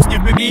 saying, you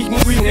begin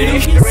with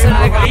the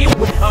saga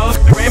with us,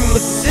 the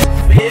reminiscent,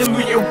 fail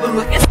with your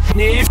will,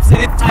 Nave to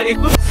the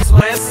title, so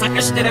I suck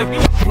a shit of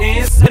you,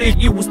 Nancy,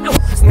 you was no,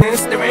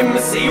 Snance the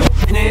reminiscent,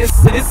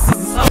 Nancy, this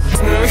is up,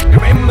 Snurk the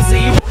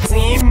reminiscent,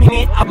 same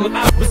minute, I'm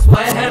about to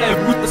swear, I had a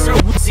root, so I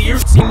would see your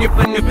senior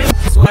benefit,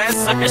 so I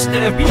suck a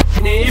shit of you,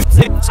 Nave to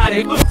the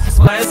title,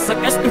 so I suck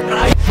a shit of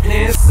you,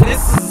 Nancy,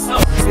 this is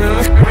up,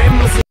 Snurk the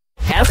reminiscent.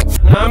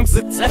 I'm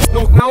success,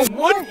 no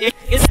one is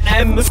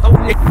the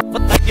only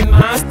but I can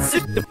master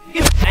sit the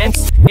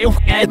fence. You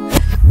get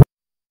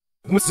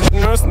Mrs.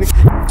 Nursing,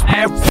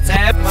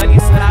 tap, money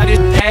started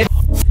dead.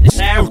 The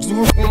sheriff's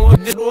looking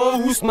what the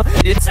rose,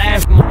 it's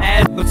half my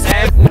head, but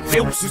half the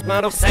pills is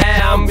not of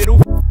Sam.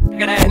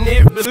 Gonna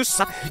never do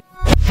something.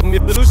 Me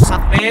brusa,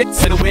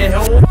 pets, the way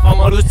home, I'm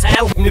on the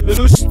tail, me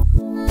brusa.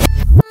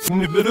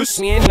 nu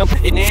berusten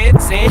in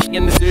het zeg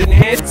in de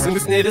net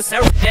soms net is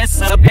er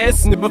best aan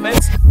best in de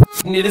best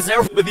net is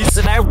er bij die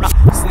zijn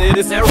net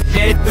is er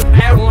dead the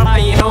power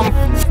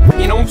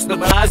you know the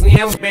bars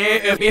niet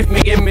bij if me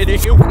give me the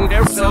you can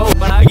there so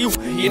but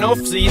you know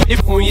see if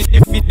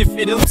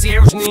it don't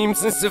serious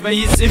names and so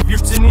if you're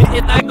to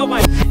it I go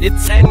on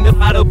it's end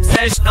about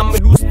obsession I'm a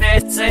loose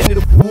bad send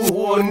the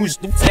poor moest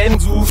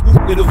send zo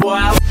goed de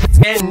voile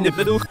en de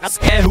bedoel als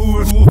hij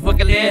hoe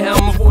vergelijken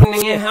hem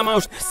woningen hem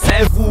aus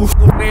zelf hoe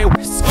veel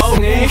zo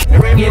niet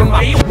in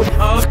my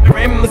of the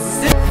rim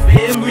zit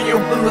veel you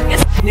will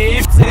get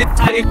neef zit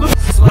hij goed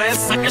zo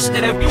is ik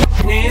stel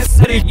op neef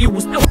zit je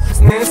was no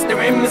neef the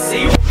rim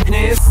see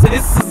neef zit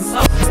is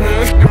zo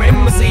neef the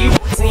rim see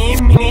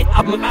see me niet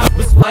op mijn af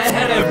was hij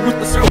had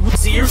root the so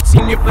see you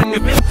see me in the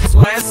bed zo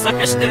is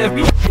ik stel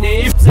op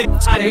neef zit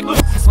hij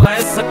goed zo is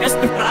ik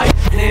stel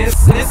op neef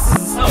zit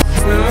is zo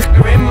neef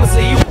the rim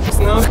see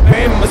no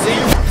game as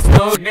you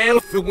no gale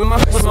for we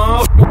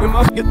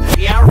must get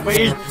the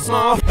airway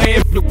small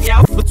babe look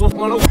out for to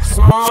one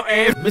small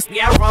air bis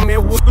the air me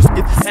was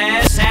get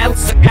sad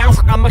so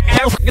I'm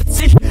get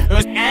sich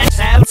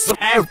sad so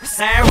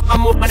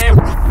I'm up and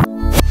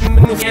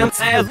out no can't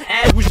tell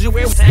I wish you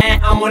will say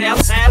I'm on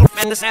outside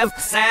and the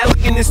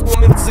self in this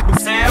woman sick of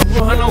sad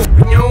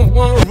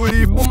no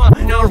really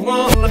woman no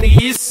wrong on the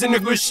east in the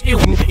good shit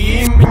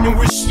in you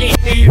wish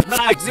shit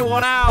like the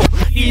what out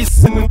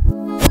east in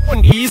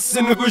und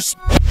in the gush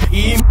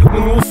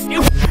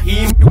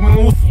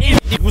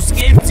ich was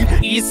skeptisch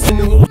in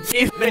the wolf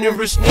ich bin in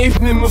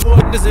verschneft mit mir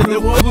wort das in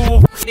the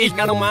wolf ich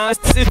kann mal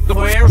sit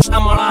du erst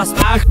einmal last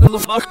Tag du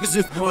fuck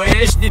ist du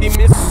erst die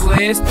miss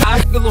last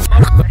Tag du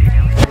fuck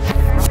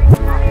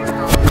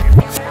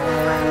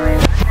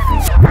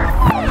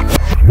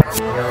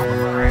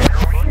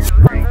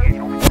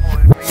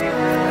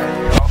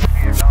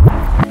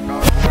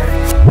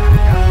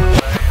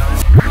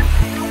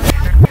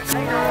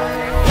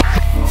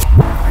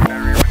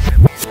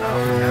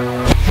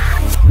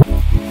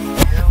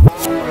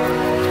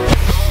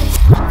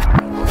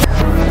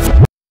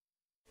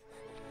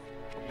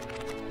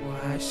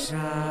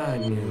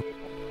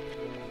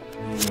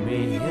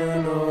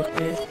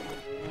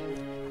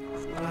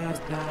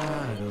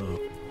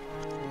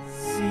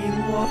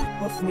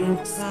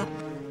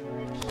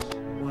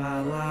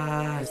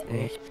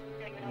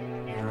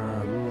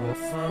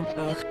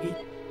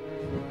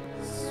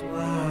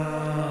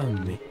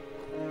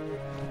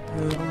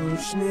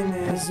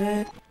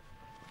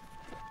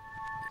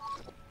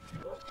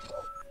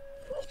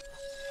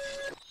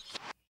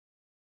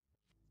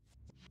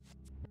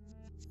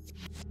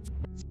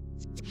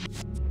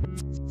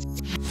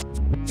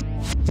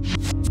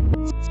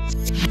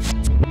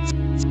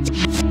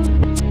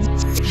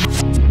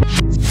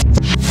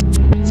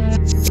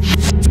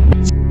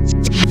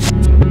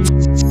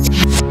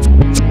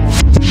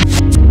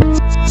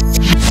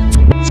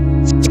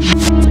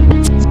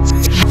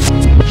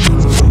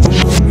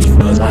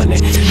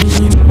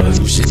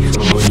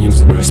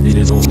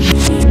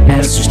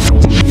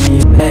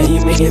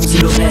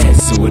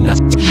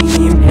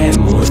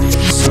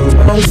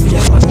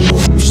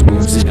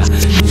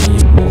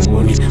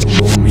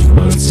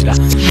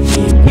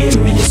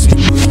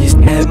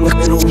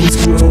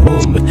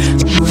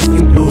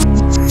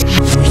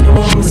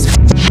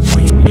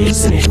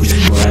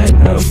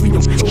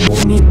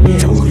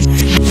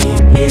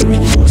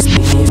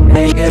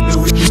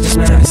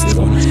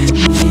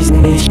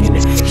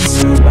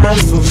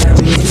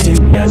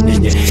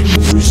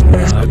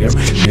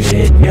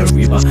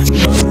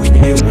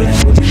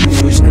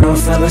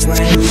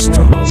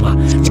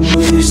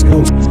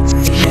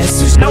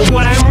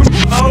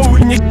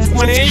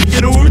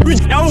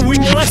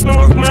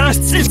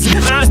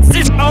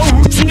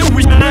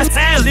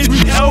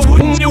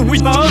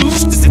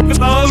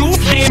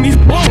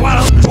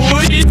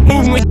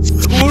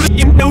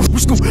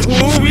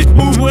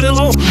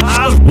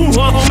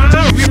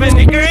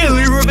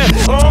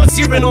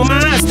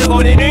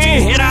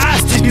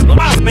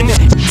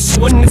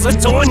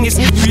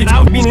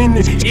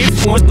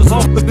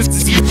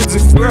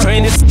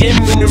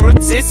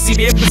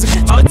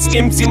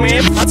Skims in my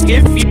thoughts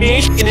give me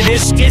in an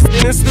ish kiss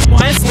in this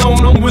device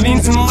no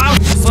within some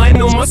mouth slide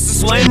no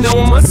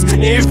must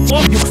if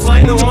fuck you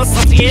slide no must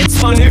up the it's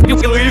fun if you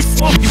can live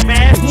fuck you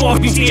fast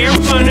walk you here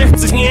fun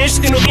it's a niche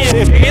and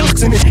again it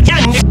looks in it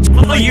yeah nick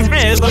follow your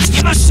red let's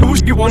give a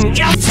shoes you want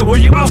out so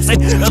you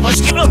outside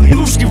let's give a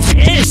loose you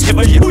fish if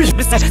you use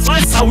this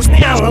let's house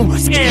now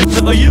scared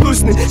for the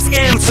losing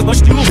scared so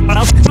much you look but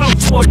I'll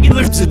talk you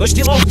live to let's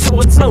still out to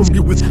what's on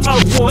you with how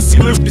was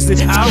you live this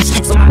how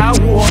sleep somehow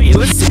war you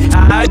listen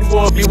I'd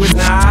walk you with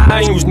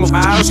I use my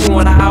house in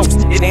what house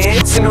it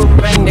ain't in a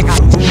rent I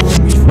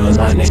hold me for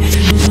line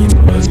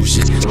you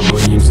shit no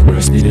you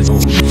rusted it on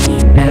me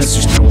as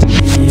you told me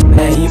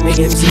you make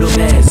him so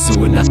bad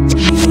so not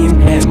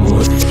him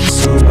more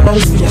so I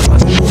was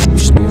for you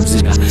snooze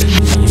it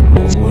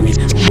hold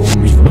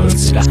me for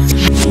it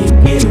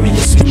get me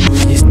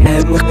just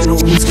have my own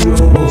scream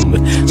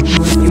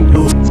you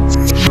do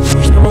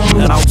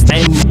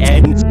outstanding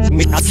and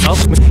make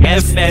myself with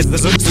half as the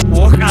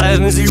support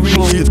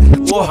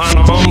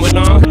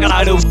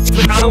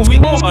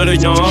le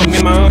nom,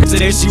 mais manque c'est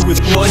des chiens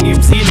with one, you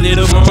see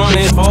little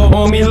morning,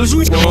 for me, le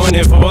joue non,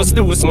 et force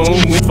to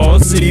smoke with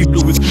false city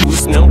blue with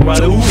boost, now,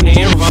 right away,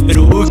 and rock it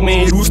hook,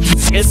 man, who's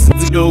to guess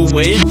to go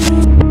away.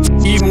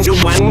 Even the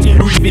one you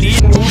lose with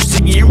it, who's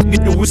to you,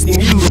 get the worst in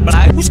you, but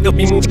I was to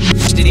be moved.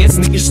 The dance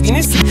in the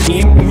Christina's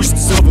team, who's to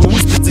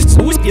suppose that it's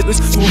who's get us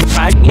to the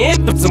fight,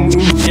 and up some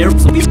moon, there,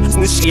 so we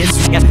business, yes,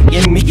 we got,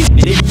 yeah, make it,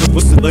 the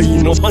was the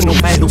you know, no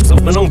battles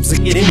of an own, so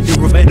get into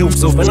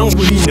revettles of an own,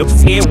 we know,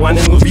 say one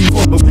and will be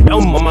for the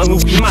mama, will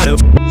be mad.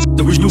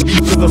 The real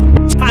people, the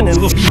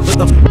final people,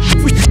 the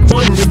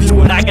one of you,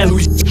 what I got,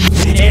 Louis,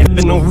 and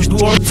no, who's the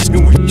words,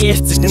 no,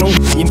 yes, you know,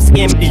 him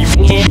scam, you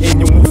can't,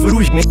 and you move for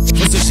me,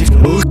 what's the shit,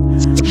 look.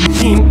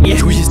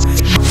 Yeah, we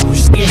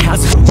just get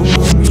has a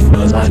home, we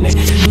feel like it.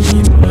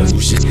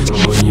 We should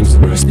know him's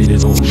rusted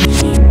at home.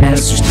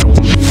 As you show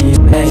me,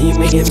 I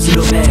make him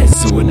so bad,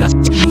 so not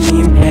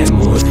him and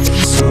more.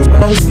 So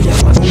I'll feel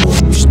like a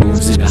home, which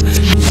knows it.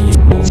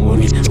 Home,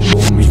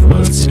 we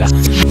fall it.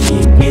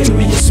 Get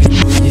away, so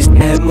you just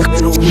have my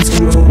own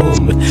skin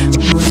home. But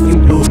what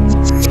can do?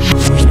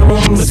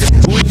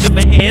 With the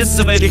best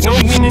of it, no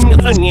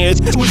winning on yet.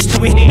 Who's to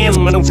win him?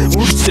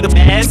 Who's to the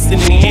best in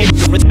the end?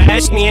 With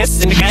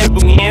passioness and the guy who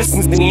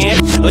answers the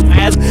end. A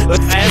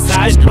fast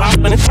eyes drop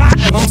and a try.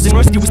 I'm saying,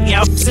 Rusty was the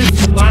opposite.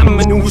 I'm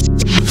a new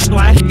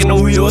slash, you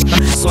know,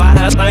 so I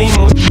had time.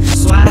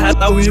 So I had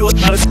the wheel.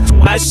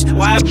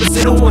 Why was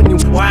it on you?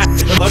 Why?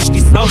 The lush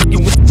is out. You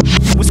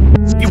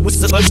was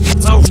the lush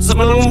is out. Some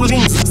of the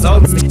things.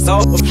 It's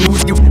all of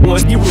food. You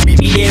want you will be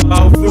the air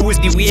about food.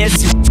 The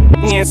yes, you.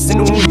 Yes,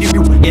 and only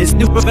you. Yes,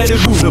 the better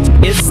rule.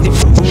 Yes, the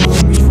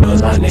home. We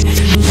fell on it.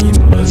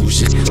 You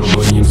should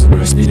know him's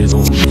rusted at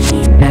home.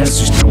 As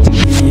you show me,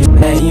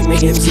 I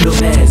make him so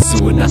bad.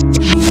 So not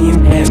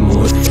him and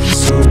more.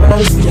 So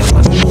I'll feel like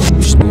a home.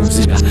 Which knows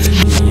it.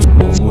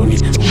 Home,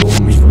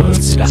 we fall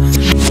it.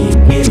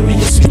 Get away,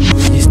 yes, you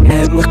just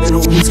have my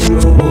own skin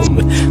home.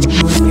 But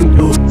what can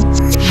do?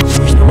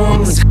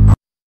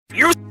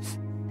 You.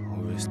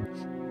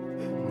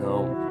 No.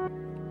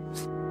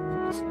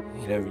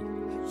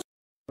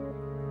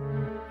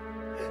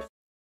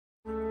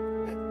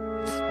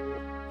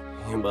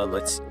 But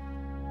let's.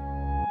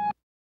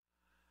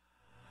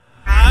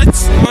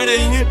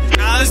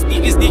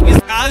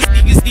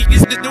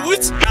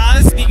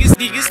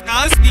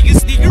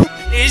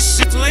 It's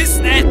a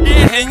twist that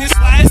hang a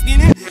slice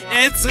in it.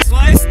 It's a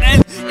slice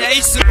that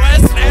it's a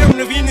slice down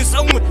the Venus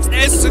home.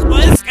 It's a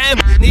slice cam.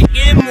 They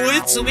came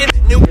with so it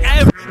no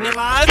cab. No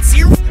lights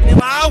here. No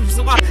lives.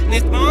 So what?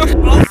 It's mark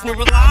off. No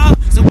live.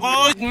 So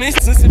hard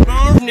misses the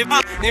farm. Never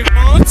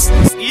wants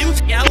steel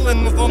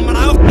gallon of them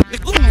out. The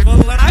good one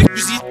that I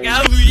see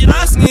gallery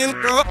last nil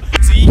girl.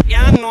 See,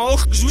 yeah, no,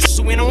 just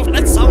so we know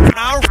that's how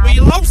our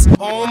wheels.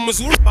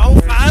 Missouri bouw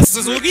fast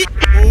as ook.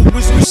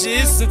 Over zo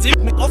is het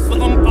ik met af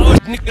van een bout.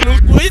 Ik kan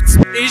ook nooit.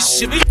 Is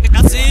je weet, ik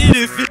ga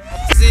zeggen.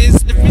 Is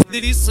de fit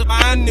that is a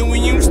man. And we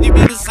used to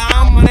be the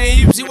same. And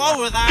I used to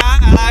over that.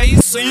 I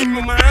see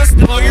my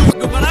master. I used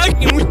to go like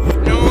you.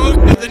 No,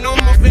 the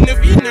number of the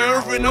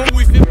winner. And no,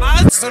 if it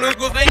bad, so no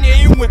go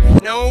venue.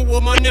 No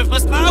woman never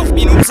slaaf.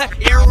 Me noemt ze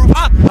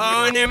Europa.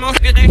 En mag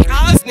je de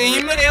kaas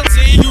nemen. Heel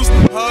serieus.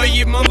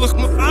 Je man lucht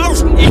me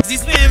vrouw. Ik zie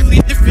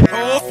really different.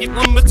 Of je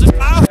man met zijn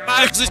vrouw.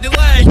 Maar ze de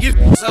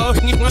lijken. Zo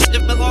niet maar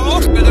stippen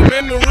laag. Maar de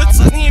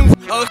remembrance is nieuw.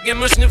 Ook je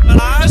maar snippen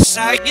laag.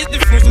 Zij get the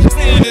fruit.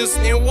 Sneders.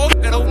 Nee, walk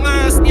it op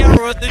naast. Ja,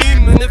 wat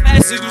erin. En de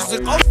wijze dus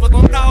de kop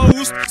van de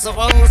doos. Zo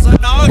van onze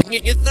dag. Je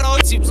get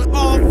eruit. Zie op zijn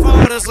kop.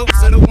 Vaders op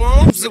zijn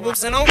omhoog. Ze op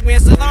zijn ook weer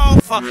zijn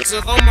alfa. Ze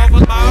van maar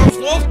wat bouw.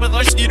 Vlog. Maar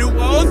als je doet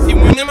wat. Je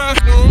moet hem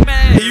echt doen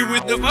bij. Je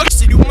with the box.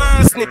 Je doet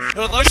maas. Nee.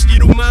 Als je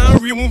doet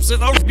maar. Je moet ze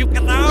ook. Je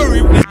kan daar.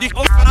 Je moet die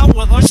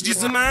opvrouwen. Als je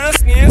ze maas.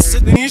 Nee.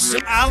 Ze doen niet zo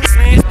alles.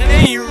 Nee.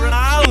 Nee. Je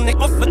raal. Nee.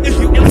 Of het is.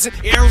 Je kan ze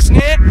eerst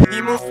nee.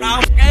 Je moet vrouw.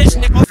 Cash.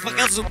 Nee. Of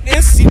het is op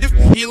is. Je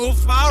doet. Je loopt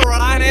vrouw.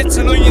 Raar net.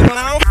 Ze doen je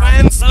nou.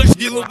 Fans. Als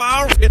je loopt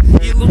vrouw.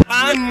 Je loopt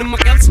aan.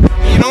 Maar kan ze.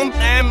 Je don't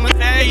damn. Maar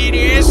hij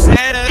is.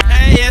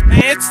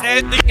 Het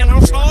staat. Ik kan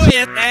ook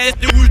slooien. Het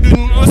doen.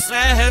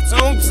 Het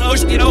zo.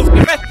 Zo je over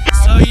je bed.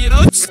 Zo je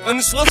rood.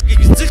 Een slag.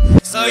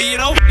 Zo je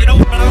rood. Je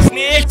rood. Maar als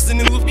niks. En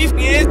een lief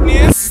niet.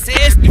 Mensen.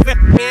 Zes. Je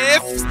bent.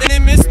 Mensen.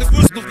 En mensen. De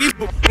voet. De lief.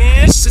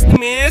 Mensen. De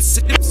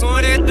mensen. De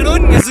persoon. Het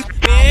doen. Is het.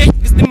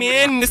 Is de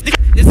mensen.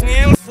 Is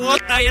meer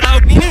voort. Dat je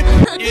ook niet.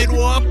 Je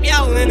roep.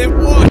 Ja. En je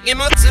woord. Je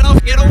moet ze nog.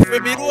 Je roep.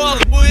 Je roep.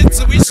 Boeit.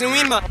 Zo is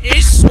je maar.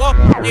 Is zo.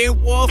 Je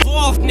woord.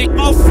 Of. Niet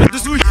af. De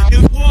zoei. Je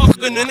woord.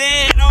 Kunnen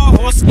niet. Oh.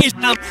 Was niet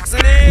dan.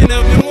 Zijn ene.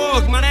 Je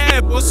woord. Maar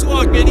hij. Was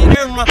zo. Ik ben niet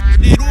helemaal.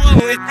 Die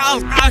roep. Ik haal.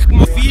 Ach.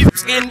 Maar vier.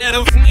 Schijn er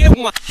of niet.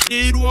 Maar.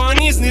 Die roep.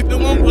 Is niet. De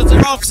man. Wat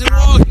er af. Ze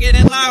woord. Je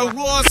de lauw.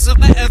 Roos. Ze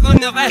weg. Van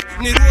de weg.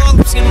 Die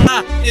roep. Schijn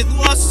la. Dit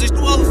was. Is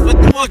doel.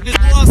 Verdoog. Dit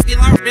was. Die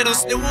lauw. Dit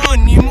is de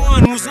one. Die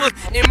man. Moest wat.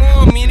 Die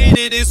man. Mine.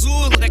 Dit is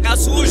zoel. Ik ga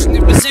zoes.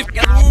 Die besef. Ik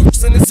ga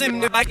loops. En de sim.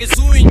 Die bak is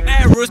zoeing.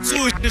 Arrow.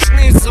 Zoet. De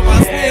schnees. Zo was.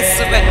 Nees.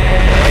 Ze weg.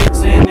 Ik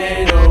zin.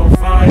 Nee. No.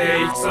 Van.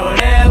 Ik zo.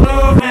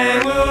 Hello.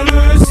 En.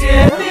 Lulus.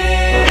 Je.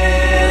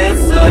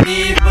 Zo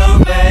diep.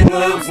 En.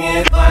 Loops.